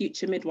 Proud of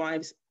future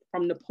midwives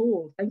from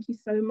Nepal. Thank you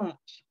so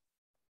much.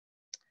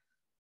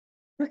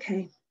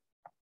 Okay.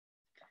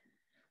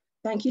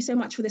 Thank you so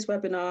much for this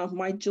webinar.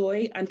 My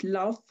joy and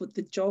love for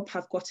the job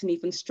have gotten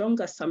even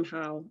stronger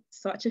somehow.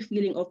 Such a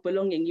feeling of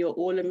belonging. You're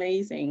all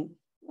amazing.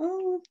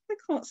 Oh, I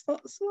can't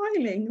stop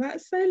smiling.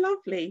 That's so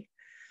lovely.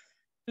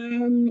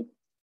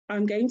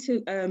 I'm going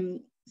to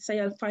say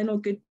a final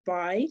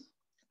goodbye.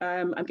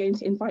 I'm going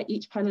to invite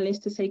each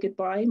panelist to say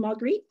goodbye.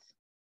 Margriet?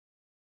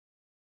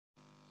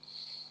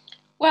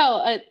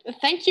 Well,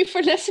 thank you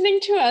for listening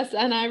to us,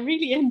 and I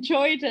really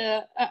enjoyed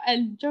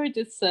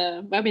this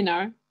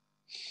webinar.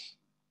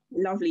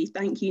 Lovely,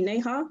 thank you.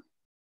 Neha?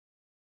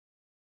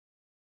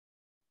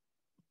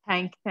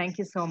 Thank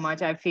you so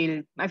much. I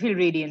feel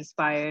really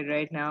inspired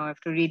right now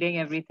after reading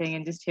everything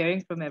and just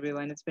hearing from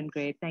everyone. It's been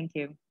great. Thank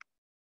you.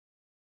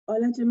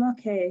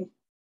 Olajumoke.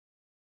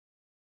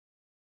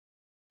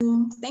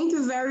 Thank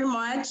you very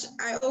much.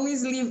 I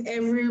always leave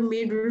every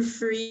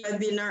midwifery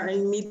webinar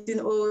and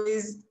meeting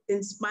always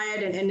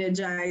inspired and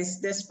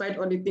energized despite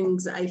all the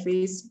things I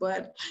face.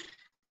 But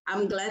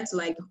I'm glad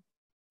to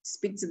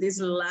speak to this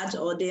large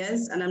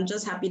audience, and I'm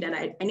just happy that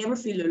I never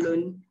feel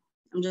alone.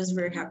 I'm just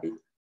very happy.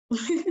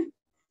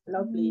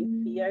 Lovely.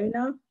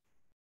 Fiona?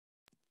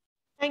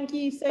 Thank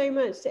you so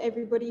much to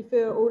everybody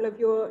for all of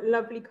your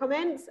lovely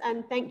comments,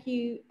 and thank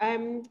you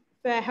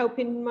for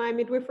helping my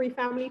midwifery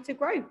family to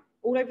grow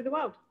all over the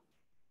world.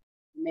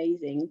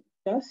 Amazing.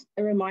 Just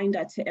a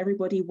reminder to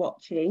everybody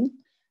watching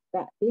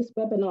that this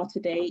webinar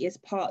today is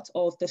part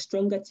of the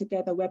Stronger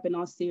Together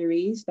webinar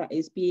series that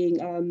is being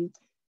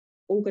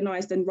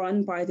organised and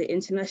run by the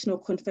International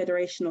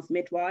Confederation of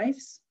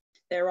Midwives.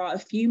 There are a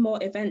few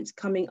more events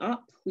coming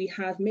up. We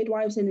have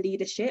Midwives in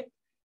Leadership,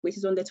 which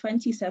is on the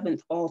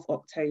 27th of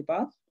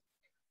October.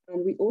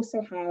 And we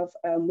also have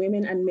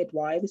Women and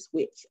Midwives,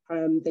 which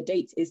the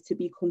date is to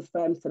be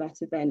confirmed for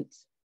that event.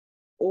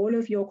 All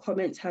of your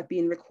comments have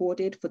been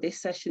recorded for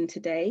this session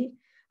today.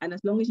 And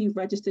as long as you've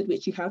registered,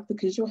 which you have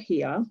because you're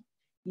here,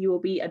 you will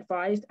be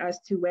advised as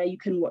to where you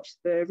can watch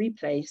the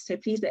replay. So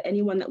please let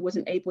anyone that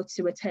wasn't able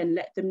to attend,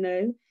 let them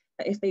know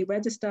that if they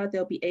register,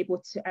 they'll be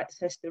able to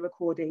access the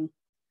recording.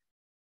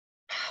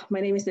 my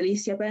name is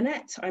Alicia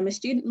Burnett. I'm a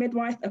student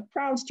midwife, a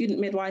proud student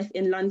midwife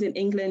in London,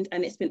 England,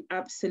 and it's been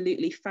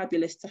absolutely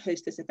fabulous to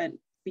host this event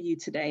for you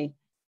today.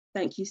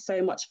 Thank you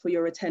so much for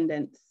your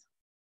attendance.